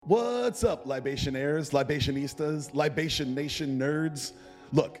What's up, libationaires, libationistas, libation nation nerds?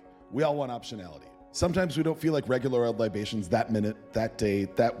 Look, we all want optionality. Sometimes we don't feel like regular old libations that minute, that day,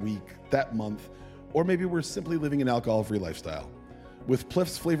 that week, that month, or maybe we're simply living an alcohol-free lifestyle. With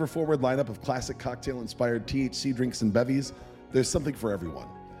Plift's flavor-forward lineup of classic cocktail-inspired THC drinks and bevies, there's something for everyone.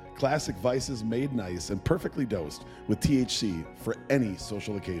 Classic vices made nice and perfectly dosed with THC for any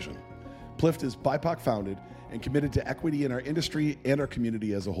social occasion. Plift is BIPOC founded and committed to equity in our industry and our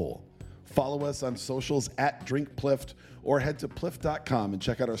community as a whole. Follow us on socials at DrinkPlift or head to plift.com and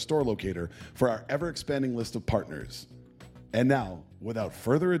check out our store locator for our ever-expanding list of partners. And now, without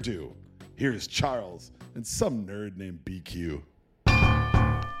further ado, here's Charles and some nerd named BQ.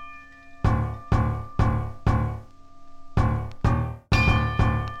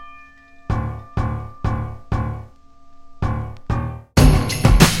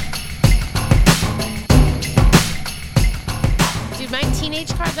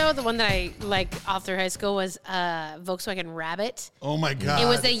 Teenage car, though, the one that I like all through high school was Volkswagen Rabbit. Oh my God. It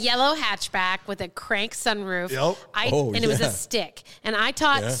was a yellow hatchback with a crank sunroof. Yep. It was a stick. And I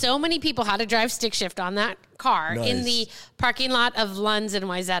taught so many people how to drive stick shift on that car in the parking lot of Lund's in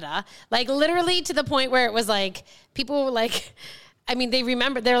Wayzata. Like literally to the point where it was like, people were like, I mean, they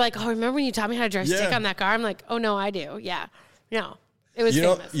remember, they're like, oh, remember when you taught me how to drive stick on that car? I'm like, oh no, I do. Yeah. No. It was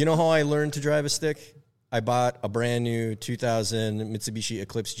famous. You know how I learned to drive a stick? I bought a brand new 2000 Mitsubishi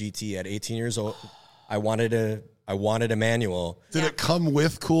Eclipse GT at 18 years old. I wanted a manual. Did it come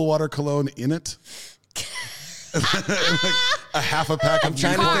with Cool Water Cologne in it? Like a half a pack of I'm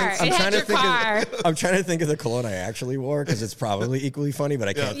trying to think of the cologne I actually wore because it's probably equally funny, but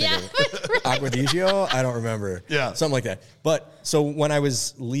I can't think of it. Acquadisio? I don't remember. Yeah. Something like that. But so when I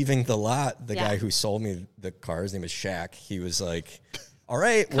was leaving the lot, the guy who sold me the car, his name is Shaq, he was like, all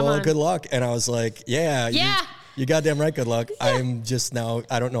right, good luck. And I was like, you goddamn right, good luck. I'm just now,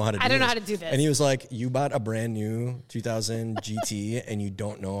 I don't know how to do this. And he was like, you bought a brand new 2000 GT and you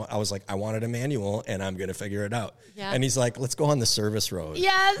don't know. I was like, I wanted a manual and I'm going to figure it out. Yeah. And he's like, let's go on the service road.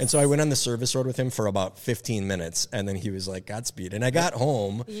 Yes. And so I went on the service road with him for about 15 minutes. And then he was like, Godspeed. And I got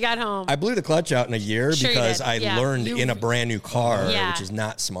home. You got home. I blew the clutch out in a year because I learned in a brand new car, which is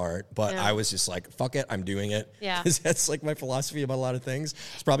not smart. But I was just like, fuck it, I'm doing it. Yeah. Because that's like my philosophy about a lot of things.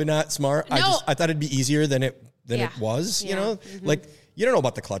 It's probably not smart. No. I thought it'd be easier than it was, you know, like you don't know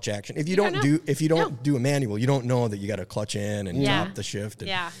about the clutch action. If you don't do a manual, you don't know that you got to clutch in and drop the shift. And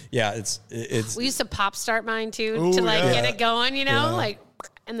it's. We used to pop start mine too to get it going, you know, like,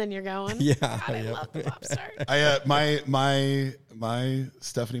 and then you're going. Yeah, God, I love the pop start. My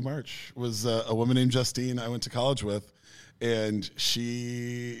Stephanie March was a woman named Justine I went to college with, and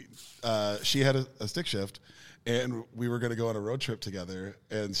she had a stick shift. And we were going to go on a road trip together,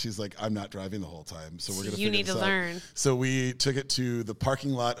 and she's like, I'm not driving the whole time, so we're going to figure this out. You need to learn. So we took it to the parking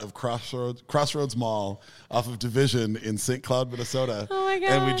lot of Crossroads Mall off of Division in St. Cloud, Minnesota. Oh, my God.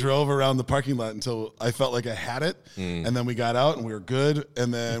 And we drove around the parking lot until I felt like I had it, and then we got out, and we were good,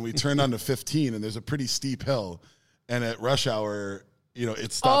 and then we turned onto 15, and there's a pretty steep hill, and at rush hour, you know,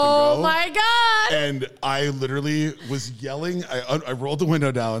 it's stop and go. Oh, my God. And I literally was yelling. I rolled the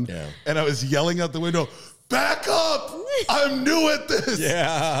window down, and I was yelling out the window, back up! I'm new at this.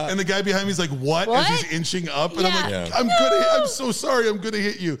 Yeah. And the guy behind me is like, what? As he's inching up. And I'm like, I'm so sorry. I'm going to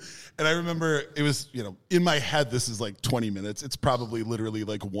hit you. And I remember it was, you know, in my head, this is like 20 minutes. It's probably literally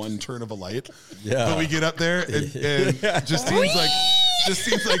like one turn of a light. Yeah. But we get up there and Justine's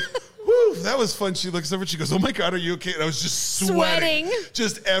like, whew, that was fun. She looks over and she goes, oh my God, are you okay? And I was just sweating.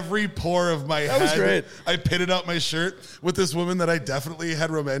 Just every pore of my head. That was great. I pitted out my shirt with this woman that I definitely had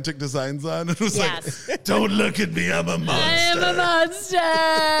romantic designs on. And it was like, don't look at me, I'm a monster. I am a monster.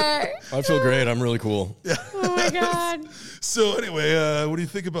 I feel great. I'm really cool. Yeah. Oh my God. So anyway, what do you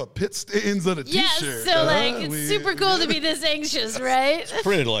think about pit stains on a t-shirt? Yeah, so it's super cool to be this anxious, right? It's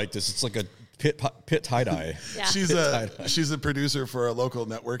printed like this. It's like a pit tie-dye. Yeah. She's a producer for a local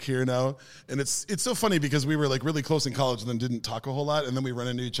network here now, and it's so funny because we were like really close in college and then didn't talk a whole lot, and then we run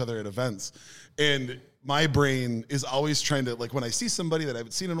into each other at events, and my brain is always trying to, like, when I see somebody that I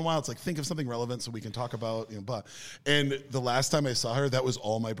haven't seen in a while, it's like, think of something relevant so we can talk about, you know, blah. And the last time I saw her, that was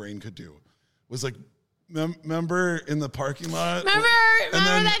all my brain could do, was like, remember in the parking lot? Remember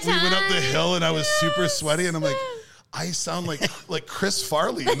then that time? We went up the hill and I was super sweaty, and I'm like, I sound like Chris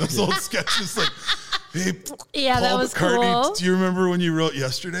Farley in those old sketches, like, hey, Paul that was McCartney, cool. Do you remember when you wrote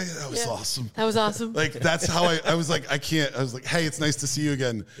Yesterday? That was awesome. That was awesome. Like, that's how I was like, I was like, hey, it's nice to see you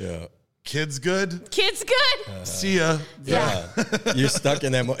again. Yeah. Kids good? Kids good? See ya. Yeah. You're stuck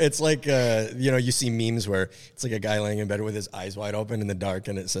in that. It's like, you see memes where it's like a guy laying in bed with his eyes wide open in the dark,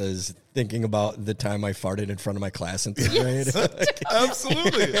 and it says, thinking about the time I farted in front of my class in 3rd grade.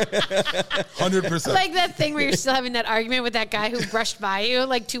 Absolutely. 100%. Like that thing where you're still having that argument with that guy who brushed by you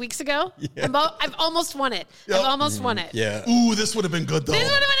like 2 weeks ago. Yeah. I've almost won it. Yep. I've almost won it. Yeah. Ooh, this would have been good, though.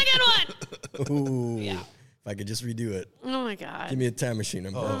 This would have been a good one. Ooh. Yeah. If I could just redo it. Oh, my God. Give me a time machine.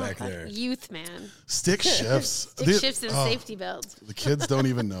 I'm going back there. Youth, man. Stick shifts. Stick shifts and safety belts. The kids don't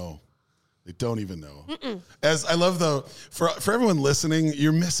even know. They don't even know. As I love, though, for everyone listening,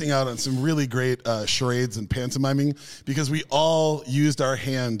 you're missing out on some really great charades and pantomiming, because we all used our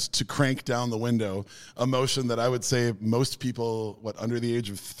hand to crank down the window, a motion that I would say most people, under the age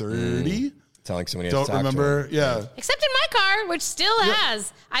of 30? Telling somebody don't to talk remember. To yeah. Except in my car, which still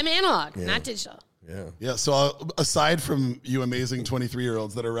has. I'm analog, not digital. Yeah. Yeah. So aside from you amazing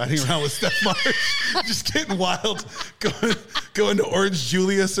 23-year-olds that are riding around with Steph Marsh, just getting wild, going to Orange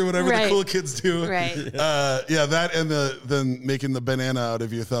Julius or whatever the cool kids do. Right. That and then making the banana out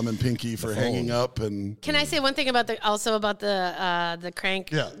of your thumb and pinky for hanging up. And can I say one thing about the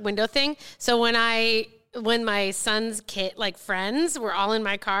crank window thing? So when my son's kid, like friends, were all in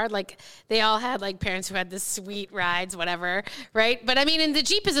my car, like they all had like parents who had this sweet rides, whatever, right? But I mean, and the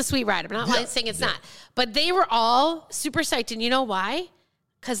Jeep is a sweet ride. I'm not saying it's not, but they were all super psyched. And you know why?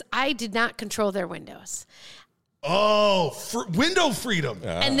 Because I did not control their windows. Oh, window freedom.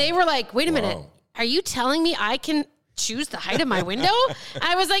 And they were like, wait a minute. Are you telling me I can choose the height of my window?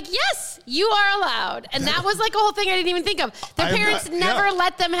 I was like, yes, you are allowed. And that was like a whole thing I didn't even think of. Their parents never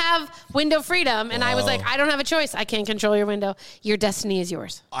let them have window freedom. And I was like, I don't have a choice. I can't control your window. Your destiny is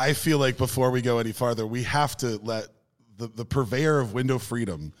yours. I feel like before we go any farther, we have to let the purveyor of window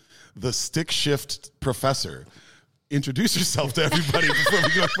freedom, the stick shift professor, introduce yourself to everybody before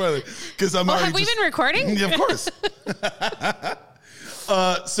we go further. Because have we been recording? Yeah, of course.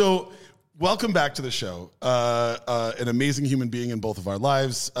 So welcome back to the show. An amazing human being in both of our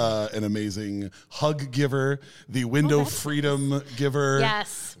lives, an amazing hug giver, the window freedom giver.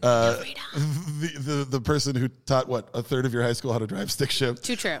 Yes. The person who taught, a third of your high school how to drive stick shift.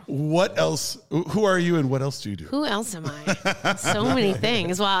 Too true. What else? Who are you and what else do you do? Who else am I? So many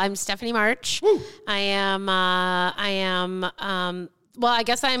things. Well, I'm Stephanie March. Woo. I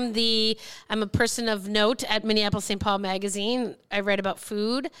guess I'm a person of note at Minneapolis St. Paul Magazine. I write about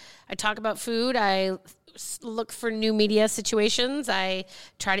food. I talk about food. I look for new media situations. I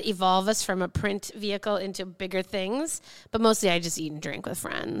try to evolve us from a print vehicle into bigger things. But mostly I just eat and drink with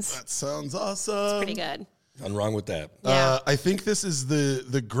friends. That sounds awesome. It's pretty good. Nothing wrong with that. Yeah. I think this is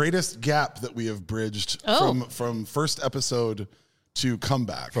the greatest gap that we have bridged from first episode to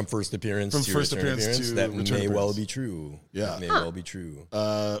comeback. From first appearance to return appearance, that may well be true. Yeah. That may well be true.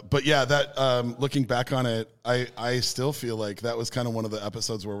 But yeah, that looking back on it, I still feel like that was kind of one of the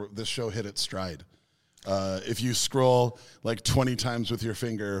episodes where this show hit its stride. If you scroll like 20 times with your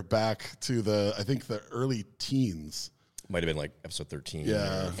finger back to I think the early teens. Might have been like episode 13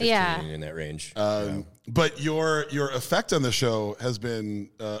 or 15 in that range. But your effect on the show has been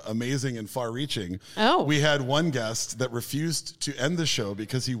amazing and far-reaching. Oh. We had one guest that refused to end the show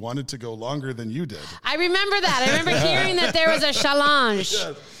because he wanted to go longer than you did. I remember that. I remember hearing that there was a challenge.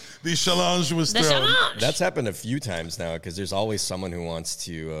 Yeah. The challenge was thrown. That's happened a few times now because there's always someone who wants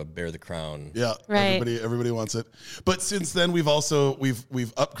to bear the crown. Yeah, right. Everybody wants it. But since then, we've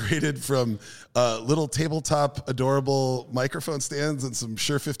upgraded from little tabletop adorable microphone stands and some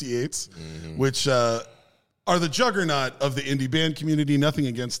Shure 58s, which are the juggernaut of the indie band community. Nothing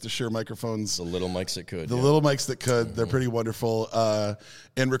against the Shure microphones. The little mics that could. Little mics that could. They're pretty wonderful.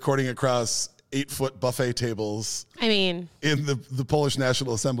 And recording across 8-foot buffet tables. I mean, in the Polish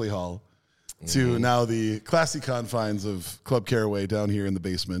National Assembly Hall, to now the classy confines of Club Caraway down here in the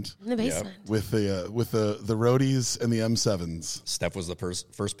basement. In the basement. Yep. With the roadies and the M7s. Steph was the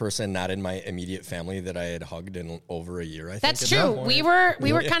first person not in my immediate family that I had hugged in over a year, I think. That's true. We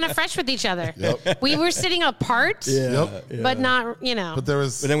were kind of fresh with each other. Yep. We were sitting apart, but not, But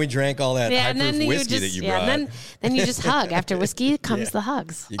then we drank all that high proof whiskey that you brought. And then you just hug. After whiskey comes the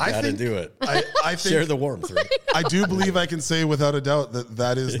hugs. You got to do it. I think, share the warmth. Right? I do believe I can say without a doubt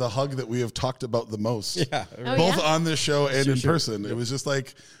that is the hug that we have talked about the most. Yeah. Both on this show and in person. It was just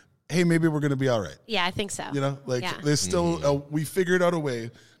like, hey, maybe we're going to be all right. Yeah, I think so. There's still, we figured out a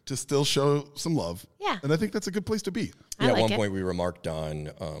way to still show some love. Yeah. And I think that's a good place to be. At one point we remarked on,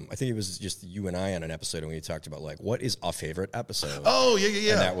 I think it was just you and I on an episode, and we talked about like, what is a favorite episode? Oh,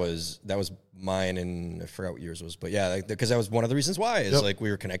 yeah. And that was mine, and I forgot what yours was. But yeah, because that was one of the reasons why is like we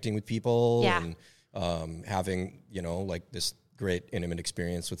were connecting with people and having, like this great intimate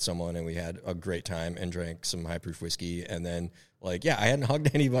experience with someone, and we had a great time and drank some high proof whiskey, and then I hadn't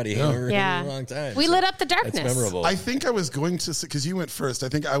hugged anybody in a really long time. We lit up the darkness. It's memorable. I think I was going to say, because you went first, I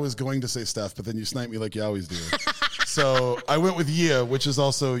think I was going to say Steph, but then you sniped me like you always do. So I went with Yia, which is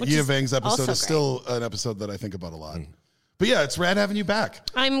also Yia Vang's episode is still an episode that I think about a lot. But yeah, it's rad having you back.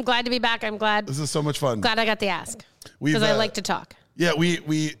 I'm glad to be back. I'm glad. This is so much fun. Glad I got the ask. Because I like to talk. Yeah,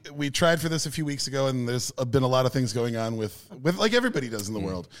 we tried for this a few weeks ago, and there's been a lot of things going on with like everybody does in the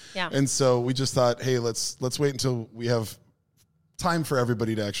world. Yeah. And so we just thought, hey, let's wait until we have time for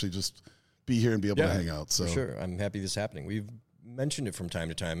everybody to actually just be here and be able to hang out. So for sure, I'm happy this is happening. We've mentioned it from time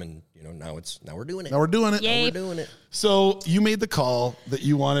to time, and now we're doing it. Now we're doing it. Yay. We're doing it. So you made the call that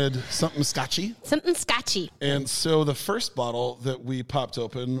you wanted something scotchy. Something scotchy. And so the first bottle that we popped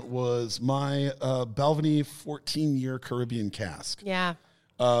open was my Balvenie 14-year Caribbean cask. Yeah.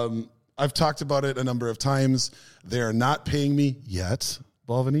 I've talked about it a number of times. They are not paying me yet,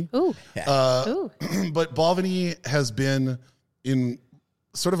 Balvenie. Ooh. But Balvenie has been in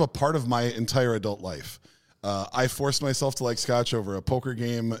sort of a part of my entire adult life. I forced myself to like Scotch over a poker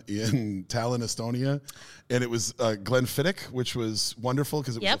game in Tallinn, Estonia, and it was Glenfiddich, which was wonderful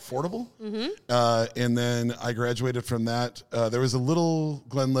because it was affordable. Mm-hmm. And then I graduated from that. There was a little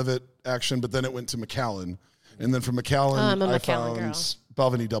Glenlivet action, but then it went to Macallan, and then from Macallan, I found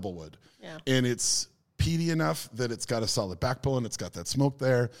Balvenie Doublewood, and it's peaty enough that it's got a solid backbone. It's got that smoke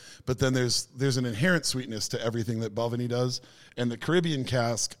there, but then there's an inherent sweetness to everything that Balvenie does, and the Caribbean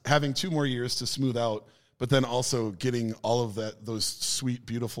cask having 2 more years to smooth out. But then also getting all of those sweet,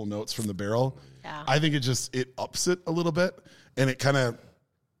 beautiful notes from the barrel. Yeah. I think it ups it a little bit, and it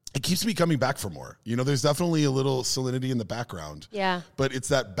keeps me coming back for more. There's definitely a little salinity in the background. Yeah. But it's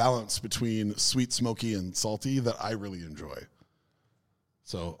that balance between sweet, smoky, and salty that I really enjoy.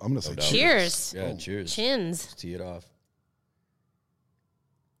 So I'm going to say cheers. Yeah, cheers. Chins. Let's tee it off.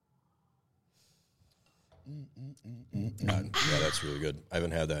 God, yeah, that's really good. I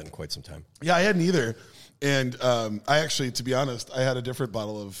haven't had that in quite some time. Yeah, I hadn't either. And I actually, to be honest, I had a different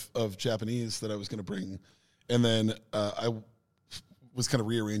bottle of Japanese that I was going to bring. And then I was kind of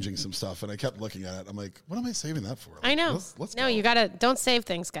rearranging some stuff, and I kept looking at it. I'm like, what am I saving that for? I know. Let's no, go. you got to, don't save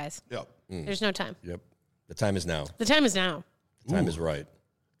things, guys. Yeah. There's no time. Yep. The time is now. The time is now. The time is right.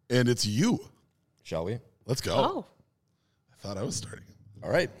 And it's you. Shall we? Let's go. Oh. I thought I was starting.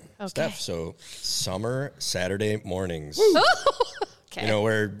 All right. Okay. Steph, so summer Saturday mornings. Okay.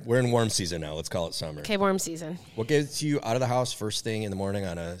 We're in warm season now. Let's call it summer. Okay, warm season. What gets you out of the house first thing in the morning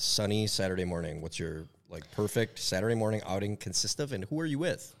on a sunny Saturday morning? What's your perfect Saturday morning outing consist of, and who are you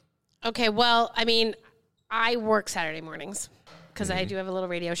with? Okay, well, I mean, I work Saturday mornings because I do have a little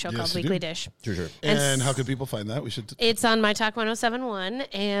radio show called Weekly Dish. Sure. And how can people find that? It's on My Talk 107.1,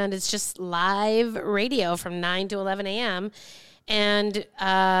 and it's just live radio from 9 to 11 a.m., and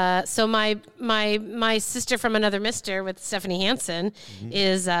so my sister from another mister with Stephanie Hansen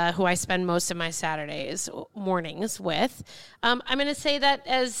is who I spend most of my Saturdays mornings with. I'm going to say that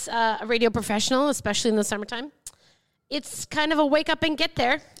as a radio professional, especially in the summertime, it's kind of a wake up and get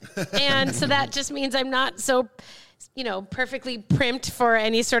there. And so that just means I'm not so, perfectly primed for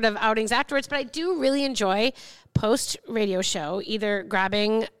any sort of outings afterwards. But I do really enjoy post radio show, either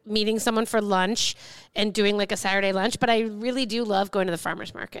meeting someone for lunch and doing like a Saturday lunch. But I really do love going to the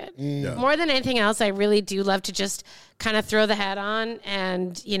farmer's market. Yeah. More than anything else, I really do love to just kind of throw the hat on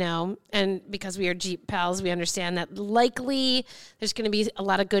and because we are Jeep pals, we understand that likely there's going to be a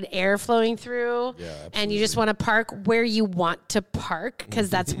lot of good air flowing through. Yeah, and you just want to park where you want to park because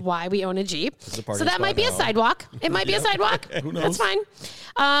that's why we own a Jeep. So that might be a sidewalk. It might be a sidewalk. Who knows? That's fine.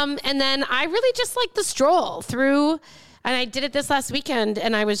 And then I really just like the stroll through, and I did it this last weekend,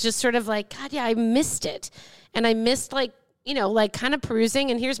 and I was just sort of like, God, yeah, I missed it. And I missed kind of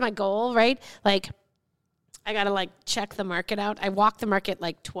perusing, and here's my goal, right? Like, I got to check the market out. I walked the market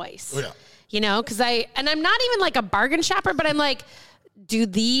twice. Oh, yeah. Because I'm not even like a bargain shopper, but I'm like, do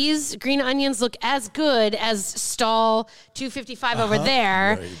these green onions look as good as stall 255 over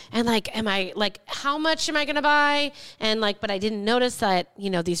there? Right. And am I how much am I going to buy? And but I didn't notice that,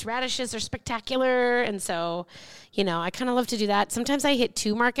 these radishes are spectacular. And so, I kind of love to do that. Sometimes I hit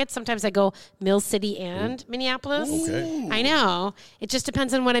 2 markets. Sometimes I go Mill City and Minneapolis. Okay. I know. It just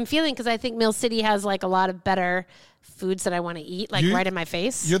depends on what I'm feeling. Cause I think Mill City has a lot of better foods that I want to eat, right in my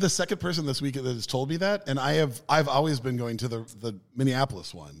face. You're the second person this week that has told me that, and I've always been going to the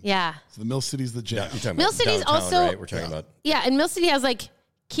Minneapolis one. Yeah. So the Mill City's the jam. Yeah, Mill City's also right? We're talking about. Yeah, and Mill City has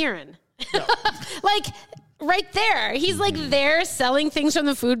Kieran. Yeah. right there. He's like there selling things from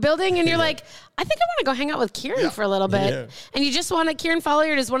the food building. And you're like, I think I want to go hang out with Kieran for a little bit. Yeah. And you just want to, Kieran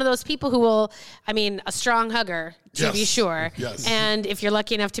Folliard is one of those people who will, a strong hugger to be sure. Yes. And if you're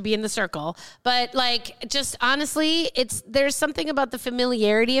lucky enough to be in the circle, but like, just honestly, there's something about the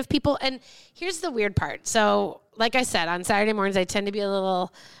familiarity of people. And here's the weird part. So like I said, on Saturday mornings, I tend to be a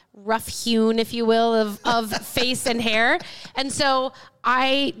little rough hewn, if you will, of face and hair. And so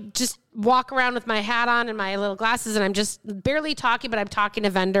I just walk around with my hat on and my little glasses, and I'm just barely talking, but I'm talking to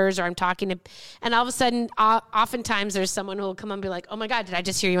vendors or I'm talking to, and all of a sudden, oftentimes there's someone who will come and be like, oh my God, did I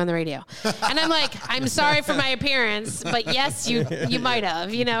just hear you on the radio? And I'm like, I'm sorry for my appearance, but yes, you might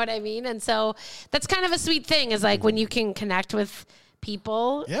have, you know what I mean? And so that's kind of a sweet thing, is like when you can connect with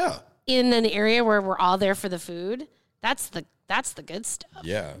people in an area where we're all there for the food. That's the good stuff.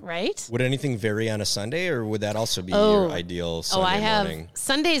 Yeah. Right? Would anything vary on a Sunday, or would that also be your ideal Sunday morning?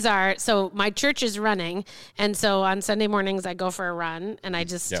 Sundays so my church is running, and so on Sunday mornings I go for a run, and I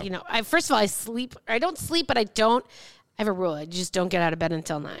just, first of all, I don't sleep, but I have a rule. I just don't get out of bed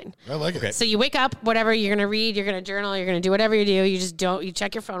until 9. I like it. Okay. So you wake up, whatever, you're going to read, you're going to journal, you're going to do whatever you do. You just don't, you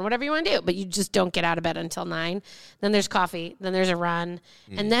check your phone, whatever you want to do, but you just don't get out of bed until 9. Then there's coffee, then there's a run.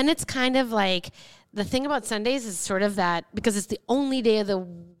 And then it's kind of like, the thing about Sundays is sort of that, because it's the only day of the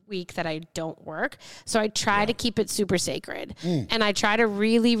week that I don't work. So I try to keep it super sacred. And I try to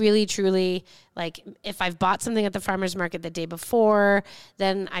really, really, truly, like, if I've bought something at the farmer's market the day before,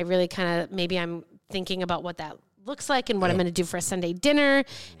 then I really kind of, maybe I'm thinking about what that looks like and what I'm going to do for a Sunday dinner.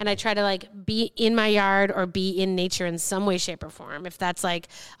 And I try to like be in my yard or be in nature in some way, shape, or form. If that's like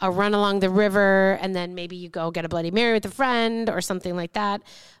a run along the river, and then maybe you go get a Bloody Mary with a friend or something like that.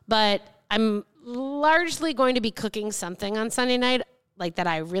 But I'm largely going to be cooking something on Sunday night, like that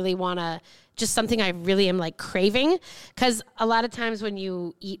I really want to, just something I really am like craving. Because a lot of times when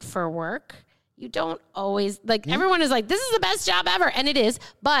you eat for work, you don't always, like, everyone is like, this is the best job ever. And it is,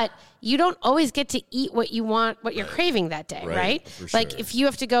 but you don't always get to eat what you want, what you're craving that day, right? Like, if you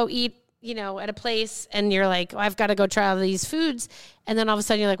have to go eat, at a place and you're like, I've got to go try all these foods. And then all of a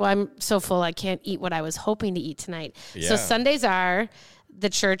sudden you're like, well, I'm so full, I can't eat what I was hoping to eat tonight. Yeah. So Sundays are the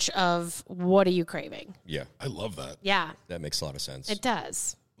church of, what are you craving? Yeah. I love that. Yeah. That makes a lot of sense. It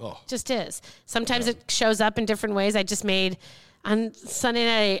does. Just is. Sometimes it shows up in different ways. I just made, on Sunday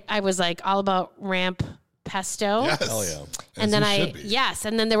night, I was like all about ramp pesto. Yes. Hell yeah. And then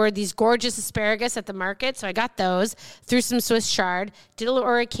and then there were these gorgeous asparagus at the market. So I got those, threw some Swiss chard, did a little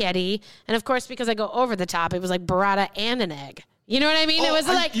orecchiette. And of course, because I go over the top, it was like burrata and an egg. You know what I mean? It was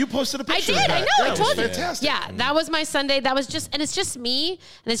like, you posted a picture. I did. Of that. I know. I told you. Fantastic. Yeah, that was my Sunday. That was just, and it's just me,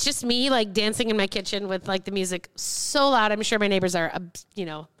 like dancing in my kitchen with like the music so loud. I'm sure my neighbors are,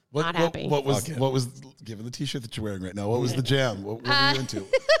 not happy. What was given the T-shirt that you're wearing right now? What was the jam? What were you into?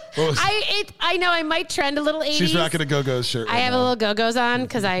 I know I might trend a little 80s. She's rocking a Go-Go's shirt. I have a little Go-Go's on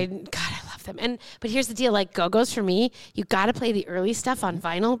because I love them. But here's the deal: like Go-Go's for me, you got to play the early stuff on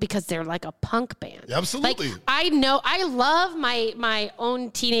vinyl because they're like a punk band. Yeah, absolutely. Like, I know I love my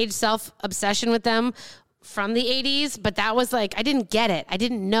own teenage self obsession with them from the 80s, but that was like, I didn't get it. I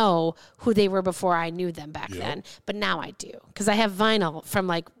didn't know who they were before I knew them back then. But now I do, because I have vinyl from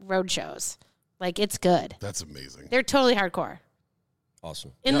like road shows. Like, it's good. That's amazing. They're totally hardcore.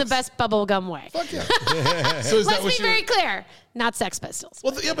 Awesome. In the best bubblegum way. Fuck yeah. So let's be very clear, not Sex Pistols.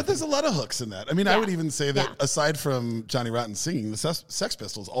 Well, but there's a lot of hooks in that. I mean, I would even say that aside from Johnny Rotten singing, the Sex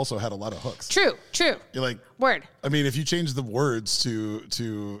Pistols also had a lot of hooks. True. You're like, word. I mean, if you change the words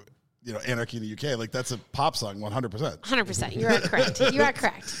to Anarchy in the UK, like, that's a pop song, 100%. 100%. You are correct. You are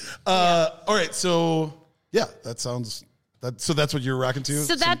correct. All right. So, that sounds... So that's what you're rocking to?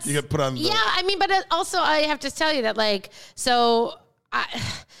 So that's... You get put on the... Yeah, I mean, but also I have to tell you that, like, so...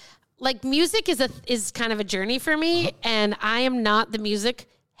 music is kind of a journey for me, and I am not the music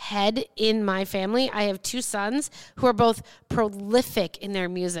head in my family. I have 2 sons who are both prolific in their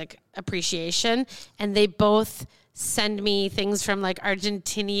music appreciation, and they both send me things from like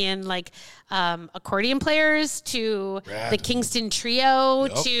Argentinian accordion players to the Kingston Trio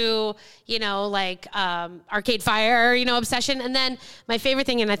to Arcade Fire, obsession. And then my favorite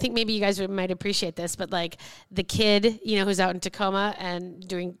thing, and I think maybe you guys might appreciate this, but like the kid who's out in Tacoma and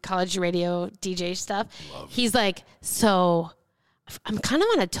doing college radio DJ stuff, he's like, so I'm kind of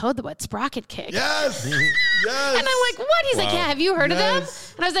on a Toad the Wet Sprocket kick. Yes. Yes. And I'm like, what? He's like, yeah, have you heard of them?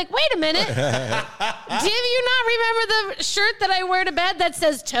 And I was like, wait a minute. Do you not remember the shirt that I wear to bed that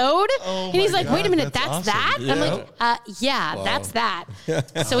says Toad? And he's like, wait a minute, that's awesome. That? Yeah. I'm like, that's that.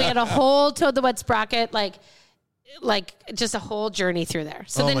 So we had a whole Toad the Wet Sprocket, like just a whole journey through there.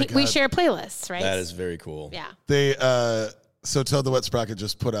 So then we share playlists, right? That is very cool. Yeah. They, So Toad the Wet Sprocket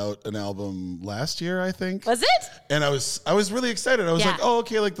just put out an album last year, I think. Was it? And I was really excited. I was like, oh,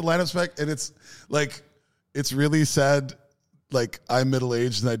 okay, like the lineup spec, and it's like, it's really sad. Like, I'm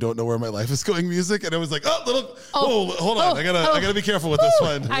middle-aged and I don't know where my life is going music. And I was like, hold on. I gotta be careful with this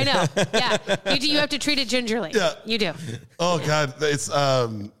one. I know. Yeah. You have to treat it gingerly. Yeah. You do. Oh God. It's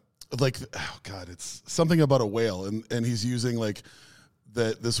it's something about a whale. And he's using like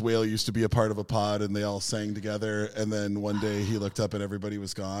that this whale used to be a part of a pod and they all sang together. And then one day he looked up and everybody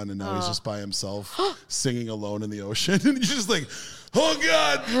was gone. And now he's just by himself singing alone in the ocean. And you're just like, oh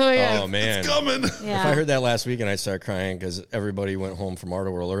God. Oh man. It's coming. Yeah. If I heard that last week and I started crying because everybody went home from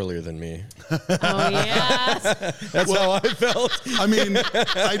Art World earlier than me. Oh yes. That's how I felt. I mean,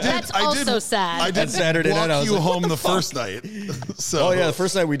 I did. That's also sad. I did Saturday night, I walk was you like, home the first night. So, Oh yeah, the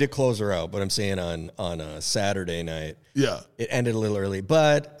first night we did close her out, but I'm saying on a Saturday night, yeah. it ended a little early.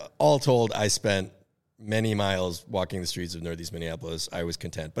 But all told, I spent many miles walking the streets of Northeast Minneapolis. I was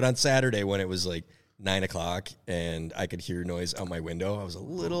content. But on Saturday, when it was like 9 o'clock and I could hear noise out my window, I was a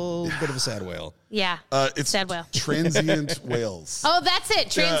little bit of a sad whale. Yeah. It's sad whale. Transient whales. Oh, that's it.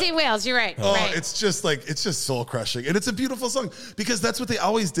 Transient whales. You're right. Oh, right. it's just soul crushing. And it's a beautiful song because that's what they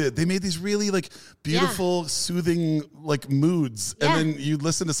always did. They made these really like beautiful, soothing like moods. Yeah. And then you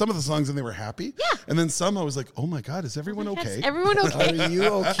listen to some of the songs and they were happy. Yeah. And then some I was like, oh my God, is everyone okay? Is everyone okay? Are you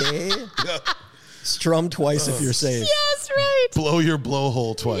okay? Strum twice if you're safe. Yes, right. Blow your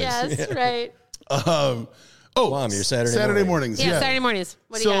blowhole twice. Yes, right. Mom, your Saturday mornings. Yeah, Saturday mornings.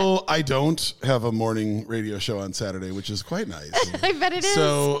 What do you got? So I don't have a morning radio show on Saturday, which is quite nice. I bet it is.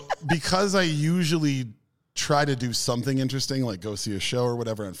 So because I usually try to do something interesting, like go see a show or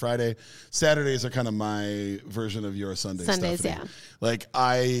whatever on Friday, Saturdays are kind of my version of your Sunday. Sundays, Stephanie. yeah. Like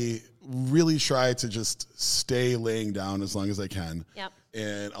I really try to just stay laying down as long as I can. Yep.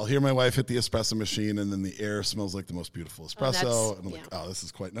 And I'll hear my wife hit the espresso machine, and then the air smells like the most beautiful espresso. And I'm like, oh, this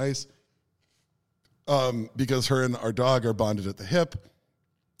is quite nice. Because her and our dog are bonded at the hip.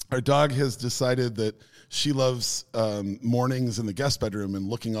 Our dog has decided that she loves mornings in the guest bedroom and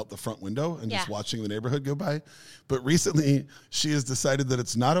looking out the front window and just watching the neighborhood go by. But recently, she has decided that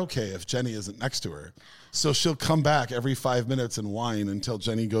it's not okay if Jenny isn't next to her. So she'll come back every 5 minutes and whine until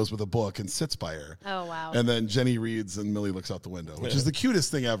Jenny goes with a book and sits by her. Oh, wow. And then Jenny reads and Millie looks out the window, which is the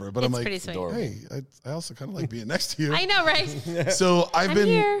cutest thing ever. But It's I'm like, pretty sweet. hey, I also kind of like being next to you. I know, right? So I've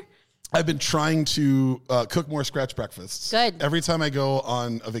here. been trying to cook more scratch breakfasts. Good. Every time I go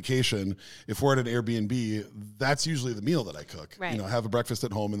on a vacation, if we're at an Airbnb, that's usually the meal that I cook. Right. You know, have a breakfast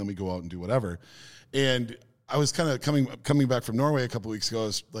at home and then we go out and do whatever. And I was kind of coming back from Norway a couple weeks ago. I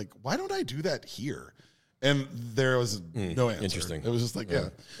was like, why don't I do that here? And there was no answer. Interesting. It was just like, yeah.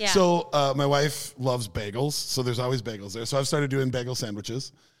 Yeah. So my wife loves bagels, so there's always bagels there. So I've started doing bagel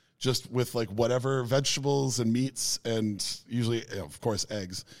sandwiches, just with like whatever vegetables and meats and usually, of course,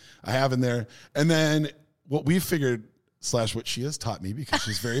 eggs I have in there. And then what we figured, / what she has taught me because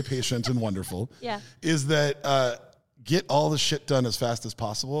she's very patient and wonderful, is that get all the shit done as fast as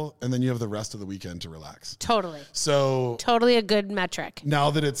possible, and then you have the rest of the weekend to relax. Totally. So Totally a good metric.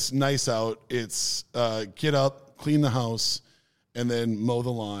 now that it's nice out, it's get up, clean the house, and then mow the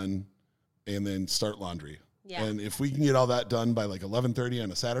lawn, and then start laundry. Yeah. And if we can get all that done by like 11:30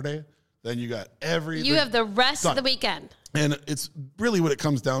 on a Saturday, then you got everything. You have the rest of the weekend. And it's really what it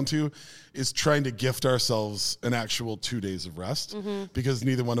comes down to is trying to gift ourselves an actual 2 days of rest because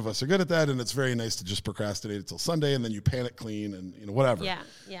neither one of us are good at that. And it's very nice to just procrastinate until Sunday and then you panic clean and whatever. Yeah,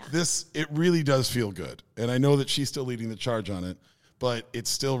 yeah. It really does feel good. And I know that she's still leading the charge on it, but it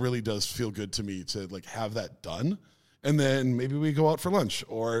still really does feel good to me to like have that done. And then maybe we go out for lunch,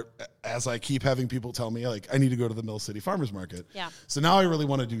 or as I keep having people tell me, like, I need to go to the Mill City Farmers Market. Yeah. So now I really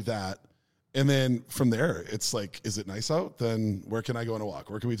want to do that. And then from there, it's like, is it nice out? Then where can I go on a walk?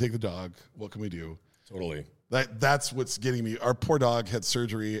 Where can we take the dog? What can we do? Totally. That's what's getting me. Our poor dog had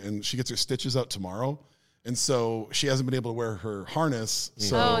surgery, and she gets her stitches out tomorrow. And so she hasn't been able to wear her harness.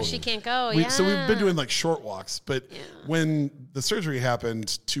 So she can't go. So we've been doing like short walks. But when the surgery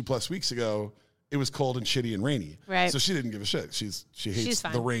happened 2+ weeks ago, it was cold and shitty and rainy. Right. So she didn't give a shit. She hates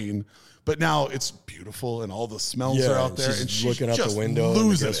fine. the rain. But now it's beautiful and all the smells are out there. And she's looking out just the window in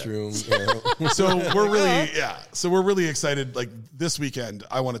the guest room. So we're really excited. Like this weekend,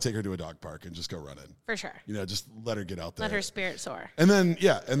 I want to take her to a dog park and just go running. For sure. Just let her get out there. Let her spirit soar. And then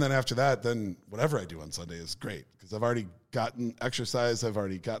after that, then whatever I do on Sunday is great because I've already gotten exercise. I've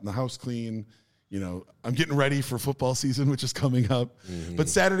already gotten the house clean. I'm getting ready for football season, which is coming up. Mm-hmm. But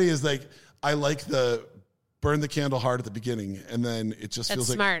Saturday is like, I like the burn the candle hard at the beginning, and then it just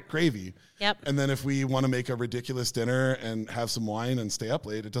feels like gravy. Yep. And then if we want to make a ridiculous dinner and have some wine and stay up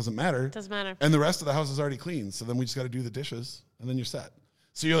late, it doesn't matter. It doesn't matter. And the rest of the house is already clean, so then we just got to do the dishes, and then you're set.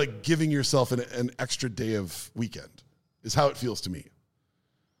 So you're like giving yourself an extra day of weekend is how it feels to me.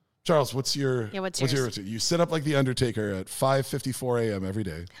 Charles, what's your routine? You sit up like the Undertaker at 5:54 a.m. every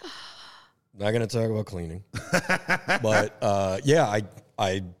day. Not going to talk about cleaning. But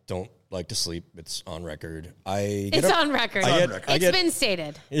I don't like to sleep. It's on record. It's on record. It's been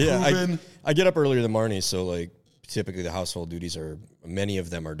stated. Yeah, I get up earlier in the morning, so like typically the household duties many of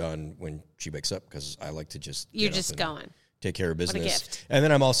them are done when she wakes up because I like to just take care of business. What a gift. And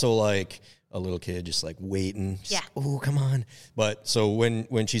then I'm also like a little kid, just like waiting. Oh, come on. But so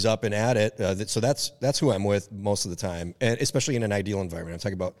when she's up and at it, so that's who I'm with most of the time, and especially in an ideal environment. I'm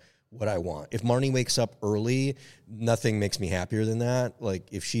talking about what I want. If Marnie wakes up early, nothing makes me happier than that. Like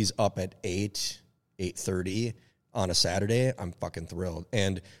if she's up at 8:30 on a Saturday, I'm fucking thrilled.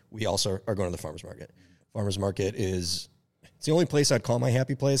 And we also are going to the farmer's market. Farmer's market it's the only place I'd call my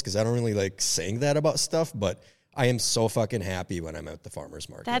happy place because I don't really like saying that about stuff, but I am so fucking happy when I'm at the farmer's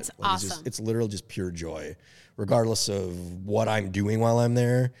market. That's awesome. It's literally just pure joy, regardless of what I'm doing while I'm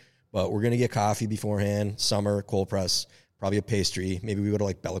there. But we're going to get coffee beforehand, summer, cold press, probably a pastry. Maybe we go to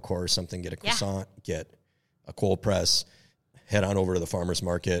like Bellecour or something, get a croissant, get a cold press, head on over to the farmer's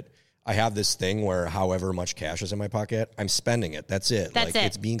market. I have this thing where however much cash is in my pocket, I'm spending it. That's it.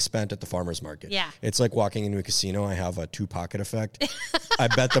 It's being spent at the farmer's market. Yeah. It's like walking into a casino. I have a 2-pocket effect. I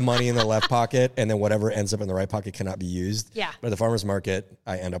bet the money in the left pocket, and then whatever ends up in the right pocket cannot be used. Yeah. But at the farmer's market,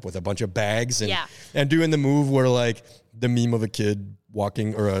 I end up with a bunch of bags and doing the move where like the meme of a kid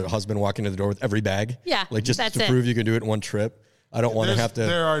walking or a husband walking to the door with every bag. Yeah. Like just to prove you can do it in one trip. I don't want to have to.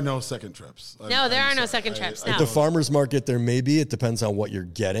 There are no second trips. No, there are no second trips. No. At the farmer's market, there may be. It depends on what you're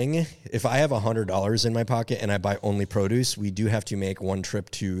getting. If I have $100 in my pocket and I buy only produce, we do have to make one trip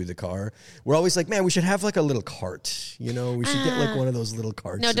to the car. We're always like, man, we should have like a little cart. You know, we should get like one of those little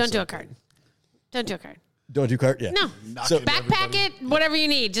carts. No, don't do a cart. Don't do a cart. Don't do cart? Yeah. No. So backpack it, whatever you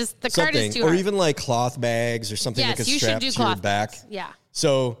need. Just the cart is too hard. Or even like cloth bags or something that can strap to your back. Yeah.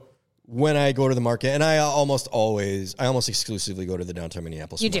 So when I go to the market, and I almost exclusively go to the downtown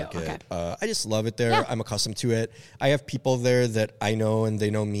Minneapolis market. You do, okay. I just love it there. Yeah. I'm accustomed to it. I have people there that I know and they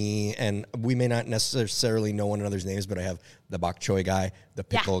know me, and we may not necessarily know one another's names, but I have the bok choy guy, the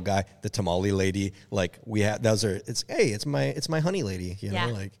pickle guy, the tamale lady. Like we have, it's my honey lady, you know,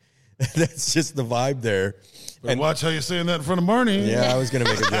 like that's just the vibe there. And watch how you're saying that in front of Marnie. Yeah, I was going to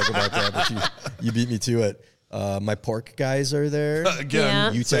make a joke about that, but you beat me to it. My pork guys are there.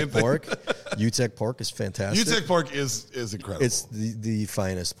 Again, UTEC pork. UTEC pork is fantastic. UTEC pork is incredible. It's the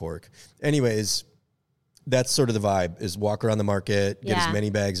finest pork. Anyways, that's sort of the vibe, is walk around the market, get as many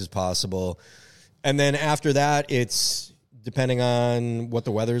bags as possible. And then after that, it's depending on what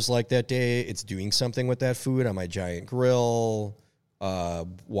the weather's like that day, it's doing something with that food on my giant grill,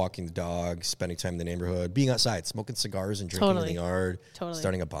 walking the dog, spending time in the neighborhood, being outside, smoking cigars and drinking in the yard,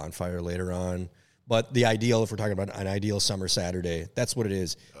 starting a bonfire later on. But the ideal, if we're talking about an ideal summer Saturday, that's what it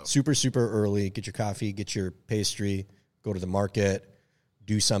is. Super, super early. Get your coffee, get your pastry, go to the market,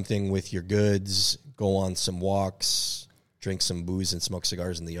 do something with your goods, go on some walks, drink some booze and smoke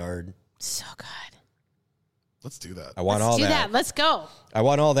cigars in the yard. So good. Let's do that. I want all that. Let's do that. Let's go. I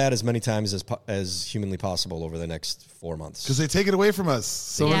want all that as many times as humanly possible over the next 4 months. Because they take it away from us.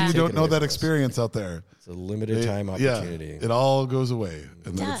 Some of you don't know that experience out there. It's a limited time opportunity. Yeah, it all goes away.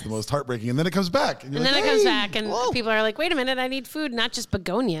 And then it's the most heartbreaking. And then it comes back. And then it comes back. And people are like, wait a minute, I need food, not just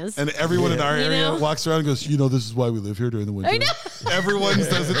begonias. And everyone in our area walks around and goes, this is why we live here during the winter. I know. Everyone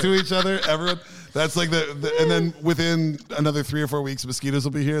says it to each other. Everyone. That's like and then within another 3 or 4 weeks, mosquitoes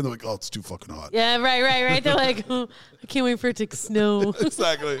will be here, and they're like, "Oh, it's too fucking hot." Yeah, right. They're like, "Oh, I can't wait for it to snow."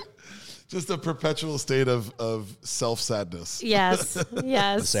 Exactly. Just a perpetual state of self sadness. Yes.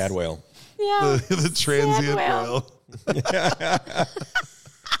 The sad whale. Yeah. The transient whale.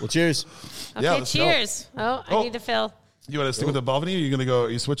 Well, cheers. Okay, cheers. Go. I need to fill. You want to stick with the Balvenie, or are you going to go? Are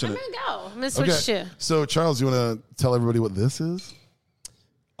you switching I'm going to go. I'm going to switch too. So, Charles, you want to tell everybody what this is?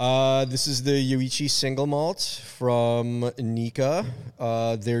 This is the Yoichi single malt from Nika.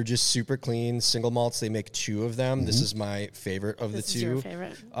 They're just super clean single malts. They make 2 of them. Mm-hmm. This is my favorite of the 2. This is your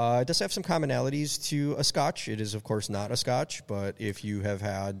favorite. It does have some commonalities to a Scotch. It is, of course, not a Scotch, but if you have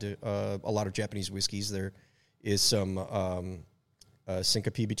had a lot of Japanese whiskeys, there is some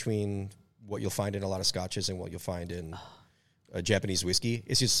syncope between what you'll find in a lot of Scotches and what you'll find in Japanese whiskey.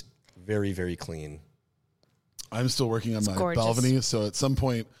 It's just very, very clean. I'm still working on my Balvenie, so at some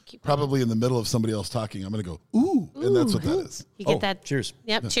point, probably in the middle of somebody else talking, I'm going to go, ooh, and that's what that is. You get that? Cheers.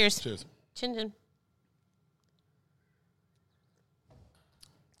 Yep, cheers. Cheers. Chin chin.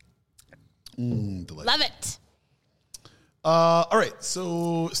 Love it. All right.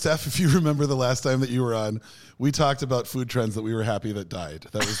 So, Steph, if you remember the last time that you were on, we talked about food trends that we were happy that died.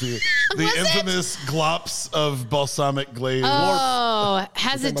 That was the infamous glops of balsamic glaze. Oh,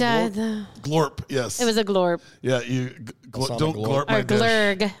 has it died? Glorp, yes. It was a glorp. Yeah, don't glorp my or dish.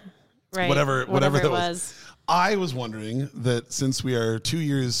 glurg. Right. Whatever that that was. I was wondering that since we are 2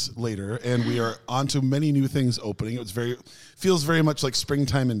 years later and we are onto many new things opening, feels very much like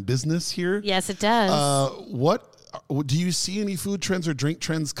springtime in business here. Yes, it does. Do you see any food trends or drink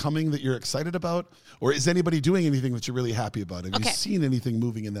trends coming that you're excited about? Or is anybody doing anything that you're really happy about? Have you seen anything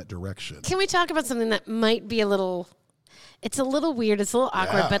moving in that direction? Can we talk about something that might be it's a little weird, it's a little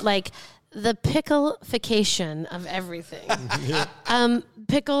awkward, but like the pickleification of everything.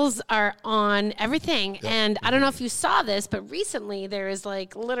 Pickles are on everything. Yep. And I don't know if you saw this, but recently there is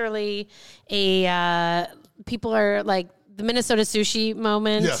like literally people are like, the Minnesota sushi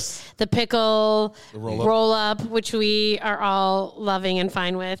moment, the pickle roll up, which we are all loving and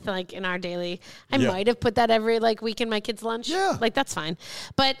fine with, like in our daily. I might have put that every like week in my kids' lunch. Yeah, like that's fine.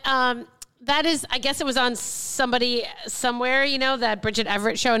 But that is, I guess it was on somebody somewhere, that Bridget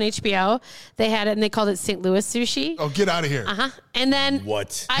Everett show on HBO. They had it and they called it St. Louis sushi. Oh, get out of here. And then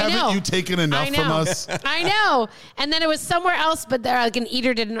what? Haven't you taken enough from us? I know. And then it was somewhere else, but there, like an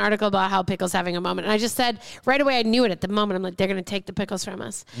eater did an article about how pickles having a moment. And I just said right away, I knew it at the moment. I'm like, they're going to take the pickles from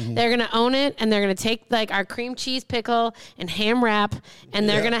us. Mm-hmm. They're going to own it, and they're going to take like our cream cheese pickle and ham wrap, and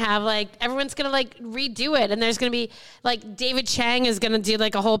they're going to have like everyone's going to like redo it, and there's going to be like David Chang is going to do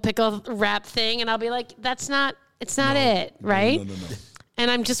like a whole pickle wrap thing, and I'll be like, it's not it, right? No. And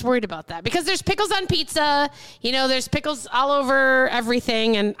I'm just worried about that because there's pickles on pizza, there's pickles all over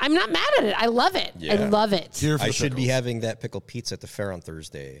everything, and I'm not mad at it. I love it. Yeah. I love it. I should be having that pickle pizza at the fair on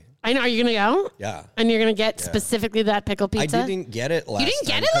Thursday. I know. Are you going to go? Yeah. And you're going to get specifically that pickle pizza? I didn't get it last time. You didn't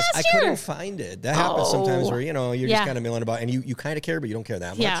get it last year? I couldn't find it. That happens sometimes where, you're just kind of milling about, and you kind of care, but you don't care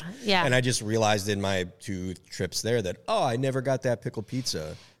that much. Yeah. And I just realized in my 2 trips there that, I never got that pickle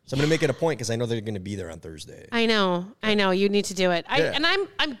pizza. So I'm going to make it a point because I know they're going to be there on Thursday. I know. You need to do it. And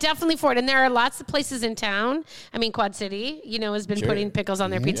I'm definitely for it. And there are lots of places in town. I mean, Quad City, has been putting pickles on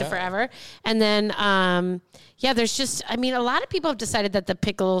their pizza forever. And then, there's just, a lot of people have decided that the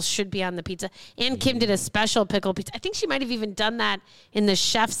pickles should be on the pizza. And Kim did a special pickle pizza. I think she might have even done that in the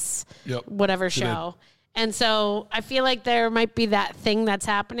chef's whatever show. And so I feel like there might be that thing that's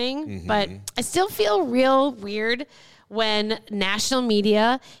happening. Mm-hmm. But I still feel real weird when national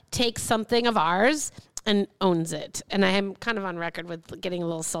media takes something of ours and owns it. And I am kind of on record with getting a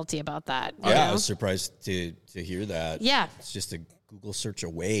little salty about that. Yeah, I was surprised to hear that. Yeah. It's just a Google search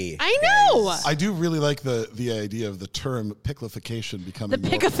away. I know. I do really like the idea of the term pickleification becoming the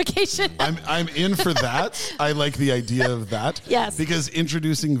pickleification. I'm in for that. I like the idea of that. Yes. Because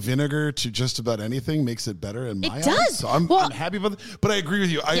introducing vinegar to just about anything makes it better in my eyes. It does. So I'm happy about it. But I agree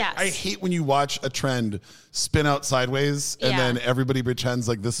with you. I hate when you watch a trend spin out sideways and then everybody pretends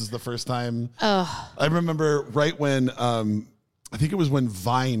like this is the first time. Oh. I remember right when I think it was when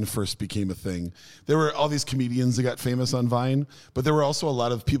Vine first became a thing. There were all these comedians that got famous on Vine, but there were also a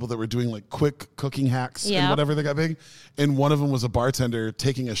lot of people that were doing like quick cooking hacks and whatever that got big. And one of them was a bartender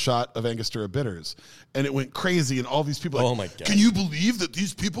taking a shot of Angostura bitters. And it went crazy. And all these people oh my God. Can you believe that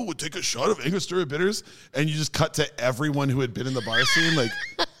these people would take a shot of Angostura bitters? And you just cut to everyone who had been in the bar scene like,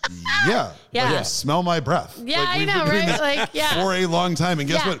 like, smell my breath. Yeah, like, I know, right? For a long time. And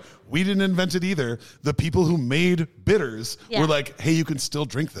guess what? We didn't invent it either. The people who made bitters were like, hey, you can still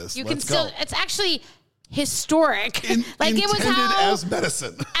drink this. Let's go. It's actually historic. Like it was how, as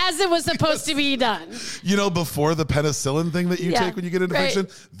medicine. As it was supposed to be done. Before the penicillin thing that you take when you get an infection,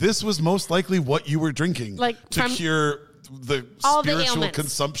 this was most likely what you were drinking to cure the spiritual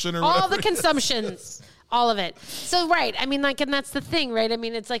consumption or whatever. All the consumptions. All of it. So, right. And that's the thing, right?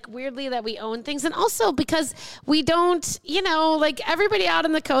 It's like weirdly that we own things. And also because we don't, everybody out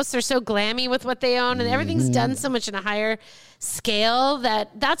on the coast are so glammy with what they own and everything's done so much in a higher scale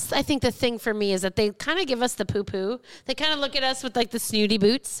that's, I think the thing for me is that they kind of give us the poo-poo. They kind of look at us with like the snooty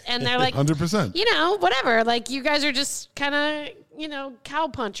boots and they're like, 100%. Whatever. Like you guys are just kind of, cow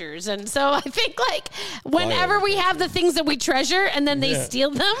punchers. And so I think like whenever we have the things that we treasure and then they steal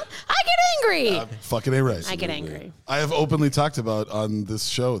them, I get angry. Fucking A right. I get angry. I have openly talked about on this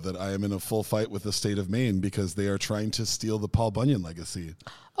show that I am in a full fight with the state of Maine because they are trying to steal the Paul Bunyan legacy.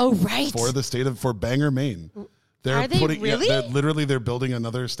 Oh, right. For Bangor, Maine. Are they really? They're building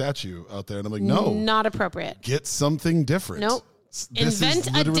another statue out there. And I'm like, no. Not appropriate. Get something different. Nope. invent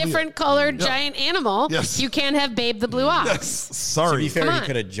a different colored giant animal. Yes. You can't have Babe the Blue Ox. Yes. Sorry. To be fair, he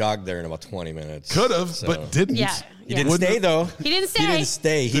could have jogged there in about 20 minutes. Could have, but didn't. Yeah. He didn't stay, though. He didn't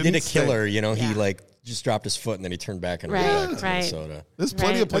stay. He did a killer. You know, he like just dropped his foot and then he turned back and went back to Minnesota. There's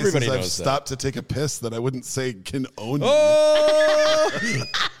plenty of places Everybody I've knows stopped to take a piss that I wouldn't say can own me. Oh!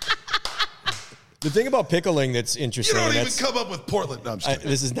 The thing about pickling that's interesting. You don't even come up with Portland. No, I'm just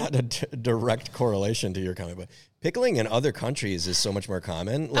this is not a direct correlation to your comment, but pickling in other countries is so much more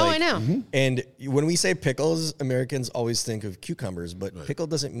common. Like, I know. Mm-hmm. And when we say pickles, Americans always think of cucumbers, but pickle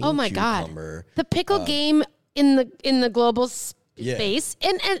doesn't mean cucumber. God. The pickle game in the global space.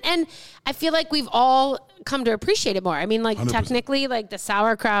 And I feel like we've all come to appreciate it more. I mean, like 100%. Technically, like the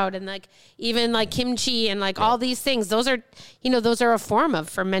sauerkraut and like even like kimchi and like all these things, those are a form of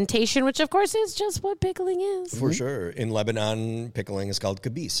fermentation, which of course is just what pickling is. For sure. In Lebanon, pickling is called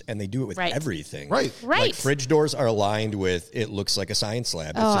kabis, and they do it with everything. Right. Like fridge doors are aligned with, it looks like a science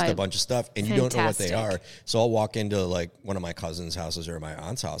lab. It's just a bunch of stuff, and you don't know what they are. So I'll walk into like one of my cousin's houses or my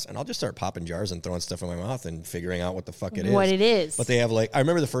aunt's house, and I'll just start popping jars and throwing stuff in my mouth and figuring out what the fuck it is. What it is. But they have like, I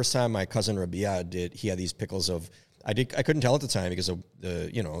remember the first time my cousin Rabia he had these pickles of, I couldn't tell at the time because of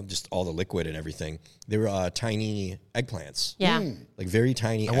the, just all the liquid and everything. They were tiny eggplants. Yeah. Like very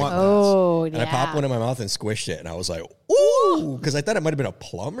tiny eggplants. Oh, yeah. And I popped one in my mouth and squished it. And I was like, ooh, because I thought it might have been a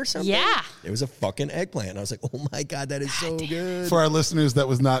plum or something. Yeah. It was a fucking eggplant. And I was like, oh my God, that is so good. For our listeners, that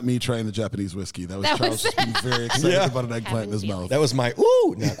was not me trying the Japanese whiskey. That was Charles just being very excited about an eggplant in his mouth. That was my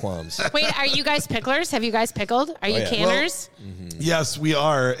ooh, not qualms. Wait, are you guys picklers? Have you guys pickled? Are you canners? Well, yes, we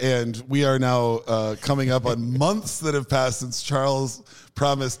are. And we are now coming up on months that have passed since Charles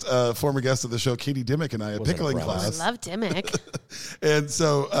promised former guest of the show, Katie Dimmick, and I a pickling class. I love Dimmick. And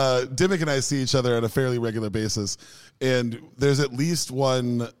so Dimmick and I see each other on a fairly regular basis. And there's at least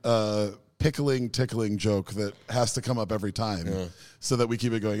one tickling joke that has to come up every time so that we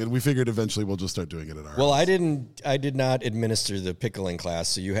keep it going. And we figured eventually we'll just start doing it in our house. I did not administer the pickling class,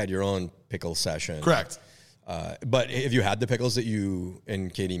 so you had your own pickle session. Correct. But have you had the pickles that you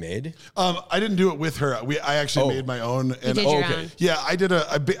and Katie made? I didn't do it with her. I actually made my own. And you did your own. Yeah, I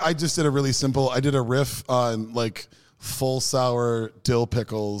just did a really simple. I did a riff on like full sour dill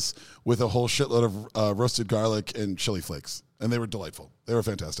pickles with a whole shitload of roasted garlic and chili flakes, and they were delightful. They were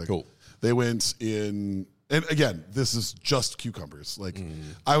fantastic. Cool. They went in. And again, this is just cucumbers. Like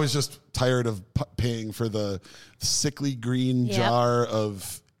I was just tired of paying for the sickly green jar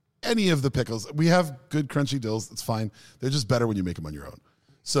of any of the pickles. We have good crunchy dills. It's fine. They're just better when you make them on your own.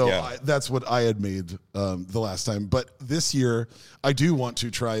 So that's what I had made the last time. But this year, I do want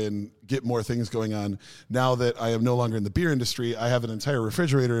to try and get more things going on. Now that I am no longer in the beer industry, I have an entire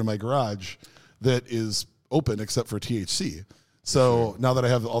refrigerator in my garage that is open except for THC. So now that I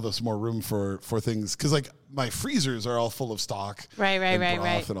have all this more room for things, because like my freezers are all full of stock, right,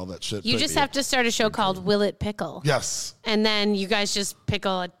 and all that shit. You just have to start a show called Will It Pickle? Yes, and then you guys just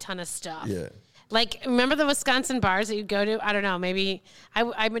pickle a ton of stuff. Yeah. Like, remember the Wisconsin bars that you go to? I don't know. Maybe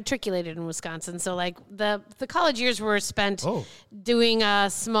I matriculated in Wisconsin. So, like, the college years were spent doing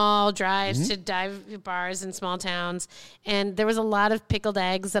small drives to dive bars in small towns. And there was a lot of pickled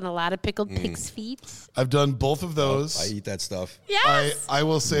eggs and a lot of pickled pig's feet. I've done both of those. I eat that stuff. Yes. I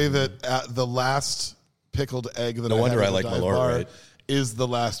will say that the last pickled egg that no wonder I like my Lord, right? Is the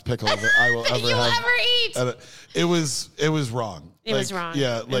last pickle that I will ever have. Ever eat. It was wrong. It was wrong.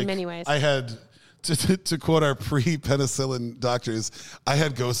 Yeah, in many ways. I had. To quote our pre-penicillin doctors, I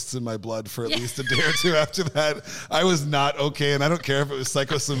had ghosts in my blood for at least a day or two after that. I was not okay, and I don't care if it was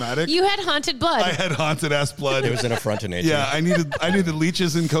psychosomatic. You had haunted blood. I had haunted ass blood. It was an affront to nature. Yeah, I needed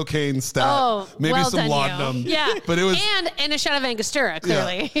leeches and cocaine stat. Maybe some laudanum. Yeah, but it was and a shot of Angostura,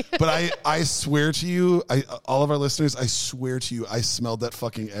 clearly. Yeah. But I swear to you, all of our listeners, I swear to you, I smelled that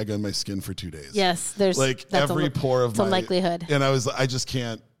fucking egg on my skin for 2 days. Yes, there's like every pore of my likelihood, and I just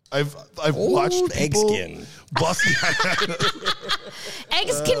can't. I've watched egg skin. Bust.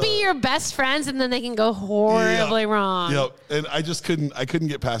 Eggs can be your best friends, and then they can go horribly wrong. Yep. And I couldn't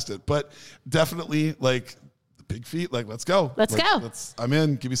get past it. But definitely, like the pig feet. Like, let's go. Let's go. I'm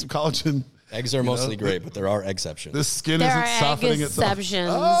in. Give me some collagen. Eggs are mostly great, but there are exceptions. The skin isn't softening itself. Exceptions.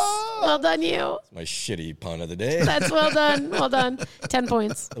 Oh! Well done, you. It's my shitty pun of the day. That's well done. Well done. 10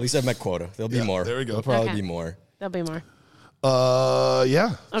 points. At least I've met quota. There'll be more. There we go. There'll probably be more. There'll be more.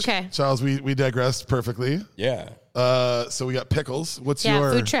 Yeah. Okay. Charles, we digressed perfectly. Yeah. So we got pickles. What's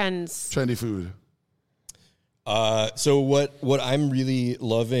your food trends? Trendy food. So what I'm really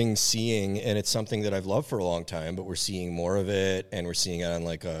loving seeing, and it's something that I've loved for a long time, but we're seeing more of it, and we're seeing it on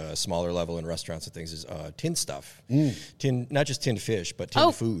like a smaller level in restaurants and things, is tinned stuff. Not just tinned fish, but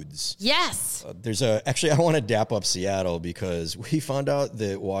tinned foods. Yes. Actually, I want to dap up Seattle because we found out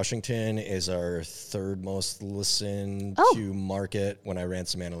that Washington is our third most listened to market when I ran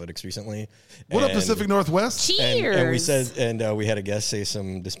some analytics recently. What up, Pacific Northwest? Cheers. And we said, we had a guest say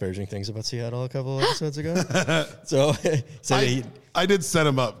some disparaging things about Seattle a couple of episodes ago. So I did set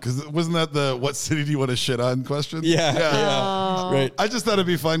him up because wasn't that the what city do you want to shit on question? Yeah. Right. I just thought it'd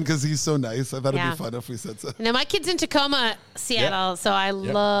be fun because he's so nice. I thought it'd be fun if we said so. Now my kid's in Tacoma, Seattle, so I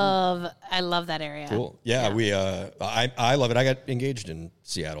love that area. Cool. Yeah. I love it. I got engaged in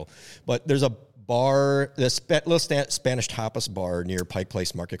Seattle, but there's a bar, the little Spanish tapas bar near Pike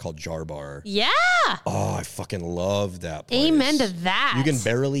Place Market called Jar Bar. Yeah. Oh, I fucking love that place. Amen to that. You can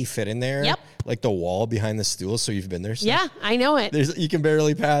barely fit in there. Yep. Like the wall behind the stool, so you've been there. Yeah, I know it. You can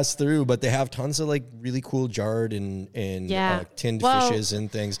barely pass through, but they have tons of like really cool jarred and tinned fishes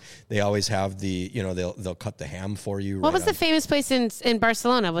and things. They always have they'll cut the ham for you. What was the famous place in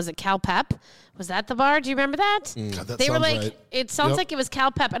Barcelona? Was it Cal Pep? Was that the bar? Do you remember that? God, that they were like, right. It sounds like it was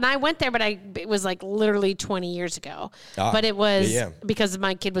Cal Pep, and I went there, but it was like literally 20 years ago. But it was because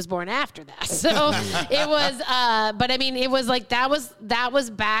my kid was born after that, so it was. But I mean, it was like that was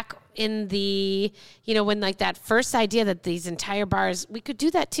back in the when like that first idea that these entire bars, we could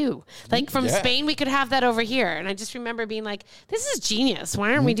do that too. Like from Spain, we could have that over here, and I just remember being like, this is genius.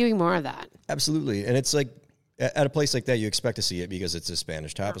 Why aren't we doing more of that? Absolutely, and it's like. At a place like that, you expect to see it because it's a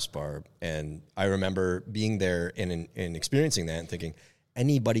Spanish tapas bar. And I remember being there and experiencing that and thinking,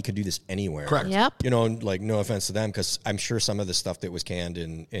 anybody could do this anywhere. Correct. Yep. Like no offense to them, because I'm sure some of the stuff that was canned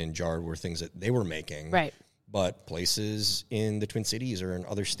and jarred were things that they were making. Right. But places in the Twin Cities or in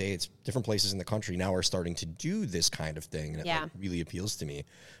other states, different places in the country now are starting to do this kind of thing. And it really appeals to me.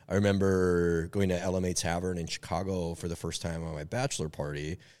 I remember going to LMA Tavern in Chicago for the first time on my bachelor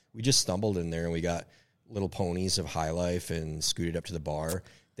party. We just stumbled in there and we got little ponies of High Life and scooted up to the bar.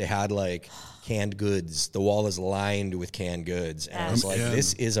 They had like canned goods. The wall is lined with canned goods. And I was like,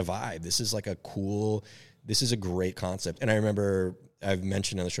 this is a vibe. This is like this is a great concept. And I remember, I've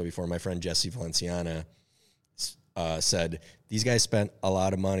mentioned on the show before, my friend Jesse Valenciana said, these guys spent a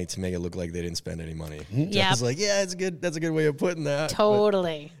lot of money to make it look like they didn't spend any money. Yeah. I was like, that's a good way of putting that.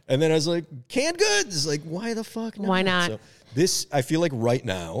 Totally. And then I was like, canned goods. Like, why the fuck not? Why not? So I feel like right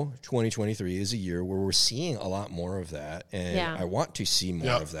now, 2023 is a year where we're seeing a lot more of that. And I want to see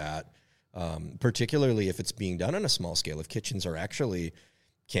more of that, particularly if it's being done on a small scale. If kitchens are actually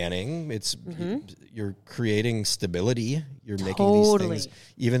canning, you're creating stability. You're making these things,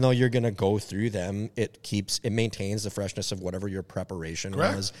 even though you're going to go through them, it maintains the freshness of whatever your preparation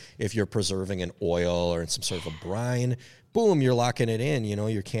was. If you're preserving in oil or in some sort of a brine, boom, you're locking it in,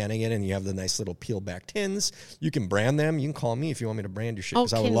 you're canning it and you have the nice little peel back tins. You can brand them. You can call me if you want me to brand your shit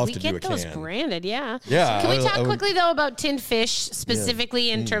because I would love to do a can. Can we get those branded? Yeah. Yeah. Can we talk quickly though about tinned fish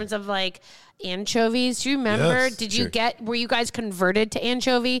specifically in terms of like anchovies? Do you remember? Yes. Were you guys converted to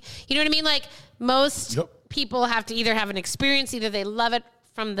anchovy? You know what I mean? Like most people have to either have an experience, either they love it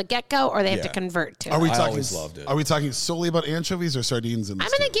from the get-go or they have to convert to it. I always loved it. Are we talking solely about anchovies or sardines? I'm going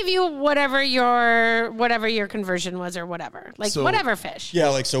to give you whatever your conversion was or whatever. Like whatever fish. Yeah,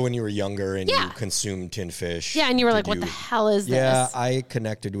 like so when you were younger and you consumed tinned fish. Yeah, and you were like, what the hell is this? Yeah, I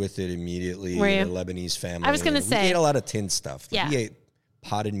connected with it immediately. Were you? A Lebanese family. I was going to say. We ate a lot of tinned stuff. Like we ate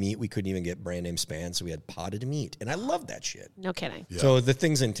potted meat. We couldn't even get brand name Span, so we had potted meat. And I love that shit. No kidding. Yeah. So the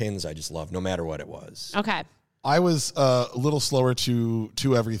things in tins I just love, no matter what it was. Okay. I was a little slower to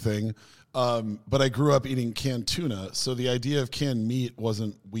everything, but I grew up eating canned tuna, so the idea of canned meat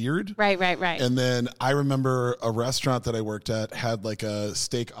wasn't weird. Right. And then I remember a restaurant that I worked at had like a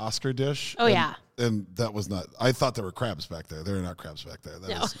steak Oscar dish. Oh, yeah. And that was not, I thought there were crabs back there. There are not crabs back there.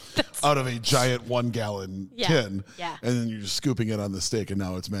 That was out of a giant 1 gallon tin. Yeah. And then you're just scooping it on the steak, and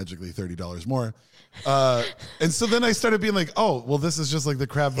now it's magically $30 more. And so then I started being like, oh, well, this is just like the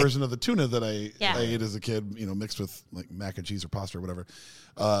crab version of the tuna that I ate as a kid, mixed with like mac and cheese or pasta or whatever.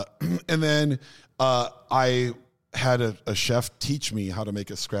 And then I had a chef teach me how to make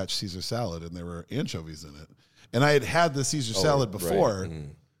a scratch Caesar salad, and there were anchovies in it. And I had the Caesar salad before. Right.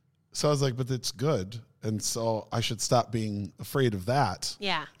 So I was like, but it's good. And so I should stop being afraid of that.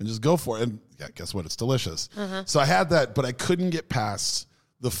 Yeah. And just go for it. And guess what? It's delicious. So I had that, but I couldn't get past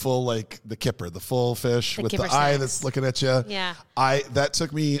the full, like the kipper, the full fish with the eye that's looking at you. Yeah. That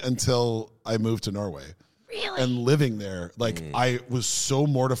took me until I moved to Norway. Really? And living there, like I was so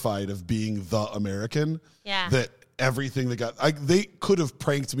mortified of being the American that everything that they could have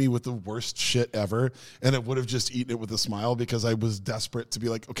pranked me with the worst shit ever, and it would have just eaten it with a smile because I was desperate to be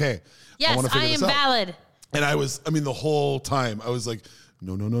like, okay, yes, I want to figure this out. valid. And the whole time I was like,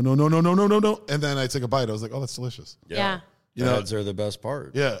 no. And then I took a bite. I was like, oh, that's delicious. Yeah. The heads are the best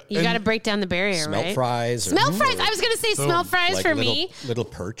part. Yeah. You got to break down the barrier, smelt right? fries. Smelt fries. I was going to say smelt fries like for little, me. Little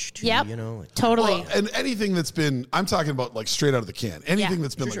perch too, Yep. you know? Totally. Well, and anything that's been, I'm talking about like straight out of the can. Anything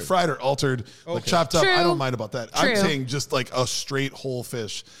that's been like fried or altered, like chopped up, I don't mind about that. True. I'm saying just like a straight whole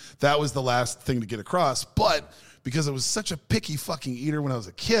fish. That was the last thing to get across. But because I was such a picky fucking eater when I was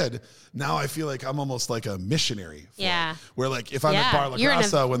a kid, now I feel like I'm almost like a missionary. Yeah. Where like if I'm at Bar La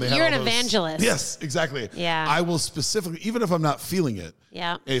Grassa when they have you're all an evangelist. Yes, exactly. Yeah. I will specifically, even if I'm not feeling it.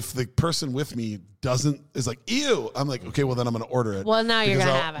 Yeah. If the person with me is like, ew, I'm like, okay, well then I'm going to order it. Well, now you're going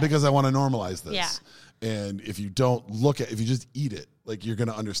to have it. Because I want to normalize this. Yeah. And if you don't if you just eat it, like you're going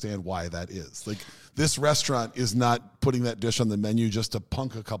to understand why that is. Like this restaurant is not putting that dish on the menu just to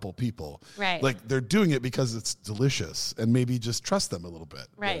punk a couple people. Right. Like they're doing it because it's delicious, and maybe just trust them a little bit.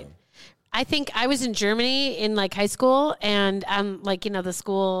 Right. Yeah. I think I was in Germany in like high school, and like, the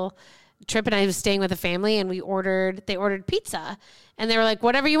school trip, and I was staying with a family, and they ordered pizza, and they were like,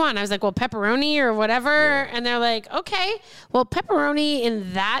 whatever you want. I was like, well, pepperoni or whatever. Yeah. And they're like, okay. Well, pepperoni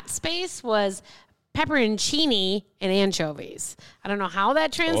in that space was pepperoncini and anchovies. I don't know how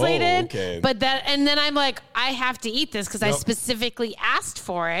that translated, but and then I'm like, I have to eat this because I specifically asked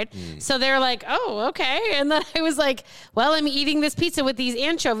for it. So they're like, oh, okay. And then I was like, well, I'm eating this pizza with these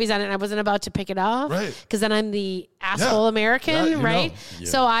anchovies on it. And I wasn't about to pick it off. Right. Because then I'm the asshole American, right? Yeah.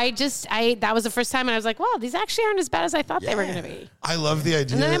 So that was the first time. And I was like, well, these actually aren't as bad as I thought they were going to be. I love the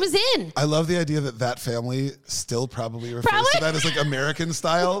idea. And then I was in. I love the idea that family still probably refers to that as like American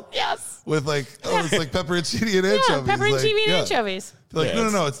style. Yes. With like, it's like pepperoncini and anchovies. Yeah, pepperoncini and anchovies. They're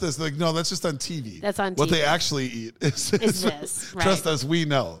like, no, it's this. They're like, no, that's just on TV. That's on TV. What they actually eat is this. Right. Trust us, we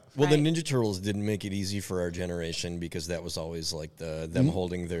know. Well, the Ninja Turtles didn't make it easy for our generation because that was always like them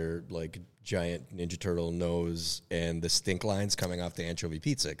holding their like giant Ninja Turtle nose and the stink lines coming off the anchovy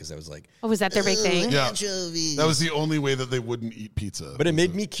pizza because that was like, was that their big thing? Yeah, anchovies. That was the only way that they wouldn't eat pizza. But it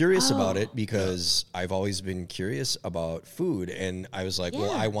made me curious about it because I've always been curious about food, and I was like,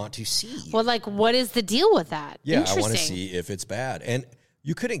 well, I want to see. Well, like, what is the deal with that? Yeah, I want to see if it's bad. And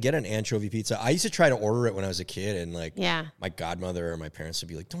you couldn't get an anchovy pizza. I used to try to order it when I was a kid, and like my godmother or my parents would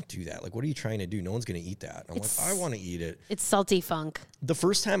be like, don't do that. Like, what are you trying to do? No one's going to eat that. I'm like, I want to eat it. It's salty funk. The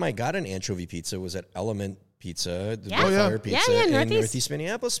first time I got an anchovy pizza was at Element Pizza, the Fire Pizza in Northeast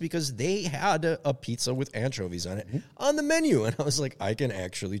Minneapolis, because they had a pizza with anchovies on it on the menu. And I was like, I can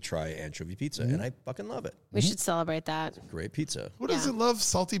actually try anchovy pizza, and I fucking love it. We should celebrate that. Great pizza. Who doesn't love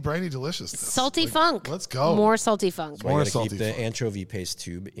salty, briny deliciousness? Salty funk. Let's go. More salty funk. More salty keep the anchovy paste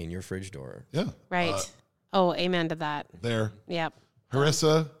tube in your fridge door. Yeah. Right. Amen to that. There. Yep.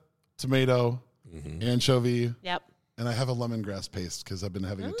 Harissa, tomato, anchovy. Yep. And I have a lemongrass paste because I've been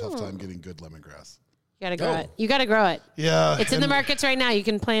having a tough time getting good lemongrass. You gotta grow it. You gotta grow it. Yeah. It's in the markets right now. You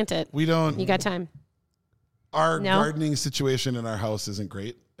can plant it. We don't. You got time. Our gardening situation in our house isn't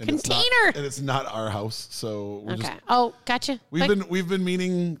great. And Container. It's not our house, so we're just. Oh, gotcha. We've been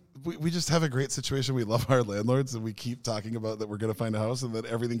meaning. We just have a great situation. We love our landlords, and we keep talking about that we're going to find a house, and that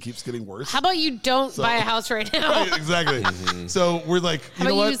everything keeps getting worse. How about you don't buy a house right now? Right, exactly. So we're like, how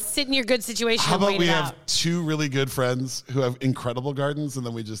about you sit in your good situation? How about we have two really good friends who have incredible gardens, and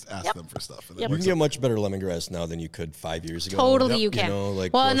then we just ask them for stuff. And you can get much better lemongrass now than you could 5 years ago. Totally, you can. You know,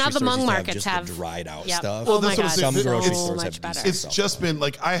 like well, now the Hmong markets have dried out stuff. Well, that's what I'm saying. Some grocery stores have better. It's just been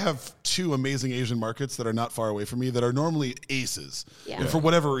like I have two amazing Asian markets that are not far away from me that are normally aces, and for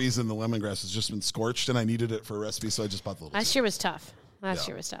whatever reason, the lemongrass has just been scorched, and I needed it for a recipe, so I just bought the little. Last year was tough.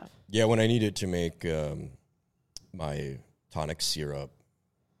 Yeah, when I needed to make my tonic syrup,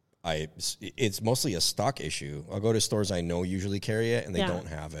 it's mostly a stock issue. I'll go to stores I know usually carry it, and they don't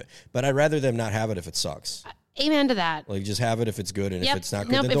have it. But I'd rather them not have it if it sucks. Amen to that. Like, just have it if it's good, and if it's not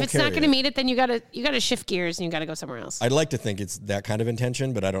good, then don't carry it. If it's not going to meet it, then you gotta shift gears and you gotta go somewhere else. I'd like to think it's that kind of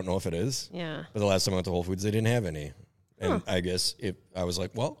intention, but I don't know if it is. Yeah. But the last time I went to Whole Foods, they didn't have any, and I guess I was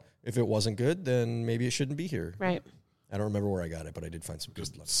like, well, if it wasn't good, then maybe it shouldn't be here. Right. I don't remember where I got it, but I did find some good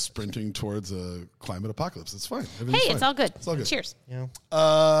stuff. Sprinting towards a climate apocalypse. It's fine. It's all good. It's all good. Cheers. Yeah.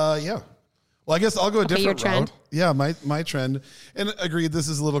 Yeah. Well, I guess I'll go a different your trend. route. Yeah, my trend. And agreed, this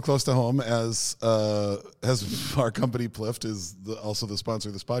is a little close to home as our company Plift is also the sponsor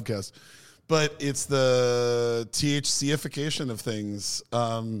of this podcast. But it's the THCification of things.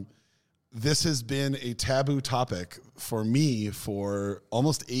 This has been a taboo topic for me for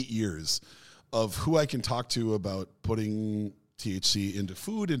almost 8 years of who I can talk to about putting THC into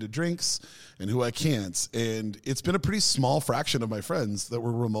food, into drinks, and who I can't. And it's been a pretty small fraction of my friends that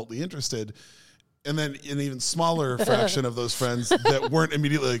were remotely interested. And then an even smaller fraction of those friends that weren't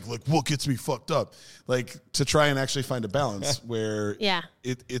immediately like, what gets me fucked up? Like, to try and actually find a balance where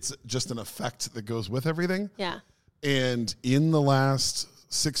it's just an effect that goes with everything. Yeah. And in the last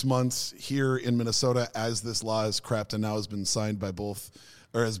 6 months here in Minnesota, as this law is crapped and now has been signed by both,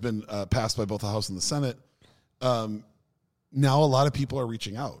 or has been passed by both the House and the Senate, now a lot of people are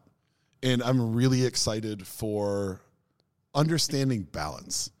reaching out. And I'm really excited for understanding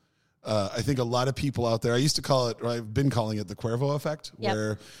balance. I think a lot of people out there, I used to call it, or I've been calling it the Cuervo effect,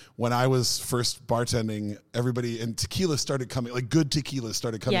 where when I was first bartending, everybody, and tequila started coming, like good tequila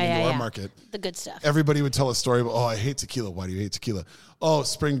started coming into our market. The good stuff. Everybody would tell a story about, I hate tequila. Why do you hate tequila? Oh,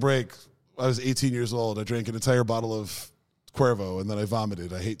 spring break. I was 18 years old. I drank an entire bottle of Cuervo and then I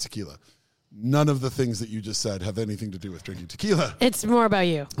vomited. I hate tequila. None of the things that you just said have anything to do with drinking tequila. It's more about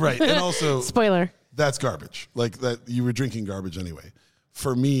you. Right. And also, spoiler. That's garbage. Like, that you were drinking garbage anyway.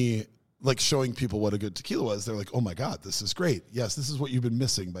 For me, like, showing people what a good tequila was, they're like, oh my God, this is great. Yes, this is what you've been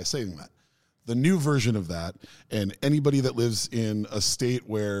missing by saying that. The new version of that, and anybody that lives in a state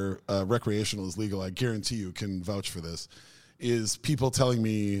where recreational is legal, I guarantee you can vouch for this, is people telling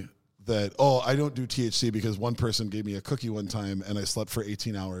me that, I don't do THC because one person gave me a cookie one time and I slept for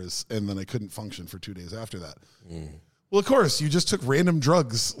 18 hours and then I couldn't function for 2 days after that. Well, of course, you just took random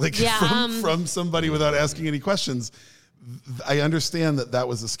drugs from somebody without asking any questions. I understand that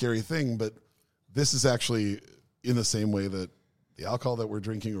was a scary thing, but this is actually in the same way that the alcohol that we're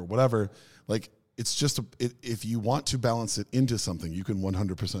drinking or whatever, like, it's just, if you want to balance it into something, you can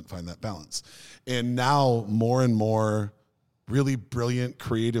 100% find that balance. And now more and more really brilliant,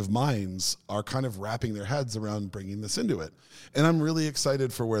 creative minds are kind of wrapping their heads around bringing this into it. And I'm really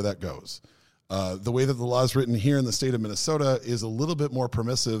excited for where that goes. The way that the law is written here in the state of Minnesota is a little bit more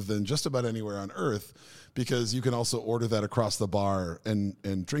permissive than just about anywhere on earth, because you can also order that across the bar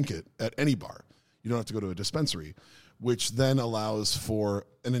and drink it at any bar. You don't have to go to a dispensary, which then allows for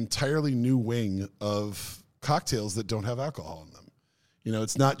an entirely new wing of cocktails that don't have alcohol in them. You know,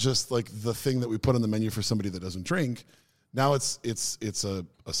 it's not just like the thing that we put on the menu for somebody that doesn't drink. Now it's a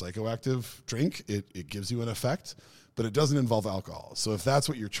psychoactive drink. It gives you an effect, but it doesn't involve alcohol. So if that's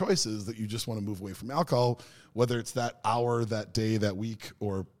what your choice is, that you just want to move away from alcohol, whether it's that hour, that day, that week,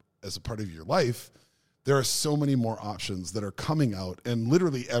 or as a part of your life, there are so many more options that are coming out, and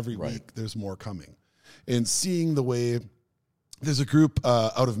literally every week there's more coming. And seeing the way, there's a group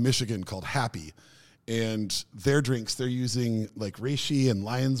out of Michigan called Happy, and their drinks, they're using like reishi and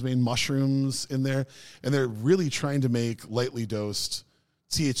lion's mane mushrooms in there, and they're really trying to make lightly dosed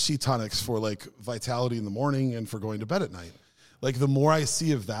THC tonics for like vitality in the morning and for going to bed at night. Like, the more I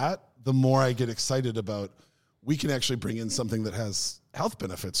see of that, the more I get excited about, we can actually bring in something that has health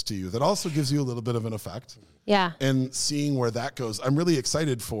benefits to you that also gives you a little bit of an effect. Yeah. And seeing where that goes, I'm really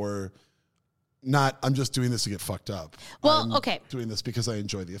excited for, not, I'm just doing this to get fucked up. Well, I'm doing this because I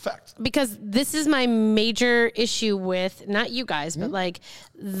enjoy the effect. Because this is my major issue with, not you guys, but like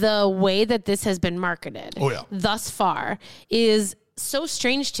the way that this has been marketed thus far is so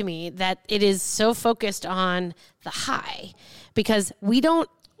strange to me, that it is so focused on the high, because we don't,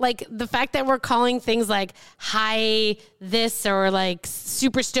 like, the fact that we're calling things like high this or like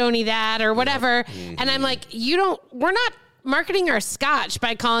super stony that or whatever. And I'm like, we're not marketing our scotch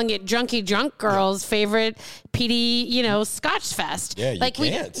by calling it Drunky Drunk Girl's favorite PD, Scotch Fest. Yeah,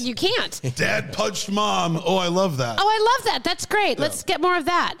 you can't. Dad punched mom. Oh, I love that. Oh, I love that. That's great. Yeah. Let's get more of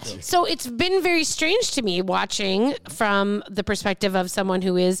that. Yeah. So it's been very strange to me watching from the perspective of someone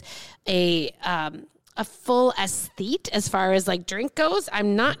who is a full aesthete as far as like drink goes.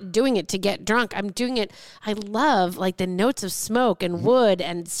 I'm not doing it to get drunk. I'm doing it. I love like the notes of smoke and wood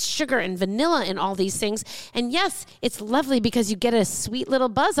and sugar and vanilla and all these things. And yes, it's lovely because you get a sweet little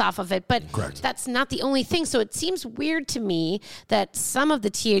buzz off of it, but that's not the only thing. So it seems weird to me that some of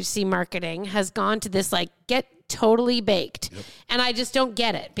the THC marketing has gone to this like get totally baked. Yep. And I just don't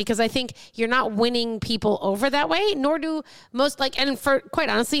get it, because I think you're not winning people over that way, nor do most, like, and for quite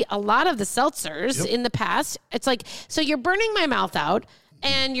honestly, a lot of the seltzers in the past, it's like, so you're burning my mouth out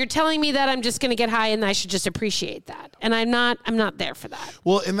and you're telling me that I'm just going to get high and I should just appreciate that. And I'm not there for that.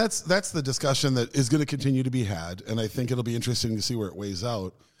 Well, and that's the discussion that is going to continue to be had. And I think it'll be interesting to see where it weighs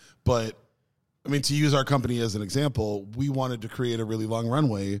out. But I mean, to use our company as an example, we wanted to create a really long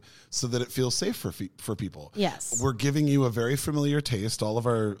runway so that it feels safe for people. Yes. We're giving you a very familiar taste. All of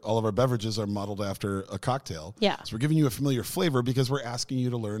our beverages are modeled after a cocktail. Yeah. So we're giving you a familiar flavor because we're asking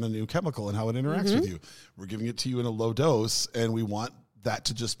you to learn a new chemical and how it interacts with you. We're giving it to you in a low dose, and we want that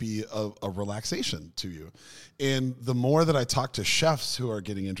to just be a relaxation to you. And the more that I talk to chefs who are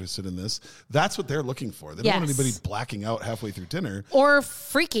getting interested in this, that's what they're looking for. They don't want anybody blacking out halfway through dinner. Or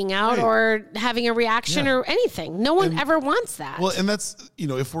freaking out or having a reaction or anything. No one ever wants that. Well, and that's,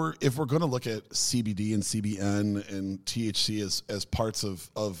 if we're going to look at CBD and CBN and THC as parts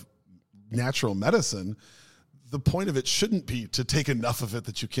of natural medicine, the point of it shouldn't be to take enough of it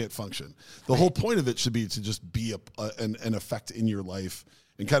that you can't function. The whole point of it should be to just be an effect in your life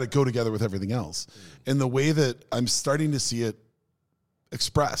and kind of go together with everything else. And the way that I'm starting to see it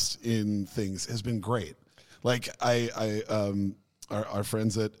expressed in things has been great. Like our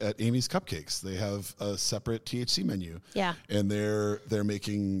friends at Amy's Cupcakes, they have a separate THC menu. Yeah. And they're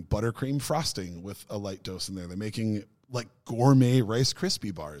making buttercream frosting with a light dose in there. They're making like gourmet Rice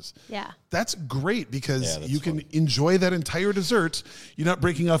Krispie bars. Yeah. That's great because you can enjoy that entire dessert. You're not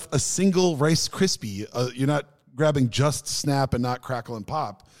breaking off a single Rice Krispie. You're not grabbing just Snap and not Crackle and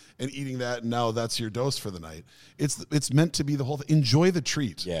Pop and eating that, and now that's your dose for the night. It's meant to be the whole thing. Enjoy the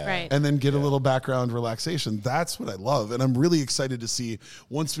treat. Yeah. Right. And then get a little background relaxation. That's what I love. And I'm really excited to see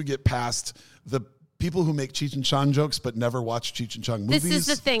once we get past the people who make Cheech and Chong jokes but never watch Cheech and Chong movies. This is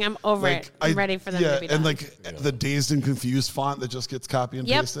the thing. I'm over it. I'm ready for them to be done. And like the Dazed and Confused font that just gets copy and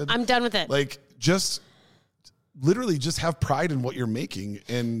pasted. I'm done with it. Like just literally just have pride in what you're making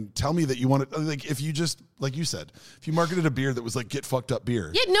and tell me that you want to, like, if you just, like you said, if you marketed a beer that was like get fucked up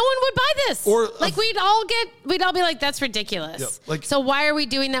beer. Yeah, no one would buy this. Or like we'd all be like, that's ridiculous. Yeah, like, so why are we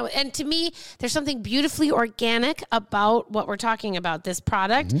doing that? And to me, there's something beautifully organic about what we're talking about. This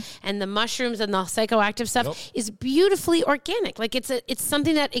product and the mushrooms and the psychoactive stuff is beautifully organic. Like it's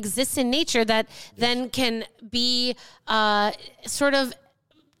something that exists in nature that then can be sort of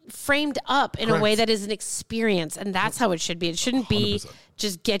framed up in a way that is an experience, and that's how it should be. It shouldn't be 100%.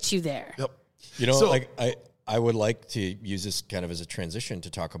 Just get you there. Yep. Like I would like to use this kind of as a transition to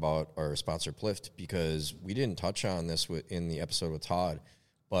talk about our sponsor Plift, because we didn't touch on this in the episode with Todd,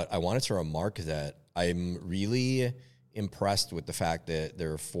 but I wanted to remark that I'm really impressed with the fact that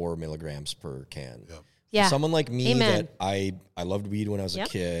there are 4 milligrams per can. Yep. Yeah. For someone like me, Amen. that I loved weed when I was a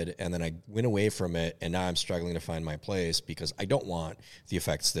kid, and then I went away from it, and now I'm struggling to find my place because I don't want the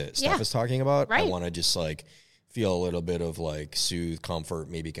effects that Steph is talking about. Right. I want to just like feel a little bit of like soothe, comfort,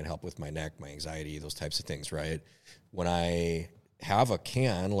 maybe it can help with my neck, my anxiety, those types of things, right? When I have a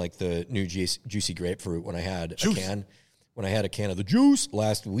can, like the new juicy grapefruit, when I had a can of the juice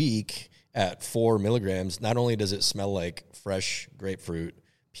last week at 4 milligrams, not only does it smell like fresh grapefruit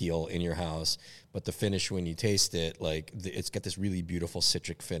peel in your house, but the finish when you taste it, like it's got this really beautiful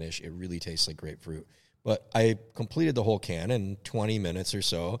citric finish. It really tastes like grapefruit. But I completed the whole can in 20 minutes or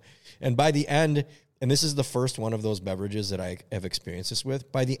so. And by the end, and this is the first one of those beverages that I have experienced this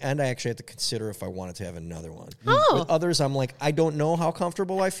with, by the end, I actually had to consider if I wanted to have another one. With others, I'm like, I don't know how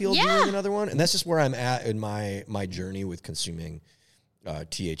comfortable I feel doing another one. And that's just where I'm at in my journey with consuming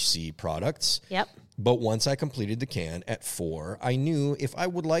THC products. Yep. But once I completed the can at 4, I knew if I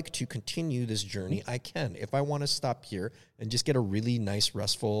would like to continue this journey, I can. If I want to stop here and just get a really nice,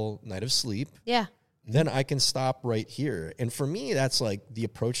 restful night of sleep, then I can stop right here. And for me, that's like the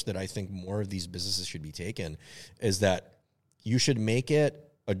approach that I think more of these businesses should be taken, is that you should make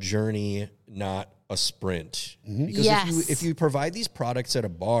it a journey, not a sprint. Because if you provide these products at a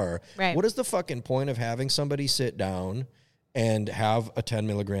bar, what is the fucking point of having somebody sit down and have a 10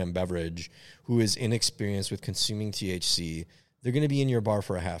 milligram beverage who is inexperienced with consuming THC? They're going to be in your bar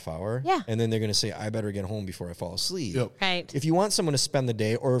for a half hour. Yeah. And then they're going to say, I better get home before I fall asleep. Yep. Right. If you want someone to spend the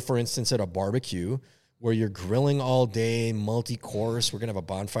day, or for instance, at a barbecue where you're grilling all day, multi-course, we're going to have a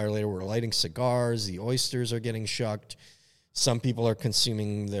bonfire later, we're lighting cigars, the oysters are getting shucked. Some people are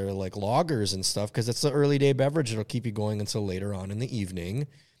consuming their like lagers and stuff because it's the early day beverage. It'll keep you going until later on in the evening.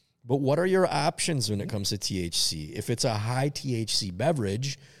 But what are your options when it comes to THC? If it's a high THC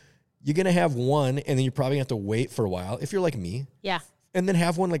beverage, you're going to have one, and then you're probably going to have to wait for a while, if you're like me. Yeah. And then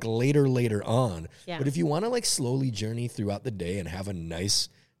have one like later on. Yeah. But if you want to like slowly journey throughout the day and have a nice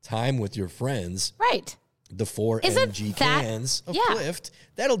time with your friends, Right. the 4 Isn't mg that- cans of yeah. Plift,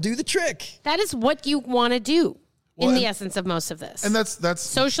 that'll do the trick. That is what you want to do in the essence of most of this. And that's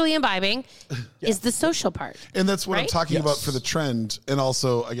socially imbibing is the social part. And that's what I'm Right? talking about Yes. for the trend. And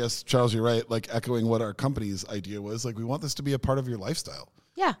also, I guess, Charles, you're right, like echoing what our company's idea was. Like, we want this to be a part of your lifestyle.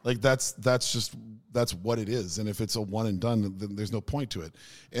 Yeah. Like, that's what it is. And if it's a one and done, then there's no point to it.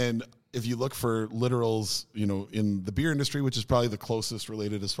 And if you look for literals, in the beer industry, which is probably the closest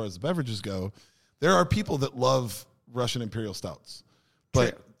related as far as the beverages go, there are people that love Russian Imperial Stouts.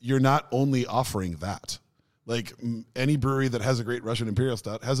 But you're not only offering that. Like any brewery that has a great Russian Imperial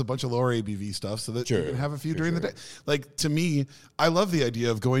Stout has a bunch of lower ABV stuff so that you can have a few during the day. Like, to me, I love the idea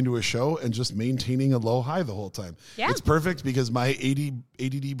of going to a show and just maintaining a low high the whole time. Yeah. It's perfect because my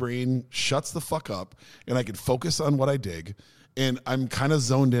ADD brain shuts the fuck up and I can focus on what I dig. And I'm kind of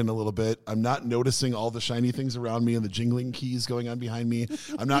zoned in a little bit. I'm not noticing all the shiny things around me and the jingling keys going on behind me.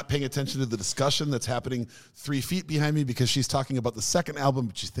 I'm not paying attention to the discussion that's happening 3 feet behind me because she's talking about the second album,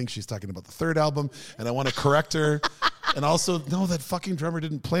 but she thinks she's talking about the third album. And I want to correct her. And also, no, that fucking drummer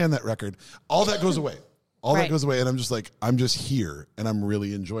didn't play on that record. All that goes away. That goes away. And I'm just like, I'm just here and I'm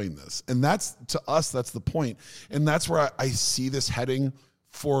really enjoying this. And that's, to us, that's the point. And that's where I see this heading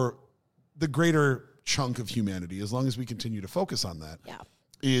for the greater chunk of humanity, as long as we continue to focus on that,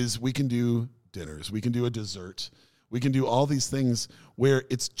 is we can do dinners, we can do a dessert, we can do all these things where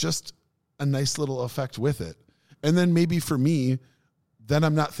it's just a nice little effect with it. And then maybe for me, then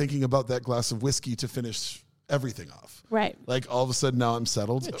I'm not thinking about that glass of whiskey to finish everything off. Right. Like all of a sudden now I'm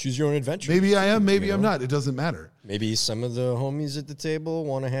settled. Yeah, choose your own adventure. Maybe I am, maybe I'm not. It doesn't matter. Maybe some of the homies at the table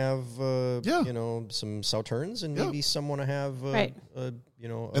want to have, some Sauternes, and maybe some want to have, a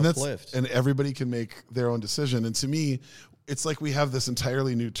Uplift. And everybody can make their own decision. And to me, it's like we have this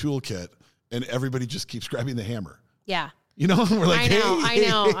entirely new toolkit and everybody just keeps grabbing the hammer. Yeah. You know, we're like, I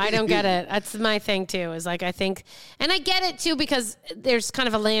know. I don't get it. That's my thing too. Is like, I think, and I get it too, because there's kind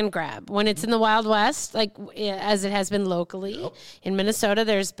of a land grab when it's in the Wild West, like as it has been locally in Minnesota.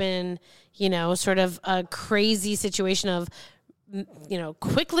 There's been, sort of a crazy situation of,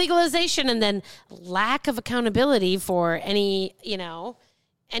 quick legalization and then lack of accountability for any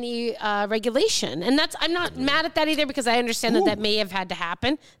regulation. And I'm not mad at that either, because I understand that may have had to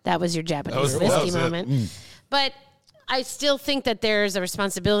happen. That was your Japanese whiskey moment. But I still think that there's a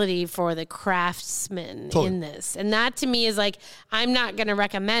responsibility for the craftsman in this. And that to me is like, I'm not going to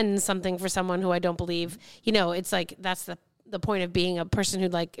recommend something for someone who I don't believe, it's like, that's the point of being a person who,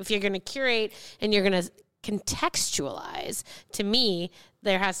 like, if you're going to curate and you're going to contextualize, to me,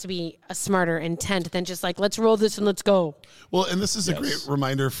 there has to be a smarter intent than just like, let's roll this and let's go. Well, and this is a great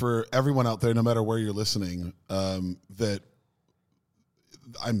reminder for everyone out there, no matter where you're listening, that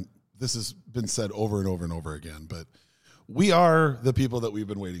this has been said over and over and over again, but we are the people that we've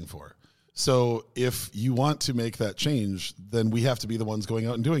been waiting for. So if you want to make that change, then we have to be the ones going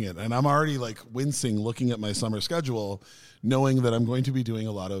out and doing it. And I'm already like wincing looking at my summer schedule, knowing that I'm going to be doing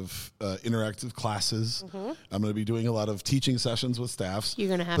a lot of interactive classes. Mm-hmm. I'm going to be doing a lot of teaching sessions with staffs. You're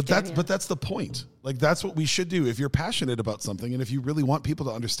going to have But that's the point. Like, that's what we should do. If you're passionate about something and if you really want people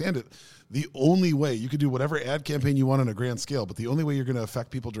to understand it, the only way you could do whatever ad campaign you want on a grand scale, but the only way you're going to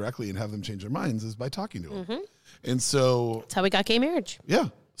affect people directly and have them change their minds is by talking to them. And so that's how we got gay marriage. Yeah.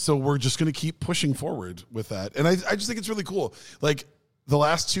 So we're just going to keep pushing forward with that. And I just think it's really cool. Like, the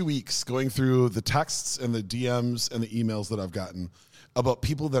last 2 weeks going through the texts and the DMs and the emails that I've gotten about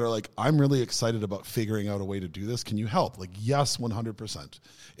people that are like, I'm really excited about figuring out a way to do this. Can you help? Like, yes, 100%.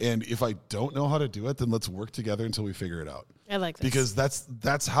 And if I don't know how to do it, then let's work together until we figure it out. I like this. Because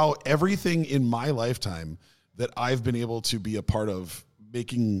that's how everything in my lifetime that I've been able to be a part of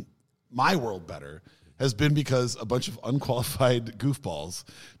making my world better has been because a bunch of unqualified goofballs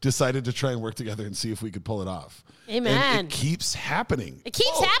decided to try and work together and see if we could pull it off. Amen. And it keeps happening. It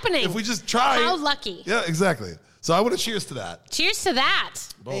keeps happening. If we just try. How lucky. Yeah, exactly. So I want to cheers to that. Cheers to that.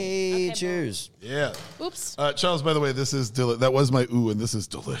 Boom. Hey, okay, cheers. Boom. Yeah. Oops. Charles, by the way, this is that was my ooh, and this is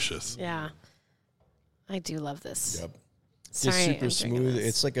delicious. Yeah. I do love this. Yep. Sorry, it's super smooth.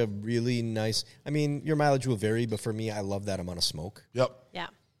 It's like a really nice, your mileage will vary, but for me, I love that amount of smoke. Yep. Yeah.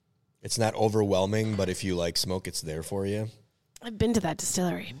 It's not overwhelming, but if you like smoke, it's there for you. I've been to that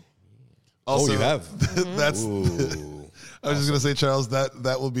distillery. Also, you have? That's. I was just going to say, Charles,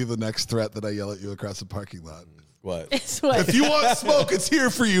 that will be the next threat that I yell at you across the parking lot. What? If you want smoke, it's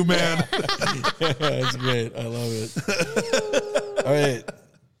here for you, man. That's great. I love it. All right.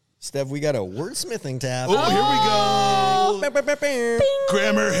 Steph, we got a wordsmithing tab. Oh, here we go.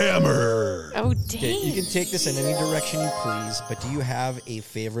 Grammar hammer. Oh, dang. Okay, you can take this in any direction you please, but do you have a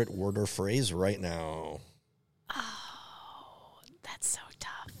favorite word or phrase right now? Oh, that's so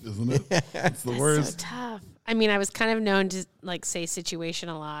tough. Isn't it? It's the worst. So tough. I was kind of known to like say situation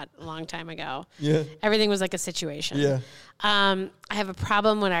a lot a long time ago. Yeah. Everything was like a situation. Yeah. I have a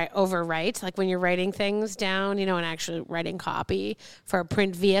problem when I overwrite, like when you're writing things down, and actually writing copy for a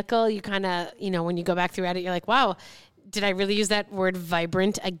print vehicle, you kind of, when you go back through it, you're like, wow, did I really use that word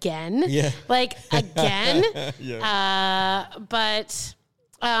vibrant again? Yeah. Like again? Yeah.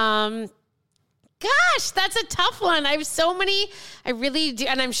 Gosh, that's a tough one. I have so many, I really do.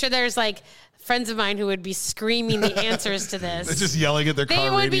 And I'm sure there's like friends of mine who would be screaming the answers to this. They're just yelling at their car radio.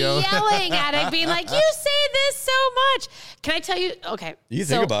 They would be yelling at it, being like, you say this so much. Can I tell you? Okay. You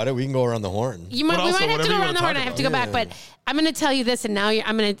think about it. We can go around the horn. We might have to go around the horn. I have to go back, but I'm going to tell you this, and now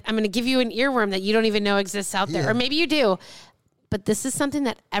I'm going to give you an earworm that you don't even know exists out there, or maybe you do. But this is something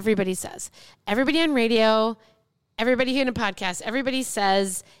that everybody says. Everybody on radio, everybody here in a podcast, everybody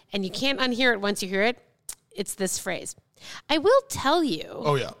says, and you can't unhear it once you hear it. It's this phrase. I will tell you.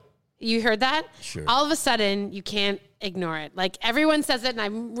 Oh, yeah. You heard that? Sure. All of a sudden, you can't ignore it. Like, everyone says it, and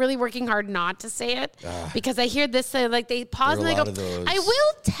I'm really working hard not to say it because I hear this, like, they pause and they go, I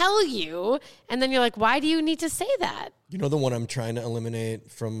will tell you. And then you're like, why do you need to say that? You know the one I'm trying to eliminate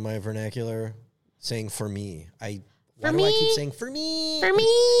from my vernacular? Saying for me. Why do I keep saying for me? For me.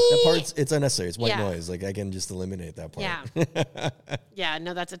 That part's, it's unnecessary. It's white noise. Like, I can just eliminate that part. Yeah. Yeah,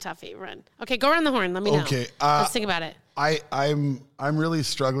 no, that's a toughie. Run. Okay, go around the horn. Let me know. Okay. Let's think about it. I'm really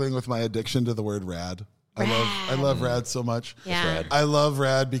struggling with my addiction to the word rad. I love rad so much. Yeah. I love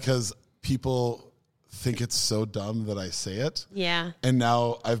rad because people think it's so dumb that I say it. Yeah. And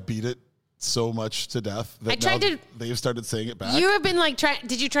now I've beat it so much to death that they've started saying it back. You have been like,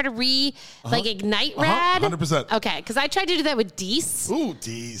 did you try to ignite rad? 100%. Okay, because I tried to do that with Dees. Ooh,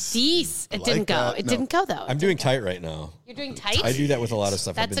 Dees. Dees. It didn't go. It didn't go, though. I'm doing tight right now. You're doing tight? I do that with a lot of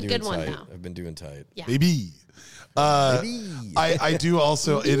stuff. That's a good one, though. I've been doing tight. Yeah. Baby. I do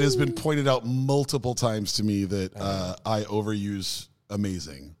also, it has been pointed out multiple times to me that I overuse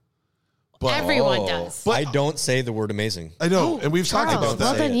amazing. But, everyone does. But I don't say the word amazing. I know, and we've talked about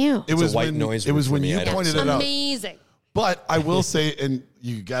that. Well done, you. It was white noise. It was when you pointed it out. Amazing. But I will say, and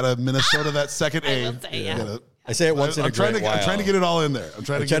you got a Minnesota that second A. I will say, I say it once in a great while. I'm trying to get it all in there. I'm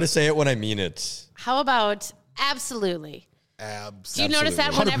trying to say it when I mean it. How about absolutely? Do you notice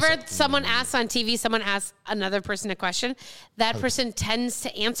that whenever 100%. Someone asks on TV, someone asks another person a question, that person tends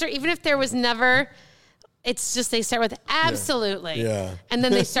to answer, even if there was never. It's just they start with absolutely, and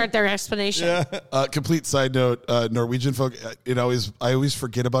then they start their explanation. Complete side note: Norwegian folk. I always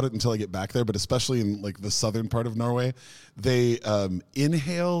forget about it until I get back there. But especially in like the southern part of Norway, they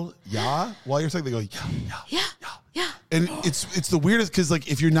inhale while you're saying. They go yeah. And it's the weirdest because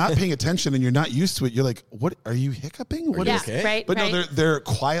like if you're not paying attention and you're not used to it, you're like, what are you hiccuping? What is okay? Right. But no, they're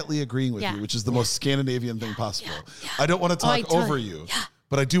quietly agreeing with you, which is the most Scandinavian thing possible. I don't want to talk over you.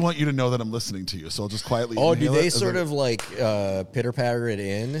 But I do want you to know that I'm listening to you, so I'll just quietly. Oh, do they sort of like pitter patter it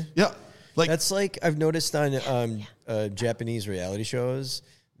in? Yeah, like that's like I've noticed on Japanese reality shows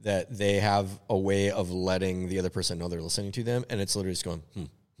that they have a way of letting the other person know they're listening to them, and it's literally just going.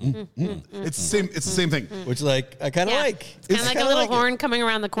 It's the same thing. Which like I kind of like. It's kind of like a little horn coming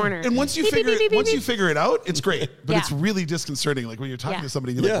around the corner. And once you figure it out, it's great. But it's really disconcerting. Like when you're talking to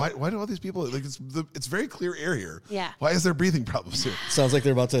somebody, you're like, why do all these people like it's very clear air here. Yeah. Why is there breathing problems here? Sounds like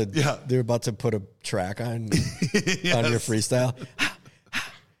they're about to put a track on on your freestyle.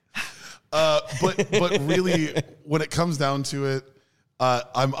 But really, when it comes down to it,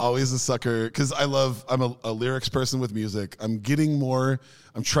 I'm always a sucker because I'm a lyrics person with music.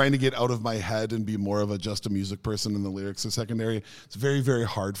 I'm trying to get out of my head and be more of just a music person, and the lyrics are secondary. It's very, very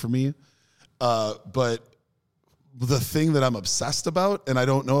hard for me. But the thing that I'm obsessed about, and I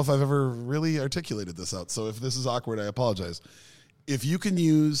don't know if I've ever really articulated this out, so if this is awkward, I apologize. If you can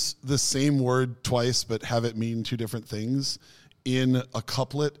use the same word twice but have it mean two different things in a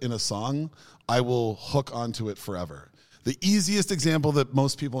couplet in a song, I will hook onto it forever. The easiest example that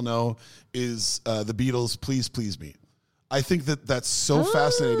most people know is the Beatles' Please Please Me. I think that's so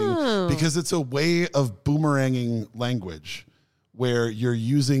fascinating because it's a way of boomeranging language where you're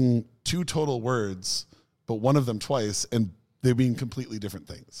using two total words, but one of them twice, and they mean completely different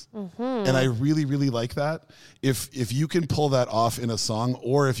things. Mm-hmm. And I really, really like that. If you can pull that off in a song,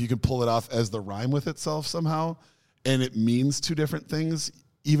 or if you can pull it off as the rhyme with itself somehow, and it means two different things,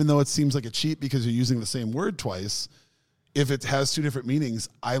 even though it seems like a cheat because you're using the same word twice, if it has two different meanings,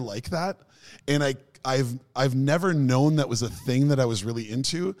 I like that. And I've never known that was a thing that I was really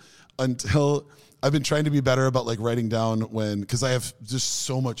into until I've been trying to be better about like writing down because I have just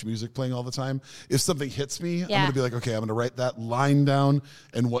so much music playing all the time. If something hits me, I'm going to be like, okay, I'm going to write that line down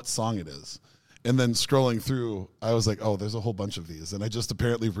and what song it is. And then scrolling through, I was like, oh, there's a whole bunch of these. And I just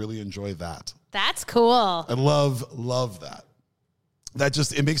apparently really enjoy that. That's cool. I love that. That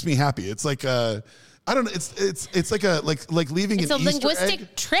just, it makes me happy. It's like I don't know. It's like leaving an Easter egg. It's a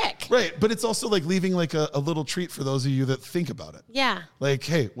linguistic trick. Right. But it's also like leaving like a little treat for those of you that think about it. Yeah. Like,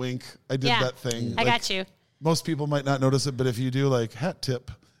 hey, wink, I did that thing. I got you. Most people might not notice it, but if you do, like, hat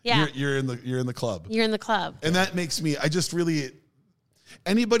tip. Yeah. You're in the club. You're in the club. And that makes me, I just really,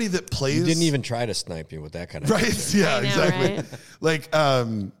 anybody that plays. You didn't even try to snipe you with that kind of right. Thing. Yeah, exactly. Right? Like,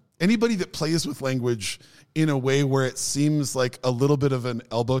 anybody that plays with language in a way where it seems like a little bit of an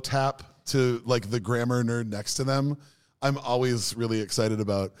elbow tap to like the grammar nerd next to them, I'm always really excited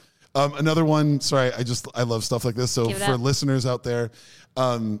about. Another one, sorry, I love stuff like this. So for listeners out there,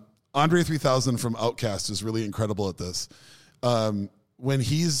 Andre 3000 from Outkast is really incredible at this. When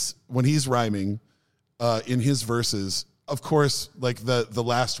he's rhyming in his verses, of course, like the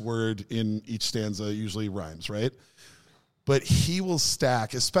last word in each stanza usually rhymes, right? But he will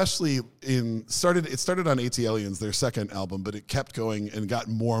stack, especially it started on ATLiens, their second album, but it kept going and got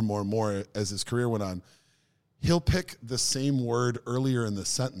more and more and more as his career went on. He'll pick the same word earlier in the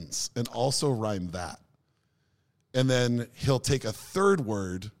sentence and also rhyme that. And then he'll take a third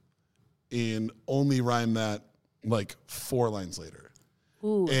word and only rhyme that like 4 lines later.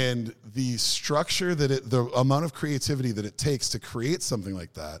 Ooh. And the structure the amount of creativity that it takes to create something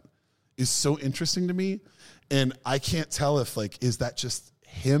like that is so interesting to me. And I can't tell if like, is that just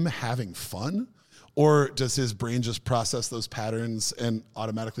him having fun, or does his brain just process those patterns and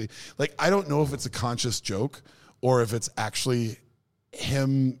automatically, like, I don't know if it's a conscious joke or if it's actually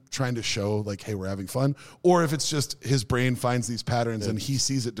him trying to show like, hey, we're having fun, or if it's just his brain finds these patterns and he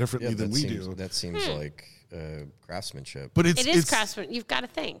sees it differently than we do. That seems like craftsmanship. But it is craftsmanship. You've got to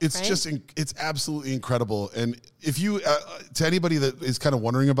think. It's right? just, it's absolutely incredible. And if you, to anybody that is kind of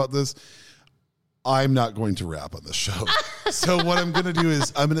wondering about this, I'm not going to rap on this show. So what I'm going to do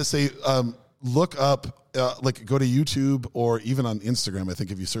is I'm going to say, look up, like go to YouTube or even on Instagram, I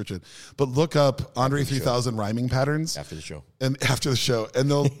think if you search it, but look up Andre 3000 rhyming patterns after the show. And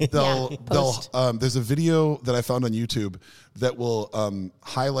they'll there's a video that I found on YouTube that will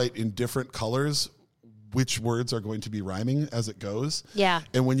highlight in different colors which words are going to be rhyming as it goes. Yeah.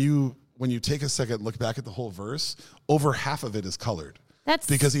 And when you take a second, look back at the whole verse, over half of it is colored. That's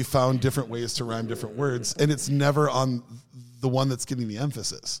because he found different ways to rhyme different words, and it's never on the one that's getting the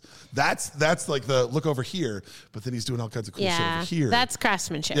emphasis. That's like the look over here, but then he's doing all kinds of cool shit over here. That's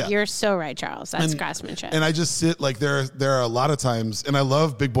craftsmanship. Yeah. You're so right, Charles. That's craftsmanship. And I just sit like there are a lot of times, and I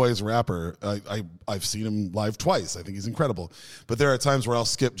love Big Boi as a rapper. I've seen him live twice. I think he's incredible. But there are times where I'll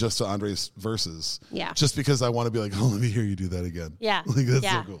skip just to Andre's verses. Yeah. Just because I want to be like, oh, let me hear you do that again. Yeah. Like that's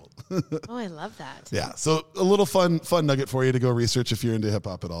so cool. Oh, I love that. Yeah. So a little fun nugget for you to go research if you're into hip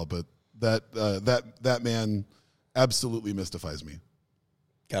hop at all. But that man absolutely mystifies me.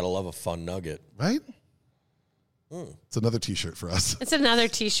 Gotta love a fun nugget, right? It's another T-shirt for us. It's another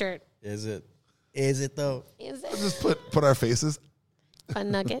T-shirt. Is it? Is it though? Is it? Let's just put our faces.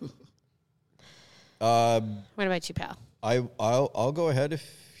 Fun nugget. What about you, pal? I'll go ahead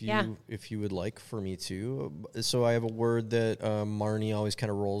if you would like for me to. So I have a word that Marnie always kind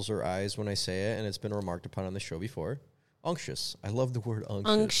of rolls her eyes when I say it, and it's been remarked upon on the show before. Unctuous. I love the word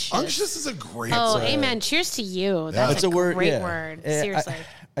unctuous. Unctuous is a great word. Amen. Cheers to you. That's a great word. Seriously.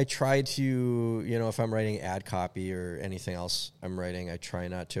 I try to, if I'm writing ad copy or anything else I'm writing, I try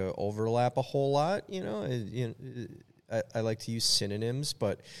not to overlap a whole lot. I like to use synonyms,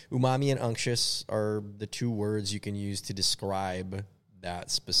 but umami and unctuous are the 2 words you can use to describe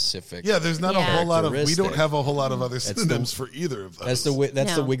that specific. Yeah, there's not a whole lot of. We don't have a whole lot of other synonyms for either of those.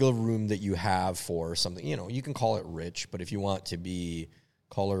 That's the wiggle room that you have for something. You can call it rich, but if you want to be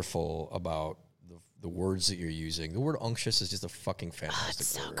colorful about the words that you're using, the word unctuous is just a fucking fantastic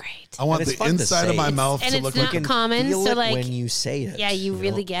word. So great. I want the inside of my mouth to look like. And it's not common, so like when you say it. Yeah, you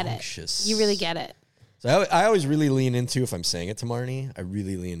really get it. You really get it. So I always really lean into, if I'm saying it to Marnie, I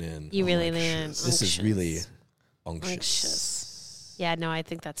really lean in. You really lean in. This is really unctuous. Yeah, no, I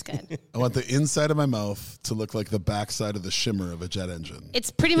think that's good. I want the inside of my mouth to look like the backside of the shimmer of a jet engine.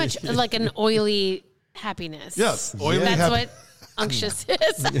 It's pretty much like an oily happiness. Yes, oily That's what unctuous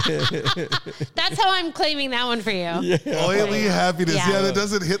is. That's how I'm claiming that one for you. Yeah. Oily happiness. Yeah, that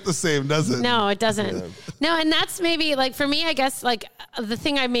doesn't hit the same, does it? No, it doesn't. Yeah. No, and that's maybe like for me, I guess like the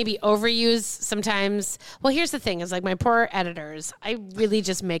thing I maybe overuse sometimes. Well, here's the thing is like my poor editors, I really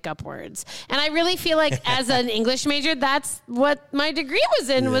just make up words. And I really feel like as an English major, that's what my degree was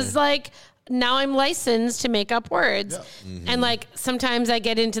in, was like, now I'm licensed to make up words. Yeah. Mm-hmm. And like sometimes I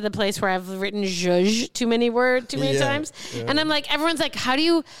get into the place where I've written zhuzh too many times. Yeah. And I'm like, everyone's like, how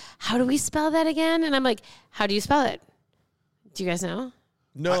do we spell that again? And I'm like, how do you spell it? Do you guys know?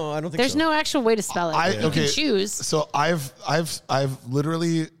 No, I don't think there's no actual way to spell it. You can choose. So I've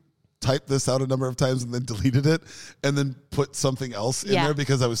literally typed this out a number of times and then deleted it and then put something else in there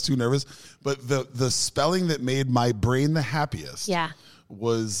because I was too nervous. But the spelling that made my brain the happiest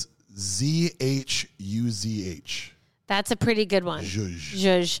was ZHUZH. That's a pretty good one.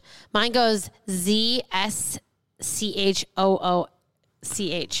 Zhuzh. Mine goes ZSCHOOCH.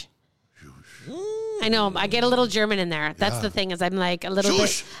 I know. I get a little German in there. That's the thing is I'm like a little bit of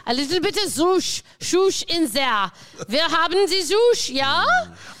Zusch in there. Wir haben die Zusch, ja?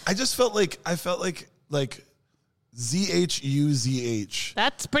 I felt like ZHUZH.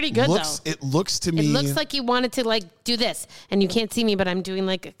 That's pretty good, though. It looks to me. It looks like you wanted to like do this, and you can't see me, but I'm doing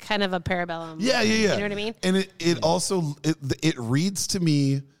like kind of a parabellum. Yeah. You know what I mean? And it also it reads to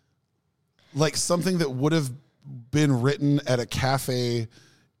me like something that would have been written at a cafe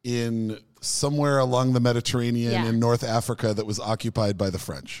in somewhere along the Mediterranean in North Africa that was occupied by the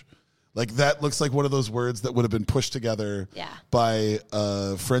French. Like that looks like one of those words that would have been pushed together by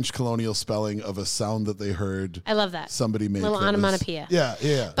a French colonial spelling of a sound that they heard. I love that. Somebody made little onomatopoeia.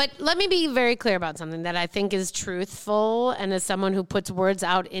 Yeah. But let me be very clear about something that I think is truthful, and as someone who puts words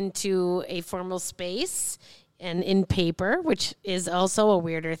out into a formal space and in paper, which is also a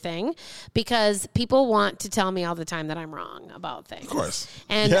weirder thing, because people want to tell me all the time that I'm wrong about things. Of course.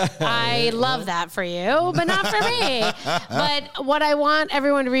 And I love that for you, but not for me. But what I want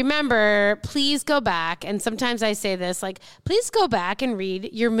everyone to remember, please go back, and sometimes I say this, like, please go back and read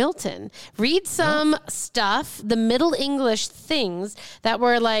your Milton. Read some stuff, the Middle English things that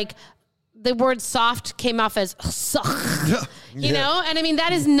were like, the word soft came off as such, you know? And I mean,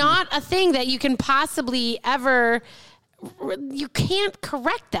 that is not a thing that you can possibly ever, you can't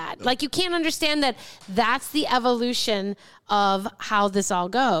correct that. Like, you can't understand that that's the evolution of how this all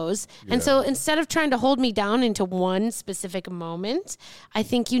goes. Yeah. And so instead of trying to hold me down into one specific moment, I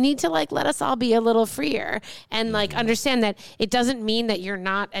think you need to like, let us all be a little freer and like understand that it doesn't mean that you're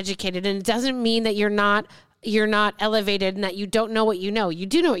not educated, and it doesn't mean that you're not elevated and that you don't know what you know. You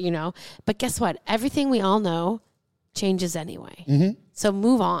do know what you know. But guess what? Everything we all know changes anyway. Mm-hmm. So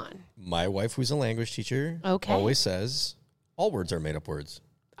move on. My wife, who's a language teacher, always says all words are made up words.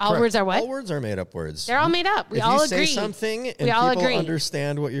 All words are what? All words are made up words. They're all made up. We all agree. If you say something and people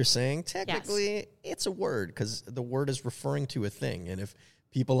understand what you're saying, technically it's a word because the word is referring to a thing. And if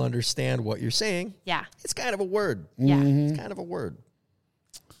people understand what you're saying, it's kind of a word. Yeah. It's kind of a word.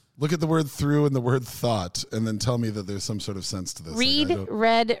 Look at the word through and the word thought, and then tell me that there's some sort of sense to this. Read,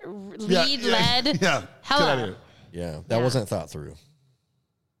 read, lead, led. Yeah. Hello. Yeah, that wasn't thought through.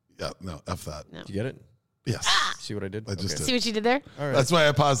 Yeah, no, F that. No. Did you get it? Yes. See what I did? I just did. See what you did there? All right. That's why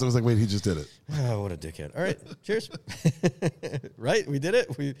I paused. I was like, wait, he just did it. Oh, what a dickhead. All right. Cheers. Right? We did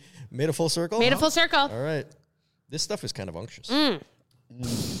it. We made a full circle. Made a full circle. All right. This stuff is kind of unctuous.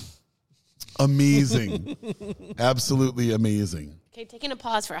 Amazing. Absolutely amazing. Okay, taking a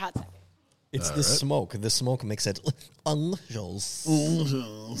pause for a hot second. It's the smoke. The smoke makes it unctuous.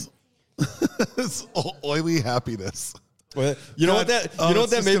 It's oily happiness. Well, you know what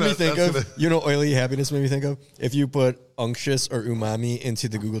that made me think of? You know, oily happiness made me think of? If you put unctuous or umami into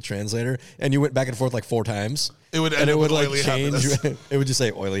the Google Translator and you went back and forth like 4 times, it would like change. It would just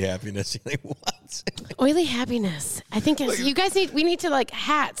say oily happiness. You're like, what? Oily happiness. I think you guys we need to like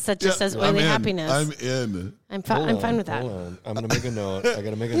hats that just says oily happiness. I'm in. I'm fine with that. Hold on. I'm gonna make a note. I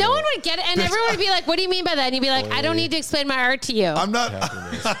gotta make a note. No one would get it, and everyone would be like, "What do you mean by that?" And you'd be like, "I don't need to explain my art to you." I'm not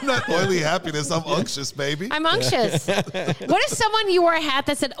oily happiness. I'm unctuous, baby. I'm unctuous. What if you wore a hat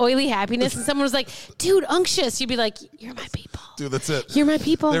that said oily happiness, and someone was like, "Dude, unctuous"? You'd be like, "You're my people, dude. That's it. You're my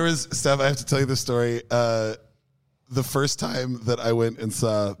people." There was Steph. I have to tell you this story. The first time that I went and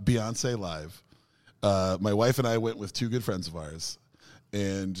saw Beyonce live, my wife and I went with 2 good friends of ours.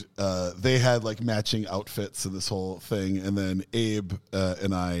 And they had like matching outfits and this whole thing. And then Abe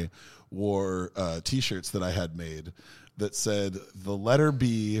and I wore T-shirts that I had made that said the letter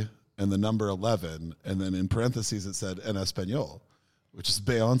B and the number 11. And then in parentheses it said en español, which is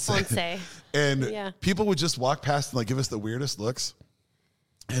Beyonce. And people would just walk past and like give us the weirdest looks.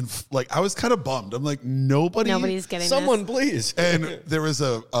 And like I was kind of bummed. I'm like, nobody's getting someone, please. And there was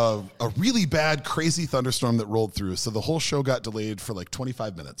a really bad, crazy thunderstorm that rolled through. So the whole show got delayed for like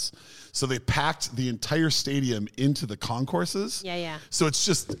 25 minutes. So they packed the entire stadium into the concourses. Yeah. So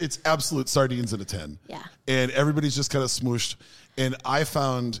it's absolute sardines in a tin. Yeah. And everybody's just kind of smooshed. And I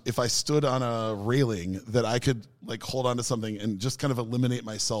found if I stood on a railing that I could like hold onto something and just kind of eliminate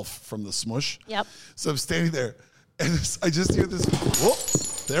myself from the smush. Yep. So I'm standing there and I just hear this, whoop.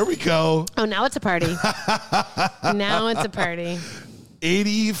 There we go. Oh, now it's a party. Now it's a party.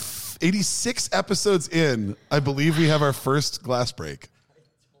 86 episodes in, I believe we have our first glass break.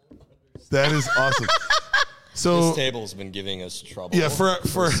 That is awesome. So this table's been giving us trouble. Yeah,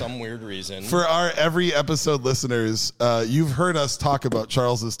 for some weird reason. For our every episode listeners, you've heard us talk about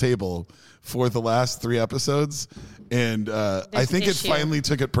Charles's table for the last 3 episodes, and I think it finally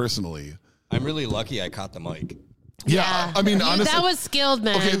took it personally. I'm really lucky I caught the mic. Yeah, I mean, honestly, that was skilled,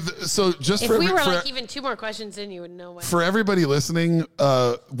 man. Okay, so just if we were like even 2 more questions in, you would know what. For everybody listening,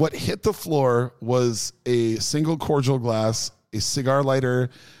 what hit the floor was a single cordial glass, a cigar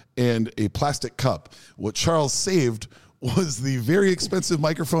lighter, and a plastic cup. What Charles saved was the very expensive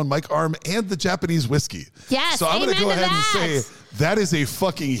microphone, mic arm, and the Japanese whiskey. Yes, so I'm going to go ahead that. and say that is a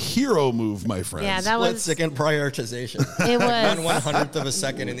fucking hero move, my friends. Yeah, that was second prioritization. It was 1/100th of a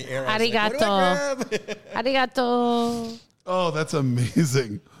second in the air. Arigato. Arigato. Oh, that's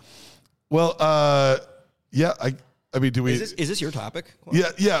amazing. Well, yeah, I mean, do we? Is this your topic?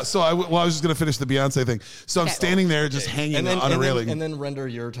 Yeah. So I was just going to finish the Beyonce thing. So I'm standing there just hanging on a railing. And then render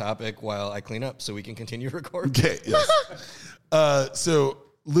your topic while I clean up so we can continue recording. Okay, yes. So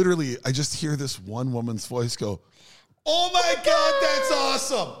literally, I just hear this one woman's voice go, "Oh my God, that's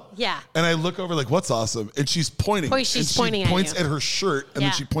awesome!" Yeah. And I look over like, "What's awesome?" And she's pointing. She's pointing points at her shirt, and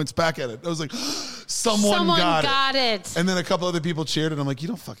then she points back at it. I was like, Someone got it. And then a couple other people cheered, and I'm like, you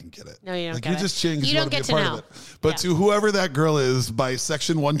don't fucking get it. No, you don't like, get you're it. just cheering because you want to be a part of it. But But to whoever that girl is, by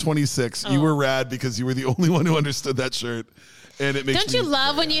section 126, you were rad because you were the only one who understood that shirt. And it makes Don't you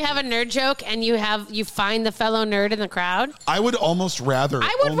love when you have a nerd joke and you find the fellow nerd in the crowd? I would almost rather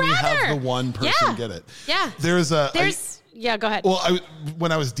have the one person get it. Yeah. Yeah, go ahead. Well,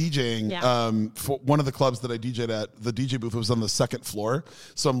 when I was DJing, for one of the clubs that I DJ'd at, the DJ booth was on the second floor.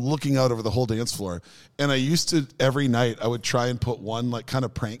 So I'm looking out over the whole dance floor. And I used to, every night, I would try and put one like kind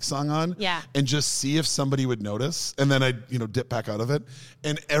of prank song on. Yeah. And just see if somebody would notice. And then I'd, dip back out of it.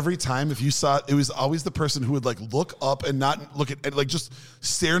 And every time, if you saw it, it was always the person who would like look up and not look at, like just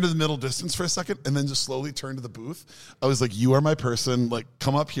stare into the middle distance for a second and then just slowly turn to the booth. I was like, you are my person. Like,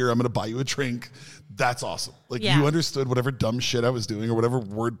 come up here. I'm going to buy you a drink. That's awesome. Like you understood whatever dumb shit I was doing or whatever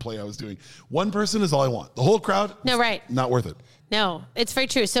wordplay I was doing. One person is all I want. The whole crowd, no, right. Not worth it. No, it's very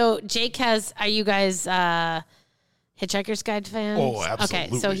true. So Jake are you guys Hitchhiker's Guide fans? Oh,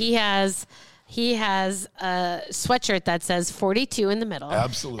 absolutely. Okay, so he has a sweatshirt that says 42 in the middle.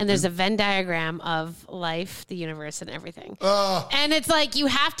 Absolutely. And there's a Venn diagram of life, the universe, and everything. And it's like, you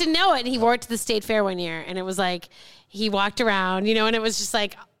have to know it. And he wore it to the state fair one year. And it was like, he walked around, and it was just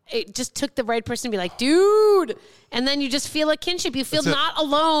like, it just took the right person to be like, dude. And then you just feel a kinship. You feel not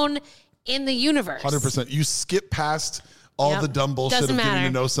alone in the universe. 100%. You skip past all the dumb bullshit of getting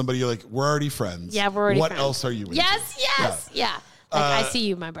to know somebody. You're like, we're already friends. Yeah, we're already friends. What else are you into? Yes. Like, I see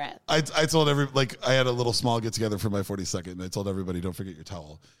you, my Brett. I told I had a little small get together for my 42nd, and I told everybody, don't forget your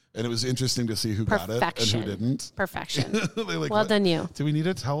towel. And it was interesting to see who got it and who didn't. Perfection. Like, well done, you. Do we need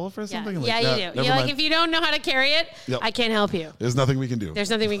a towel for something? Yeah, you do. You're like, if you don't know how to carry it, I can't help you. There's nothing we can do. There's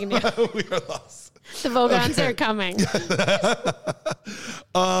nothing we can do. We are lost. The Vogons are coming.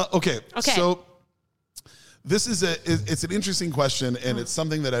 Okay. So this is it's an interesting question, and it's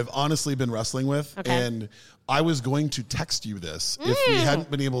something that I've honestly been wrestling with. Okay. And I was going to text you this if we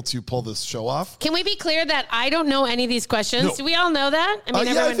hadn't been able to pull this show off. Can we be clear that I don't know any of these questions? No. Do we all know that?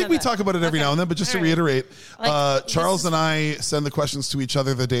 I think we talk about it every now and then, but just to reiterate, Charles and I send the questions to each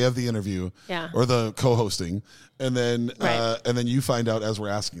other the day of the interview or the co-hosting, and then you find out as we're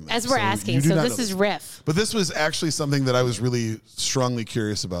asking them. So this is riff. But this was actually something that I was really strongly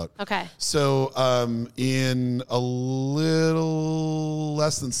curious about. Okay. So in a little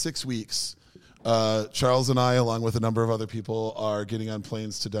less than 6 weeks, Charles and I, along with a number of other people, are getting on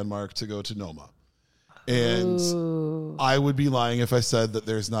planes to Denmark to go to Noma. And I would be lying if I said that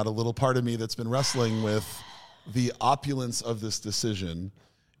there's not a little part of me that's been wrestling with the opulence of this decision.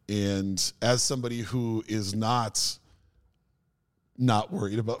 And as somebody who is not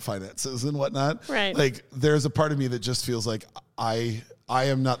worried about finances and whatnot, right. Like there's a part of me that just feels like I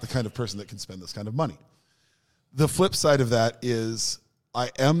am not the kind of person that can spend this kind of money. The flip side of that is I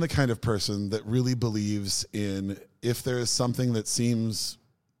am the kind of person that really believes in, if there is something that seems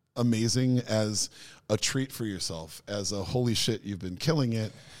amazing as a treat for yourself, as a holy shit, you've been killing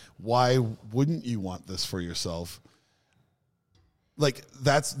it, why wouldn't you want this for yourself? Like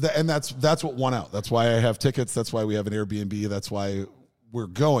that's what won out. That's why I have tickets. That's why we have an Airbnb. That's why we're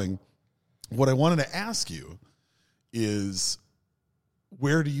going. What I wanted to ask you is,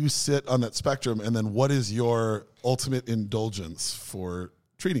 where do you sit on that spectrum? And then what is your ultimate indulgence for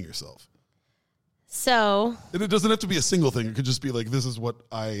treating yourself? So, and it doesn't have to be a single thing. It could just be like, this is what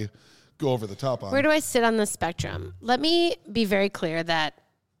I go over the top on. Where do I sit on the spectrum? Let me be very clear that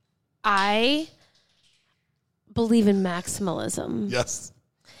I believe in maximalism. Yes.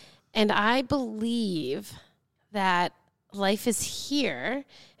 And I believe that life is here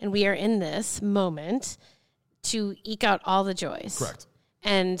and we are in this moment to eke out all the joys. Correct.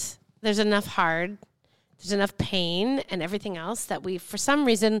 And there's enough pain and everything else that we, for some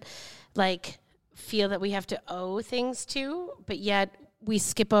reason, like feel that we have to owe things to, but yet we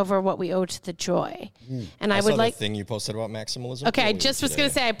skip over what we owe to the joy. And I would like the thing you posted about maximalism. Okay, I just was going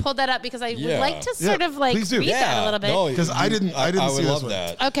to say I pulled that up because I would like to sort of like read that a little bit. Because I didn't I would see love this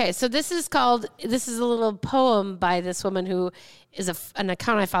that. Okay, so this is a little poem by this woman who is an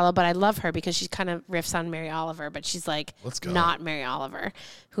account I follow, but I love her because she kind of riffs on Mary Oliver, but she's like not Mary Oliver,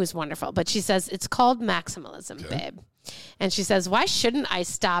 who's wonderful. But she says it's called maximalism, babe. And she says, why shouldn't I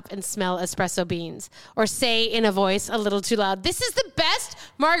stop and smell espresso beans or say in a voice a little too loud, this is the best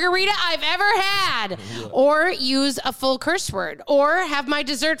margarita I've ever had, or use a full curse word or have my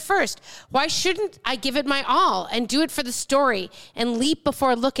dessert first? Why shouldn't I give it my all and do it for the story and leap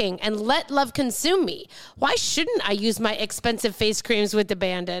before looking and let love consume me? Why shouldn't I use my expensive face creams with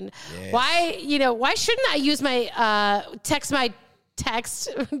abandon? Yes. Why shouldn't I use my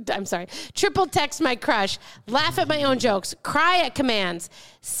triple text my crush, laugh at my own jokes, cry at commands,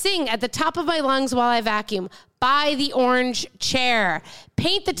 sing at the top of my lungs while I vacuum, buy the orange chair,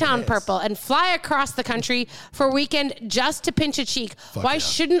 paint the town purple, and fly across the country for a weekend just to pinch a cheek? Why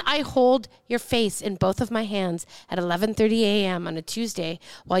shouldn't I hold your face in both of my hands at 11:30 a.m. on a Tuesday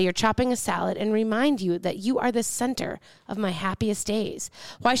while you're chopping a salad and remind you that you are the center of my happiest days?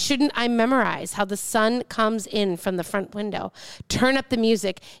 Why shouldn't I memorize how the sun comes in from the front window, turn up the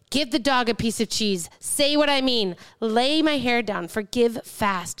music, give the dog a piece of cheese, say what I mean, lay my hair down, forgive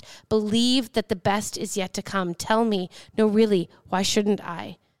fast, believe that the best is yet to come? Tell me, no, really, why shouldn't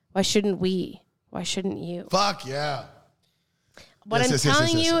I? Why shouldn't we? Why shouldn't you? Fuck yeah. What I'm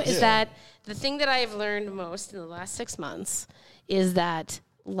telling you is that the thing that I have learned most in the last 6 months is that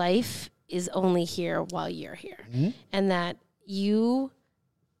life is only here while you're here. And that you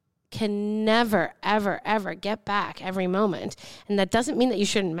can never, ever, ever get back every moment. And that doesn't mean that you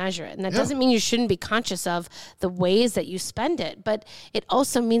shouldn't measure it. And that doesn't mean you shouldn't be conscious of the ways that you spend it. But it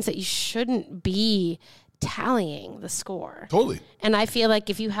also means that you shouldn't be tallying the score. Totally. And I feel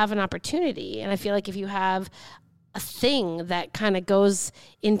like if you have an opportunity, and I feel like if you have a thing that kind of goes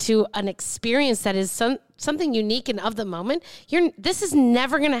into an experience that is something unique and of the moment, this is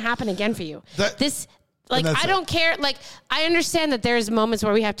never going to happen again for you. I don't care. Like, I understand that there's moments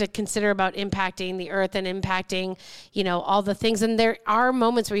where we have to consider about impacting the earth and impacting, all the things. And there are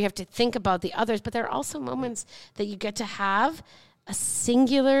moments where you have to think about the others, but there are also moments that you get to have a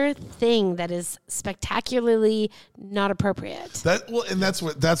singular thing that is spectacularly not appropriate. That's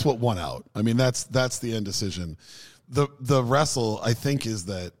what won out. I mean, that's the end decision. The wrestle, I think, is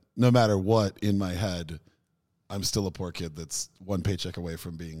that no matter what in my head, I'm still a poor kid that's one paycheck away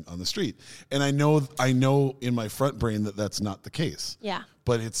from being on the street. And I know in my front brain that that's not the case. Yeah.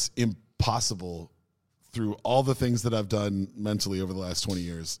 But it's impossible through all the things that I've done mentally over the last 20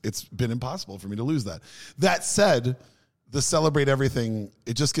 years. It's been impossible for me to lose that. That said, the celebrate everything,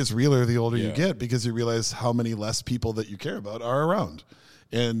 it just gets realer the older you get, because you realize how many less people that you care about are around.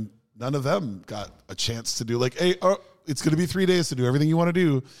 And none of them got a chance to do like, hey, it's going to be 3 days to do everything you want to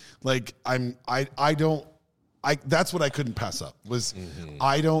do. Like that's what I couldn't pass up was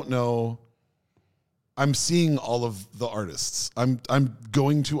I don't know. I'm seeing all of the artists. I'm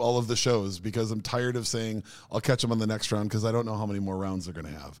going to all of the shows because I'm tired of saying I'll catch them on the next round because I don't know how many more rounds they're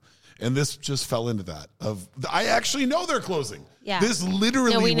going to have. And this just fell into that. I actually know they're closing. Yeah. This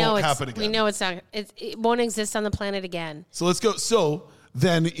literally won't happen again. We know it's not. It won't exist on the planet again. So let's go. So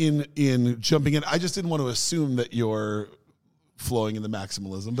then in jumping in, I just didn't want to assume that you're flowing in the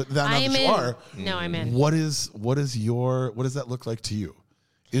maximalism, but now that you are. No, I'm in. What does that look like to you?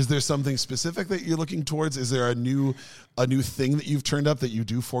 Is there something specific that you're looking towards? Is there a new thing that you've turned up that you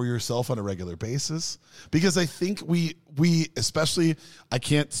do for yourself on a regular basis? Because I think we especially, I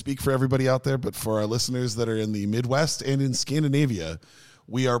can't speak for everybody out there, but for our listeners that are in the Midwest and in Scandinavia,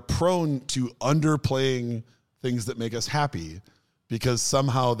 we are prone to underplaying things that make us happy because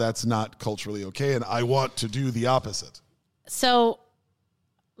somehow that's not culturally okay. And I want to do the opposite. So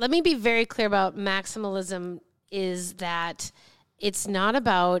let me be very clear about maximalism is that it's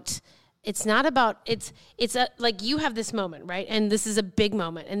like you have this moment, right? And this is a big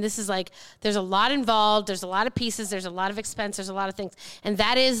moment. And this is like, there's a lot involved. There's a lot of pieces. There's a lot of expense. There's a lot of things. And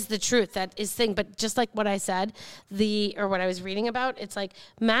that is the truth. That is thing. But just like what I said, or what I was reading about, it's like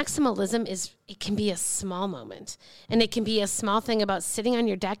maximalism it can be a small moment. And it can be a small thing about sitting on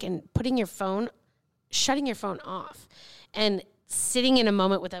your deck and shutting your phone off and sitting in a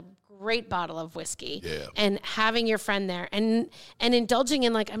moment with a great bottle of whiskey and having your friend there and indulging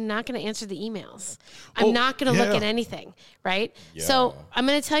in like, I'm not going to answer the emails. I'm not going to look at anything. Right. Yeah. So I'm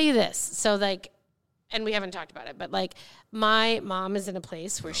going to tell you this. So like, and we haven't talked about it, but like my mom is in a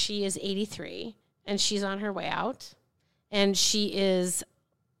place where she is 83 and she's on her way out, and she is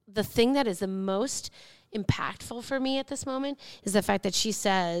the thing that is the most impactful for me at this moment is the fact that she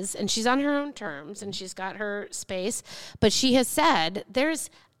says, and she's on her own terms and she's got her space, but she has said there's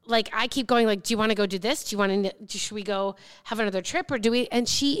like, I keep going like, do you want to go do this? Do you want to, should we go have another trip or do we? And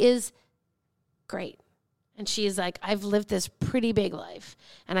she is great. And she is like, I've lived this pretty big life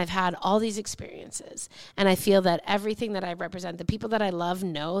and I've had all these experiences. And I feel that everything that I represent, the people that I love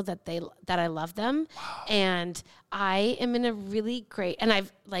know that I love them. Wow. And I am in a really great, and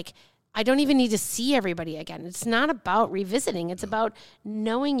I don't even need to see everybody again. It's not about revisiting. It's about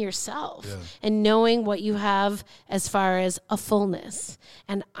knowing yourself and knowing what you have as far as a fullness.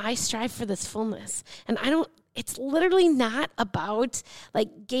 And I strive for this fullness. And it's literally not about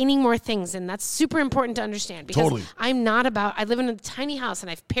like gaining more things. And that's super important to understand because I live in a tiny house and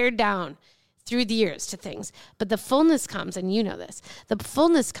I've pared down through the years to things. But the fullness comes, and you know this, the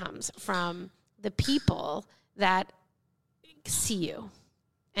fullness comes from the people that see you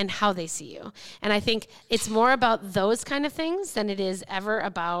and how they see you. And I think it's more about those kind of things than it is ever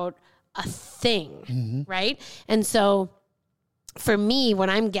about a thing, right? And so for me, what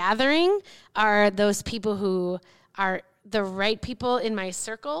I'm gathering are those people who are the right people in my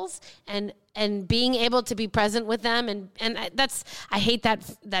circles and being able to be present with them. And I hate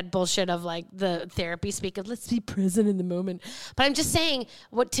that bullshit of like the therapy speak of let's be present in the moment. But I'm just saying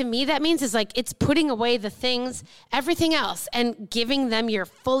what to me that means is like, it's putting away the things, everything else and giving them your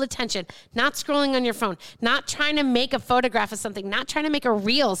full attention, not scrolling on your phone, not trying to make a photograph of something, not trying to make a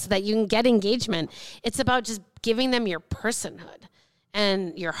reel so that you can get engagement. It's about just giving them your personhood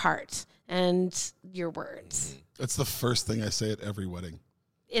and your heart and your words. That's the first thing I say at every wedding.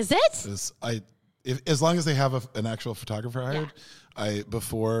 Is it? As long as they have an actual photographer hired,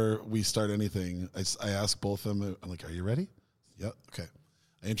 before we start anything, I ask both of them, I'm like, are you ready? Yeah. Okay.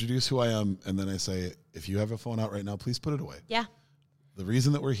 I introduce who I am, and then I say, if you have a phone out right now, please put it away. Yeah. The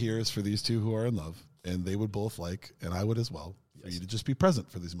reason that we're here is for these two who are in love, and they would both like, and I would as well, for you to just be present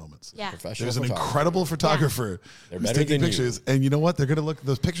for these moments. Yeah. There's an incredible photographer who's taking pictures, and you know what?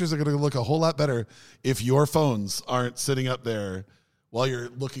 Those pictures are going to look a whole lot better if your phones aren't sitting up there while you're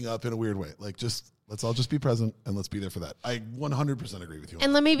looking up in a weird way. Like, let's all just be present and let's be there for that. I 100% agree with you.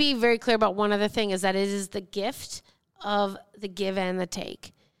 And let me be very clear about one other thing is that it is the gift of the give and the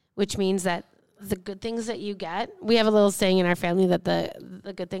take, which means that the good things that you get, we have a little saying in our family that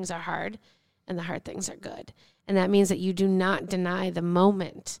the good things are hard and the hard things are good. And that means that you do not deny the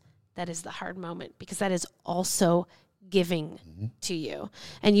moment that is the hard moment, because that is also giving to you.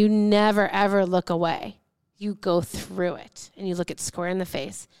 And you never, ever look away. You go through it and you look it square in the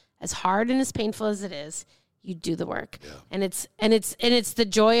face. As hard and as painful as it is, you do the work. Yeah. And it's the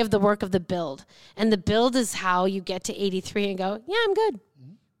joy of the work of the build. And the build is how you get to 83 and go, yeah, I'm good.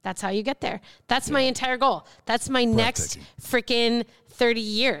 That's how you get there. That's my entire goal. That's my next freaking 30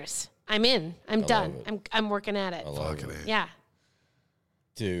 years. I'm in. I'm done. I'm working at it. Yeah.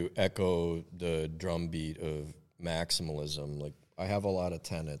 To echo the drumbeat of maximalism, like I have a lot of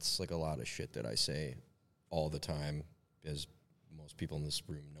tenets, like a lot of shit that I say all the time, as most people in this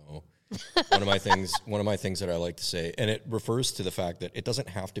room know. One of my things that I like to say, and it refers to the fact that it doesn't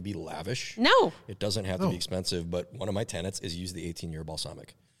have to be lavish. No. It doesn't have to be expensive, but one of my tenets is use the 18-year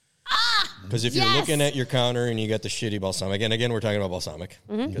balsamic. Because if you're looking at your counter and you got the shitty balsamic, and again, we're talking about balsamic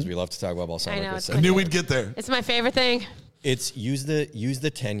because we love to talk about balsamic. I knew we'd get there. It's my favorite thing. It's use the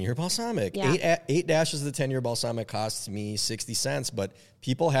 10-year balsamic. Yeah. 8 dashes of the 10-year balsamic costs me 60 cents, but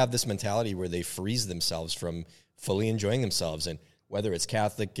people have this mentality where they freeze themselves from fully enjoying themselves. And whether it's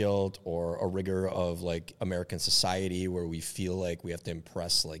Catholic guilt or a rigor of like American society where we feel like we have to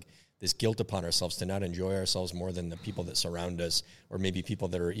impress like this guilt upon ourselves to not enjoy ourselves more than the people that surround us, or maybe people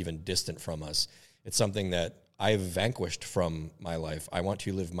that are even distant from us. It's something that I've vanquished from my life. I want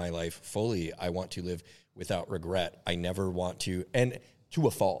to live my life fully. I want to live without regret. I never want to, and to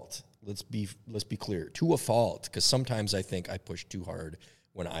a fault. Let's be clear, to a fault, because sometimes I think I push too hard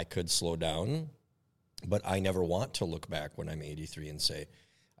when I could slow down, but I never want to look back when I'm 83 and say,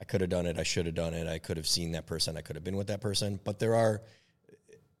 I could have done it, I should have done it, I could have seen that person, I could have been with that person. But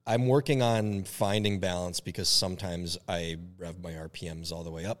I'm working on finding balance, because sometimes I rev my RPMs all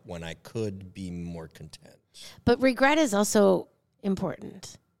the way up when I could be more content. But regret is also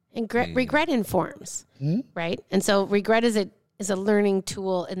important. And regret informs, right? And so regret is a learning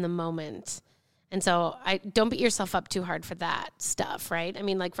tool in the moment. And so don't beat yourself up too hard for that stuff, right? I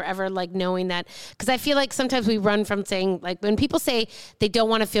mean, like forever, like knowing that, because I feel like sometimes we run from saying, like when people say they don't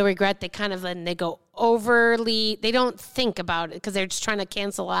want to feel regret, they kind of then they go they don't think about it because they're just trying to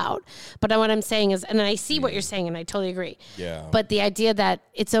cancel out. But what I'm saying is, and I see what you're saying, and I totally agree. Yeah. But the idea that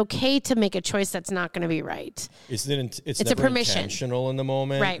it's okay to make a choice that's not going to be right. It's never a permission. Intentional in the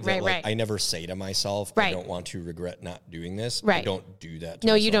moment. Right. I never say to myself, I don't want to regret not doing this. Right. I don't do that.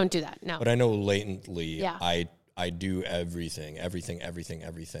 No, you don't do that. No. But I know latently, I do everything.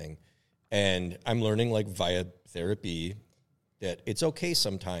 And I'm learning like via therapy that it's okay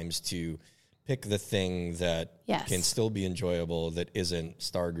sometimes to pick the thing that can still be enjoyable, that isn't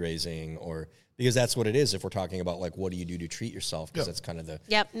stargazing, or because that's what it is. If we're talking about like, what do you do to treat yourself? Because that's kind of the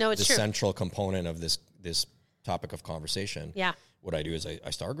central component of this topic of conversation. Yeah. What I do is I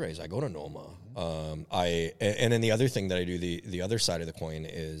stargaze. I go to NOMA. And then the other thing that I do, the other side of the coin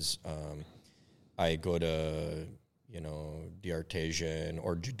is I go to D'Artesian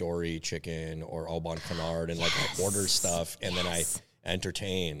or Jadori chicken or Alban Canard and like I order stuff and then I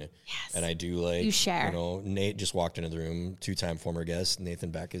entertain and I do like, you share. Nate just walked into the room, 2-time former guest.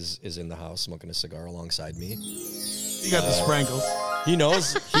 Nathan Beck is in the house smoking a cigar alongside me. You got the sprinkles.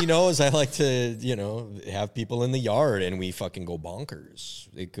 He knows I like to, have people in the yard and we fucking go bonkers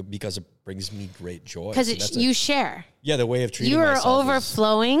because it brings me great joy. Because you share. Yeah, the way of treating myself. You are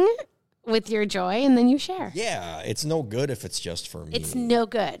overflowing with your joy and then you share. Yeah, it's no good if it's just for me. It's no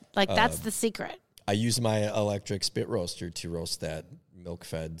good. Like that's the secret. I used my electric spit roaster to roast that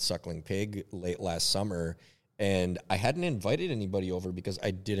milk-fed suckling pig late last summer, and I hadn't invited anybody over because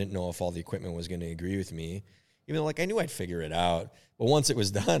I didn't know if all the equipment was going to agree with me. Even though, like, I knew I'd figure it out. But once it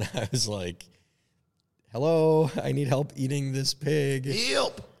was done, I was like, hello, I need help eating this pig.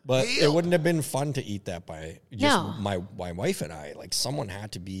 Help! But it wouldn't have been fun to eat that by just my wife and I. Like, someone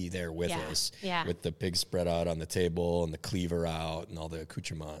had to be there with us with the pig spread out on the table and the cleaver out and all the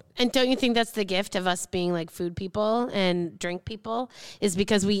accoutrement. And don't you think that's the gift of us being like food people and drink people, is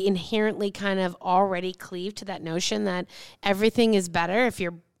because we inherently kind of already cleave to that notion that everything is better if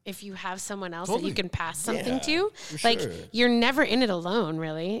you have someone else that you can pass something to. Like, you're never in it alone,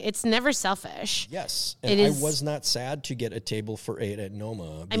 really. It's never selfish. Yes. And I was not sad to get a table for 8 at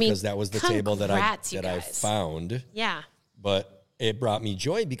NOMA because that was the table that I found. Yeah. But it brought me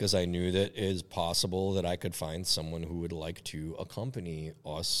joy because I knew that it is possible that I could find someone who would like to accompany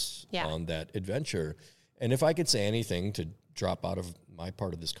us on that adventure. And if I could say anything to drop out of my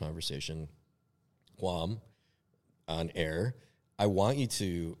part of this conversation, Guam, on air, I want you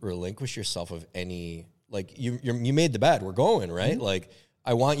to relinquish yourself of any, like, you made the bed, we're going, right? Mm-hmm. Like,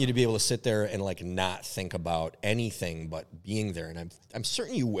 I want you to be able to sit there and like not think about anything but being there. And I'm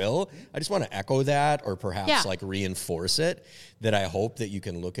certain you will. I just want to echo that, or perhaps like reinforce it, that I hope that you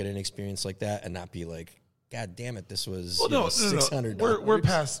can look at an experience like that and not be like, God damn it, this was $600.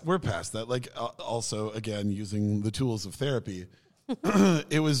 We're past that. Like, also, again, using the tools of therapy,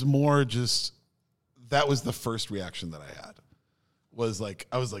 it was more just, that was the first reaction that I had. Was like,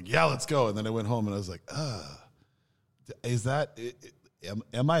 I was like, yeah, let's go. And then I went home and I was like, is that,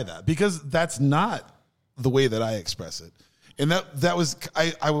 am I that? Because that's not the way that I express it. And that was,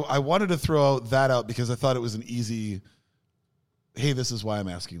 I wanted to throw that out because I thought it was an easy, hey, this is why I'm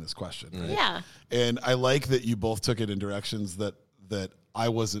asking this question. Right? Yeah. And I like that you both took it in directions that I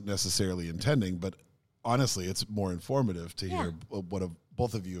wasn't necessarily intending, but honestly, it's more informative to hear what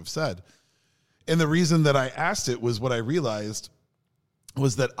both of you have said. And the reason that I asked it was what I realized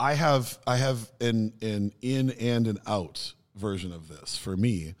was that I have an in and an out version of this for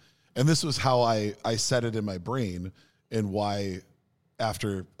me. And this was how I set it in my brain, and why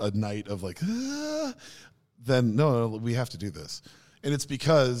after a night of like, then no, we have to do this. And it's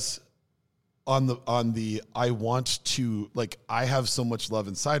because on the I want to, like, I have so much love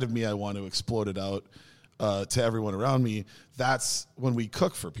inside of me, I want to explode it out to everyone around me. That's when we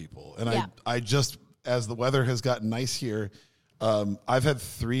cook for people. And I just, as the weather has gotten nice here, I've had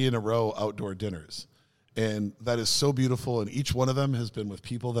 3 in a row outdoor dinners, and that is so beautiful. And each one of them has been with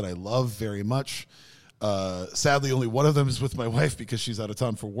people that I love very much. Sadly, only one of them is with my wife because she's out of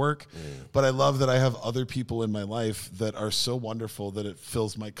town for work. But I love that I have other people in my life that are so wonderful that it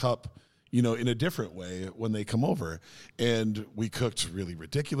fills my cup, in a different way when they come over. And we cooked really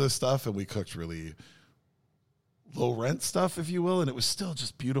ridiculous stuff, and we cooked really low rent stuff, if you will, and it was still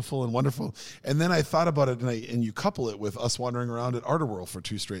just beautiful and wonderful. And then I thought about it, and you couple it with us wandering around at Art World for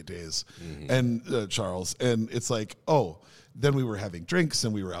 2 straight days, and Charles, and it's like, then we were having drinks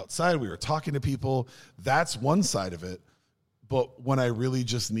and we were outside, we were talking to people. That's one side of it. But when I really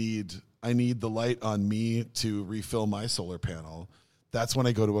just need the light on me to refill my solar panel, that's when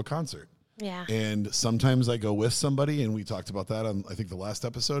I go to a concert. Yeah. And sometimes I go with somebody, and we talked about that on, I think, the last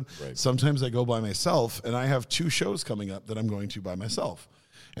episode. Right. Sometimes I go by myself, and I have 2 shows coming up that I'm going to by myself.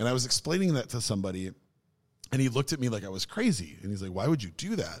 And I was explaining that to somebody, and he looked at me like I was crazy. And he's like, why would you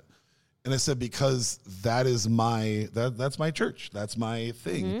do that? And I said, because that is that's my church. That's my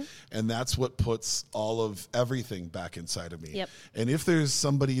thing. And that's what puts all of everything back inside of me. Yep. And if there's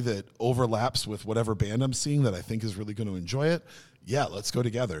somebody that overlaps with whatever band I'm seeing that I think is really going to enjoy it, yeah, let's go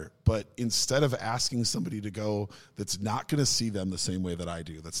together. But instead of asking somebody to go that's not going to see them the same way that I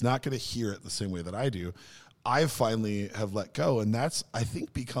do, that's not going to hear it the same way that I do, I finally have let go. And that's, I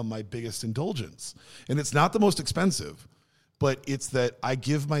think, become my biggest indulgence. And it's not the most expensive, but it's that I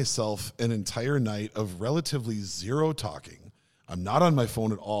give myself an entire night of relatively zero talking. I'm not on my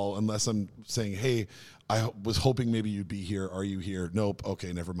phone at all unless I'm saying, hey, I was hoping maybe you'd be here. Are you here? Nope.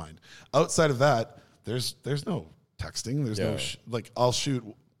 Okay, never mind. Outside of that, there's no texting. There's no, I'll shoot,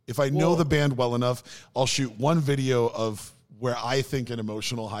 if I know the band well enough, I'll shoot one video of where I think an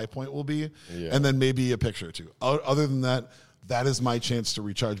emotional high point will be, and then maybe a picture or two. Other than that, that is my chance to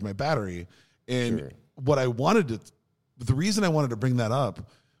recharge my battery. And what I wanted to, the reason I wanted to bring that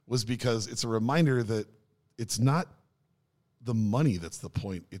up was because it's a reminder that it's not the money that's the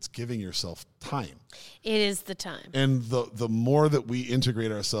point. It's giving yourself time. It is the time. And the more that we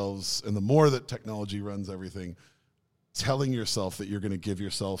integrate ourselves and the more that technology runs everything, telling yourself that you're going to give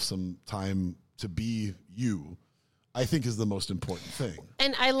yourself some time to be you, I think is the most important thing.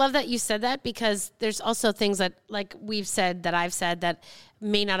 And I love that you said that, because there's also things that, like we've said, that I've said, that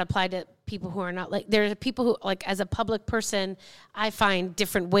may not apply to people who are not, like, there are people who, like, as a public person, I find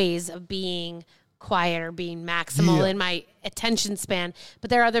different ways of being quiet or being maximal in my attention span. But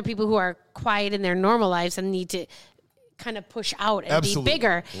there are other people who are quiet in their normal lives and need to kind of push out and be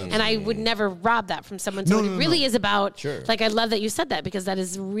bigger. And I would never rob that from someone. So it really is about, like, I love that you said that, because that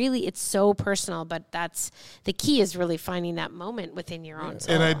is really, it's so personal, but that's the key, is really finding that moment within your own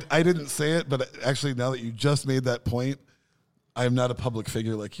soul. And I didn't say it, but actually now that you just made that point, I am not a public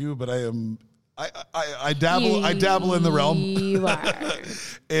figure like you, but I am, I dabble in the realm. You are.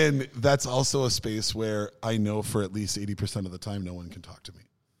 And that's also a space where I know for at least 80% of the time, no one can talk to me.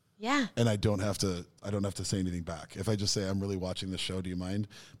 Yeah. And I don't have to say anything back. If I just say, I'm really watching this show, do you mind?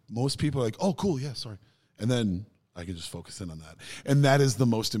 Most people are like, oh, cool. Yeah, sorry. And then I can just focus in on that. And that is the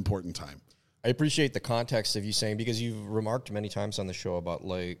most important time. I appreciate the context of you saying, because you've remarked many times on the show about,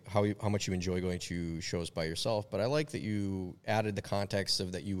 like, how much you enjoy going to shows by yourself. But I like that you added the context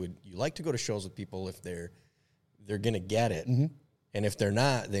of that you like to go to shows with people if they're going to get it. And if they're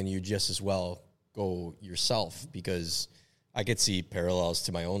not, then you just as well go yourself, because I could see parallels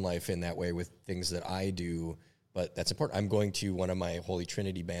to my own life in that way with things that I do, but that's important. I'm going to one of my Holy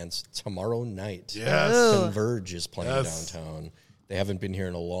Trinity bands tomorrow night. Yes. Converge is playing downtown. They haven't been here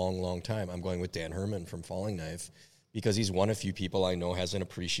in a long, long time. I'm going with Dan Herman from Falling Knife, because he's one of few people I know has an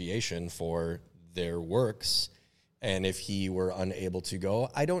appreciation for their works. And if he were unable to go,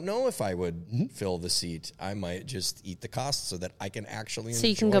 I don't know if I would fill the seat. I might just eat the cost so that I can actually enjoy it. So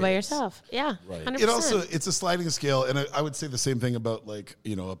you can go by yourself. Yeah, right. 100%. It's a sliding scale, and I would say the same thing about, like,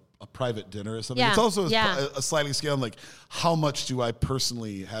 you know, a private dinner or something. Yeah. It's also a sliding scale, and, like, how much do I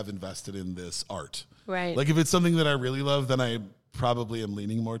personally have invested in this art? Right. Like, if it's something that I really love, then I probably am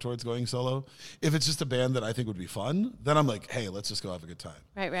leaning more towards going solo. If it's just a band that I think would be fun, then I'm like, hey, let's just go have a good time.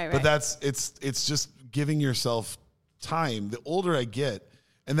 Right. But it's just giving yourself time. The older I get,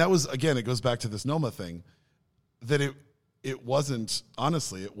 and that was, again, it goes back to this Noma thing, that it wasn't,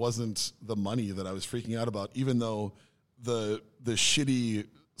 honestly, it wasn't the money that I was freaking out about, even though the shitty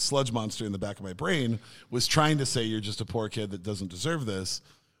sludge monster in the back of my brain was trying to say, you're just a poor kid that doesn't deserve this.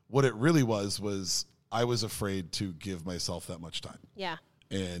 What it really was I was afraid to give myself that much time. Yeah.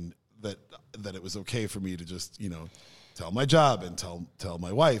 And that it was okay for me to just, you know, tell my job and tell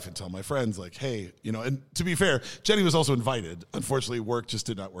my wife and tell my friends, like, hey, you know, and to be fair, Jenny was also invited. Unfortunately, work just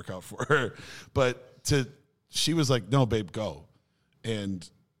did not work out for her. But she was like, no, babe, go. And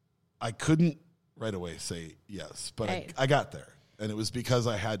I couldn't right away say yes, but I got there. And it was because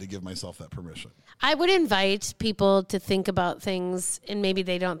I had to give myself that permission. I would invite people to think about things, and maybe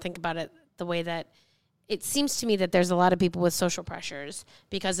they don't think about it the way that it seems to me that there's a lot of people with social pressures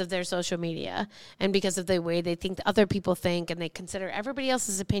because of their social media and because of the way they think that other people think, and they consider everybody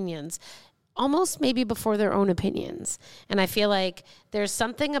else's opinions almost maybe before their own opinions. And I feel like there's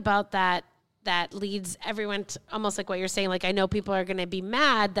something about that leads everyone to, almost like what you're saying, like, I know people are going to be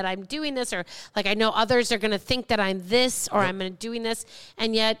mad that I'm doing this, or like, I know others are going to think that I'm this, or I'm doing this.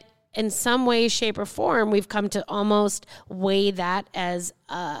 And yet in some way, shape, or form, we've come to almost weigh that as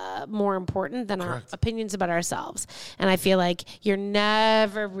more important than our opinions about ourselves. And I feel like you're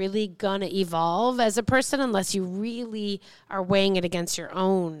never really going to evolve as a person unless you really are weighing it against your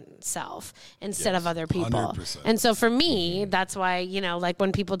own self instead of other people. 100%. And so for me, that's why, you know, like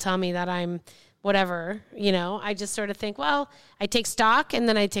when people tell me that I'm whatever, you know, I just sort of think, well, I take stock and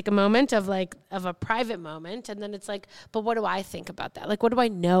then I take a moment of a private moment. And then it's like, but what do I think about that? Like, what do I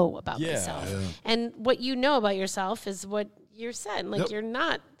know about myself? Yeah. And what you know about yourself is what you're saying. Like, you're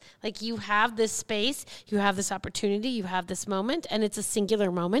not, like, you have this space, you have this opportunity, you have this moment, and it's a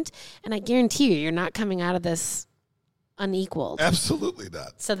singular moment. And I guarantee you're not coming out of this unequaled. Absolutely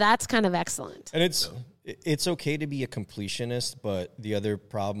not. So that's kind of excellent. And it's okay to be a completionist, but the other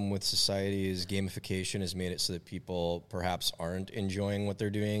problem with society is gamification has made it so that people perhaps aren't enjoying what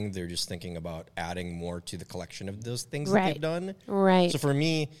they're doing. They're just thinking about adding more to the collection of those things that they've done. Right. So for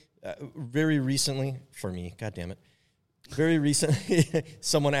me, very recently,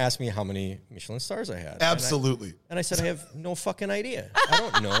 someone asked me how many Michelin stars I had. Absolutely. And I said, I have no fucking idea. I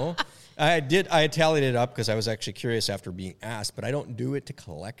don't know. I tallied it up because I was actually curious after being asked, but I don't do it to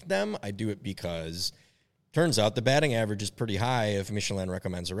collect them. I do it because turns out the batting average is pretty high if Michelin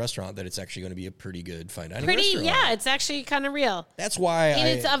recommends a restaurant that it's actually going to be a pretty good fine dining restaurant. Yeah, it's actually kind of real. That's why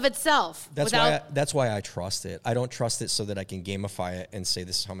it's of itself. That's why I trust it. I don't trust it so that I can gamify it and say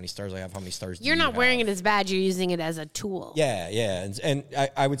this is how many stars I have, how many stars do you have. You're not wearing it as badge, you're using it as a tool. Yeah. And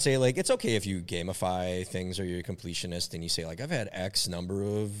I would say, like, it's okay if you gamify things or you're a completionist and you say, like, I've had X number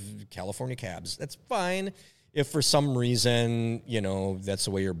of California cabs. That's fine if for some reason, you know, that's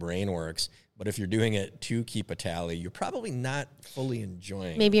the way your brain works. But if you're doing it to keep a tally, you're probably not fully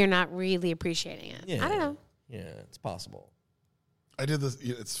enjoying it. Maybe you're not really appreciating it. Yeah. I don't know. Yeah, it's possible. I did this.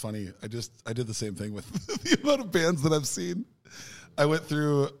 It's funny. I did the same thing with the amount of bands that I've seen. I went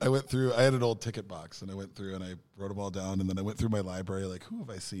through. I had an old ticket box, and I went through and I wrote them all down, and then I went through my library, like, who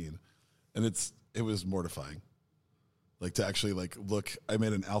have I seen? And it was mortifying. Like, to actually, like, look. I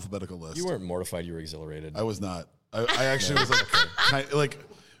made an alphabetical list. You weren't mortified. You were exhilarated. I was not. I actually was like.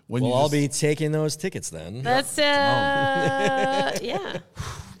 When I'll be taking those tickets then. That's yeah.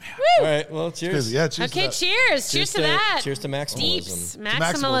 All right. Well, cheers. Yeah. Cheers. Okay. Cheers. Cheers to that. Cheers to maximalism. Deeps.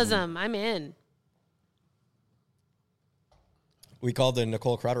 Maximalism. I'm in. We called the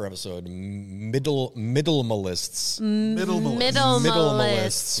Nicole Crowder episode Middlemalists.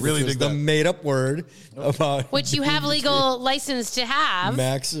 Middlemalists. Really dig the made-up word about which you have legal license to have.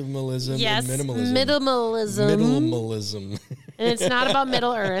 Maximalism yes, and minimalism. Minimalism. And it's not about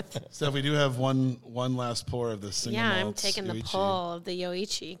Middle Earth. So we do have one last pour of this single malt. Yeah, I'm taking the pull of the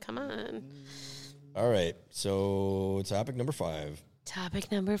Yoichi. Come on. All right. So topic number 5.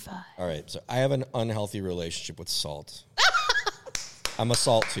 All right. So I have an unhealthy relationship with salt. I'm a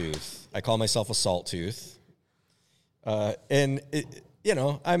salt tooth. I call myself a salt tooth. And you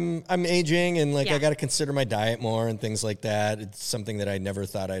know, I'm aging and like I got to consider my diet more and things like that. It's something that I never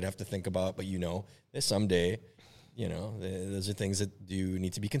thought I'd have to think about, but you know, someday, you know, those are things that do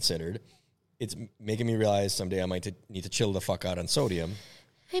need to be considered. It's making me realize someday I might need to chill the fuck out on sodium.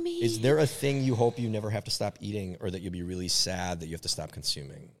 I mean, is there a thing you hope you never have to stop eating, or that you'll be really sad that you have to stop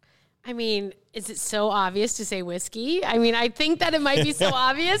consuming? I mean, is it so obvious to say whiskey? I mean, I think that it might be so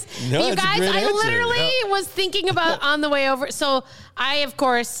obvious. No, you guys, I literally was thinking about on the way over. So I, of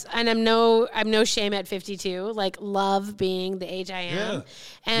course, and I'm no shame at 52, like love being the age I am.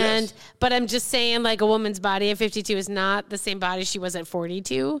 Yeah. But I'm just saying, like, a woman's body at 52 is not the same body she was at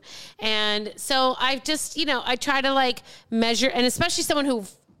 42. And so I've just, you know, I try to like measure, and especially someone who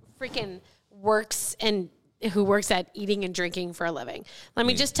freaking works at eating and drinking for a living. Let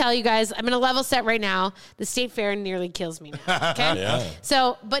me just tell you guys, I'm in a level set right now. The state fair nearly kills me now. Okay. Yeah.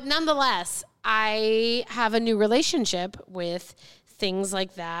 So, but nonetheless, I have a new relationship with things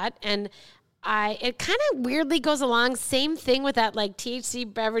like that. And it kind of weirdly goes along. Same thing with that like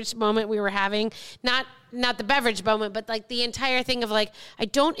THC beverage moment we were having. Not the beverage moment, but like the entire thing of like, I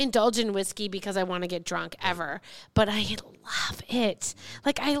don't indulge in whiskey because I want to get drunk ever, but I love it.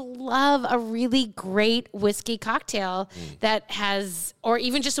 Like, I love a really great whiskey cocktail that has, or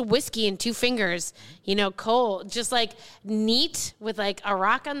even just a whiskey in 2 fingers, you know, cold, just like neat with like a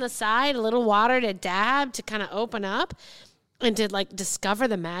rock on the side, a little water to dab to kind of open up and to like discover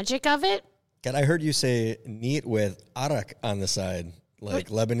the magic of it. God, I heard you say neat with arak on the side. Like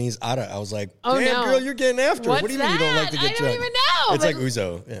Lebanese arak. I was like, damn, girl, you're getting after it. What do you mean you don't like to get drunk? I don't even know. It's like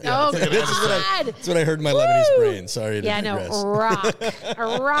ouzo. Yeah. Oh, That's what I heard in my Lebanese brain. Sorry to digress. A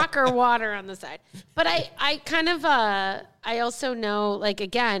rock or water on the side. But I kind of, I also know, like,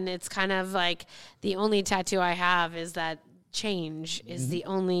 again, it's kind of like the only tattoo I have is that change is the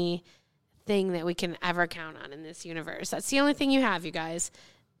only thing that we can ever count on in this universe. That's the only thing you have, you guys.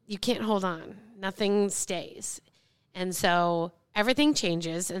 You can't hold on. Nothing stays. And so everything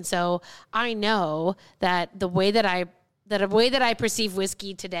changes. And so I know that the way that I perceive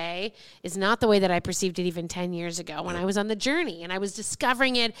whiskey today is not the way that I perceived it even 10 years ago when I was on the journey and I was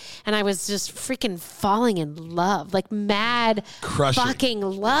discovering it and I was just freaking falling in love, like mad fucking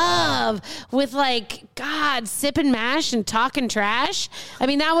love with like, God, sipping mash and talking trash. I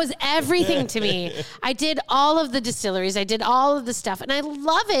mean, that was everything to me. I did all of the distilleries. I did all of the stuff and I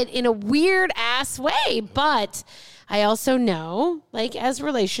love it in a weird ass way. But I also know, like, as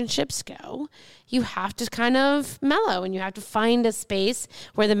relationships go, you have to kind of mellow and you have to find a space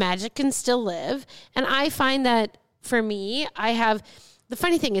where the magic can still live. And I find that for me, the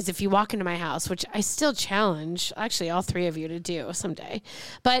funny thing is if you walk into my house, which I still challenge actually all three of you to do someday,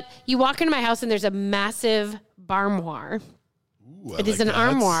 but you walk into my house and there's a massive barmoire. It is an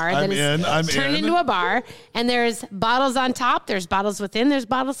armoire that is turned into a bar, and there's bottles on top, there's bottles within, there's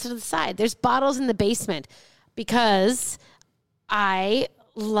bottles to the side, there's bottles in the basement because I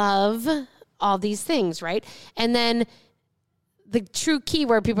love all these things, right? And then the true key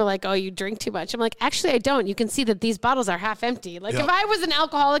where people are like, oh, you drink too much. I'm like, actually, I don't. You can see that these bottles are half empty. Like if I was an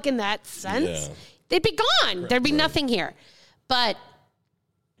alcoholic in that sense, they'd be gone. There'd be nothing here. But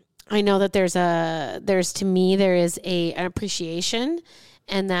I know that there is an appreciation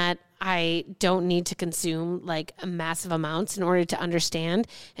and that I don't need to consume like massive amounts in order to understand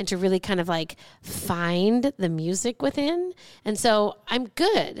and to really kind of like find the music within. And so I'm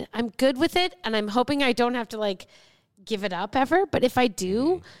good. I'm good with it. And I'm hoping I don't have to like give it up ever. But if I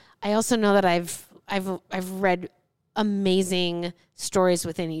do, I also know that I've read amazing stories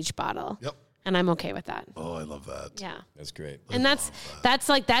within each bottle. Yep. And I'm okay with that. Oh, I love that. Yeah. That's great. And that's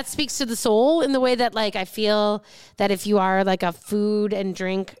like, that speaks to the soul in the way that like, I feel that if you are like a food and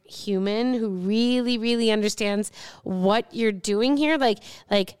drink human who really, really understands what you're doing here, like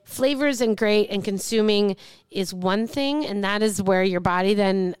flavors and great and consuming is one thing. And that is where your body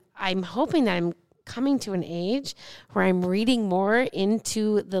then, I'm hoping that I'm coming to an age where I'm reading more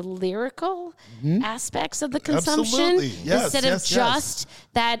into the lyrical aspects of the consumption instead of just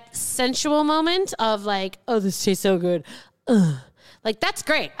that sensual moment of like, oh, this tastes so good. Like, that's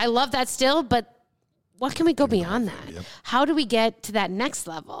great. I love that still, but what can we go beyond that? Yep. How do we get to that next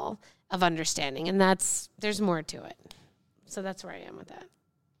level of understanding? And there's more to it. So that's where I am with that.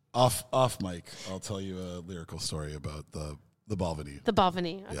 Off mic, I'll tell you a lyrical story about the Balvenie. The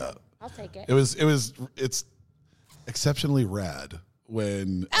Balvenie. Okay. Yeah. I'll take it. It's exceptionally rad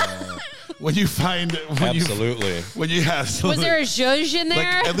when you find absolutely. Was there a zhuzh in there?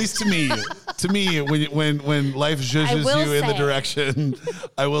 Like, at least to me, when life zhuzhes you in the direction,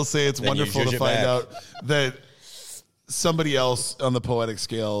 I will say it's wonderful to find out that somebody else on the poetic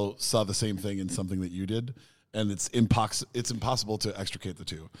scale saw the same thing in something that you did. And it's impossible to extricate the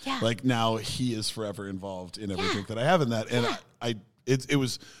two. Yeah. Like now he is forever involved in every drink that I have in that. And it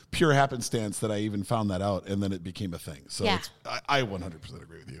was pure happenstance that I even found that out, and then it became a thing. So I 100%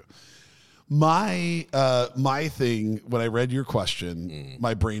 agree with you. My thing, when I read your question,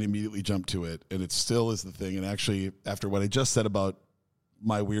 my brain immediately jumped to it, and it still is the thing. And actually, after what I just said about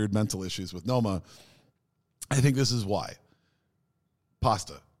my weird mental issues with Noma, I think this is why.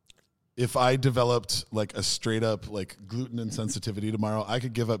 Pasta. If I developed like a straight up like gluten insensitivity tomorrow, I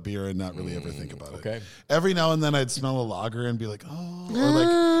could give up beer and not really ever think about it. Every now and then I'd smell a lager and be like, oh,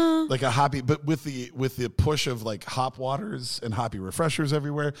 or like a hoppy, but with the push of like hop waters and hoppy refreshers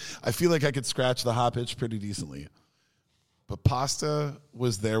everywhere, I feel like I could scratch the hop itch pretty decently. But pasta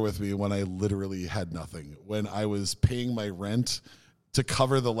was there with me when I literally had nothing, when I was paying my rent to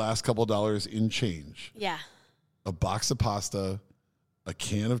cover the last couple dollars in change. Yeah. A box of pasta, a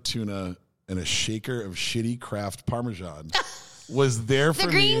can of tuna, and a shaker of shitty Kraft Parmesan was there for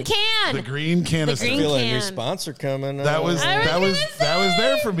me. The green can. I feel a new sponsor coming. That was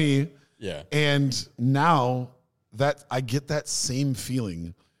there for me. Yeah. And now that I get that same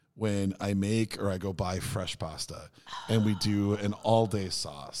feeling when I make or I go buy fresh pasta and we do an all-day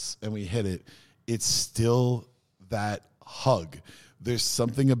sauce and we hit it, it's still that hug. There's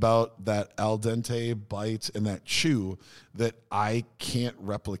something about that al dente bite and that chew that I can't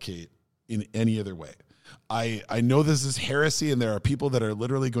replicate in any other way. I know this is heresy, and there are people that are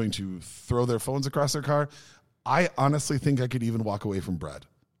literally going to throw their phones across their car. I honestly think I could even walk away from bread,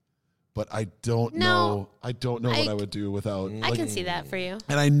 but I don't know. I don't know what I would do without. I can see that for you.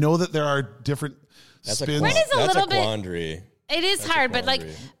 And I know that there are different spins. That's a quandary. It is hard, but like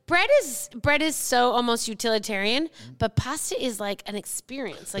bread is so almost utilitarian, but pasta is like an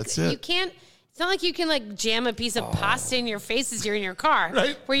experience. Like you can't. It's not like you can like jam a piece of pasta in your face as you're in your car,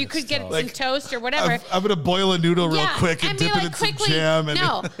 right? Where you could get some toast or whatever. I'm gonna boil a noodle real quick and dip it in some jam.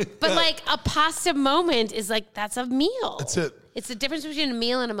 No, but like a pasta moment is like that's a meal. That's it. It's the difference between a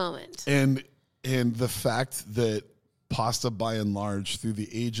meal and a moment. And the fact that pasta, by and large, through the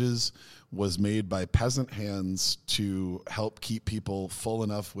ages, was made by peasant hands to help keep people full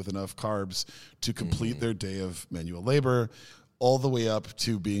enough with enough carbs to complete their day of manual labor, all the way up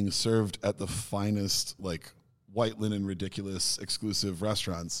to being served at the finest, like white linen, ridiculous, exclusive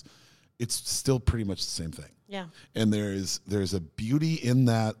restaurants, it's still pretty much the same thing. Yeah. And there's a beauty in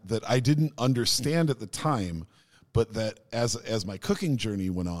that I didn't understand at the time, but that as my cooking journey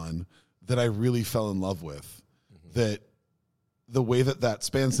went on, that I really fell in love with. That the way that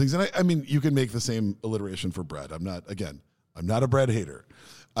spans things, and I mean, you can make the same alliteration for bread. I'm not a bread hater.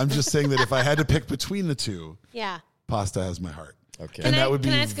 I'm just saying that if I had to pick between the two, pasta has my heart. Okay. And that would be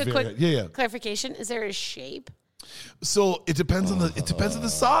can I ask a quick clarification? Is there a shape? So it depends on the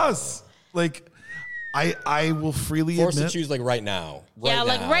sauce. Like I will freely Forced admit to choose like right now.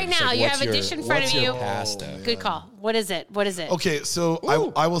 Right now you have a dish in front of you. Pasta? Good call. What is it? Okay, so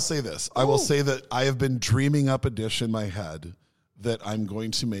I will say this. I will say that I have been dreaming up a dish in my head that I'm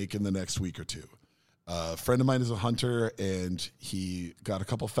going to make in the next week or two. A friend of mine is a hunter, and he got a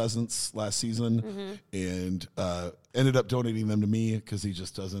couple pheasants last season, and ended up donating them to me because he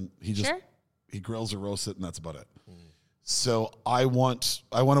just doesn't. He grills or roasts it, and that's about it. So I want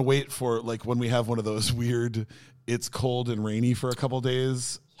to wait for like when we have one of those weird, it's cold and rainy for a couple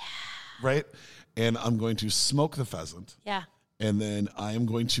days, right? And I'm going to smoke the pheasant. Yeah. And then I am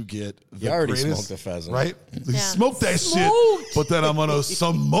going to get the You already greatest, smoked the pheasant. right? Smoke that shit, but then I'm gonna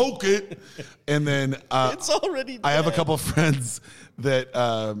smoke it, and then it's already dead. I have a couple friends that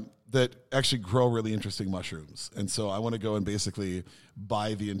that actually grow really interesting mushrooms, and so I want to go and basically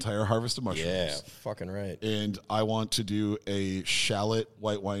buy the entire harvest of mushrooms. Yeah, fucking right. And I want to do a shallot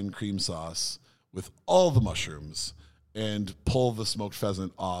white wine cream sauce with all the mushrooms and pull the smoked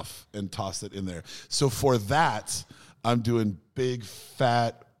pheasant off and toss it in there. So for that, I'm doing big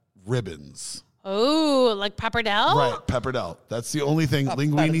fat ribbons. Oh, like pappardelle? Right, pappardelle. That's the only thing.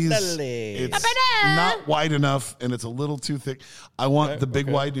 Linguini's, it's not wide enough and it's a little too thick. I want the big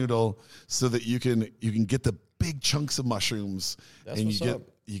wide noodle so that you can get the big chunks of mushrooms. That's and what's up.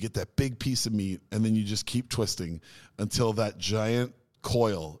 you get that big piece of meat, and then you just keep twisting until that giant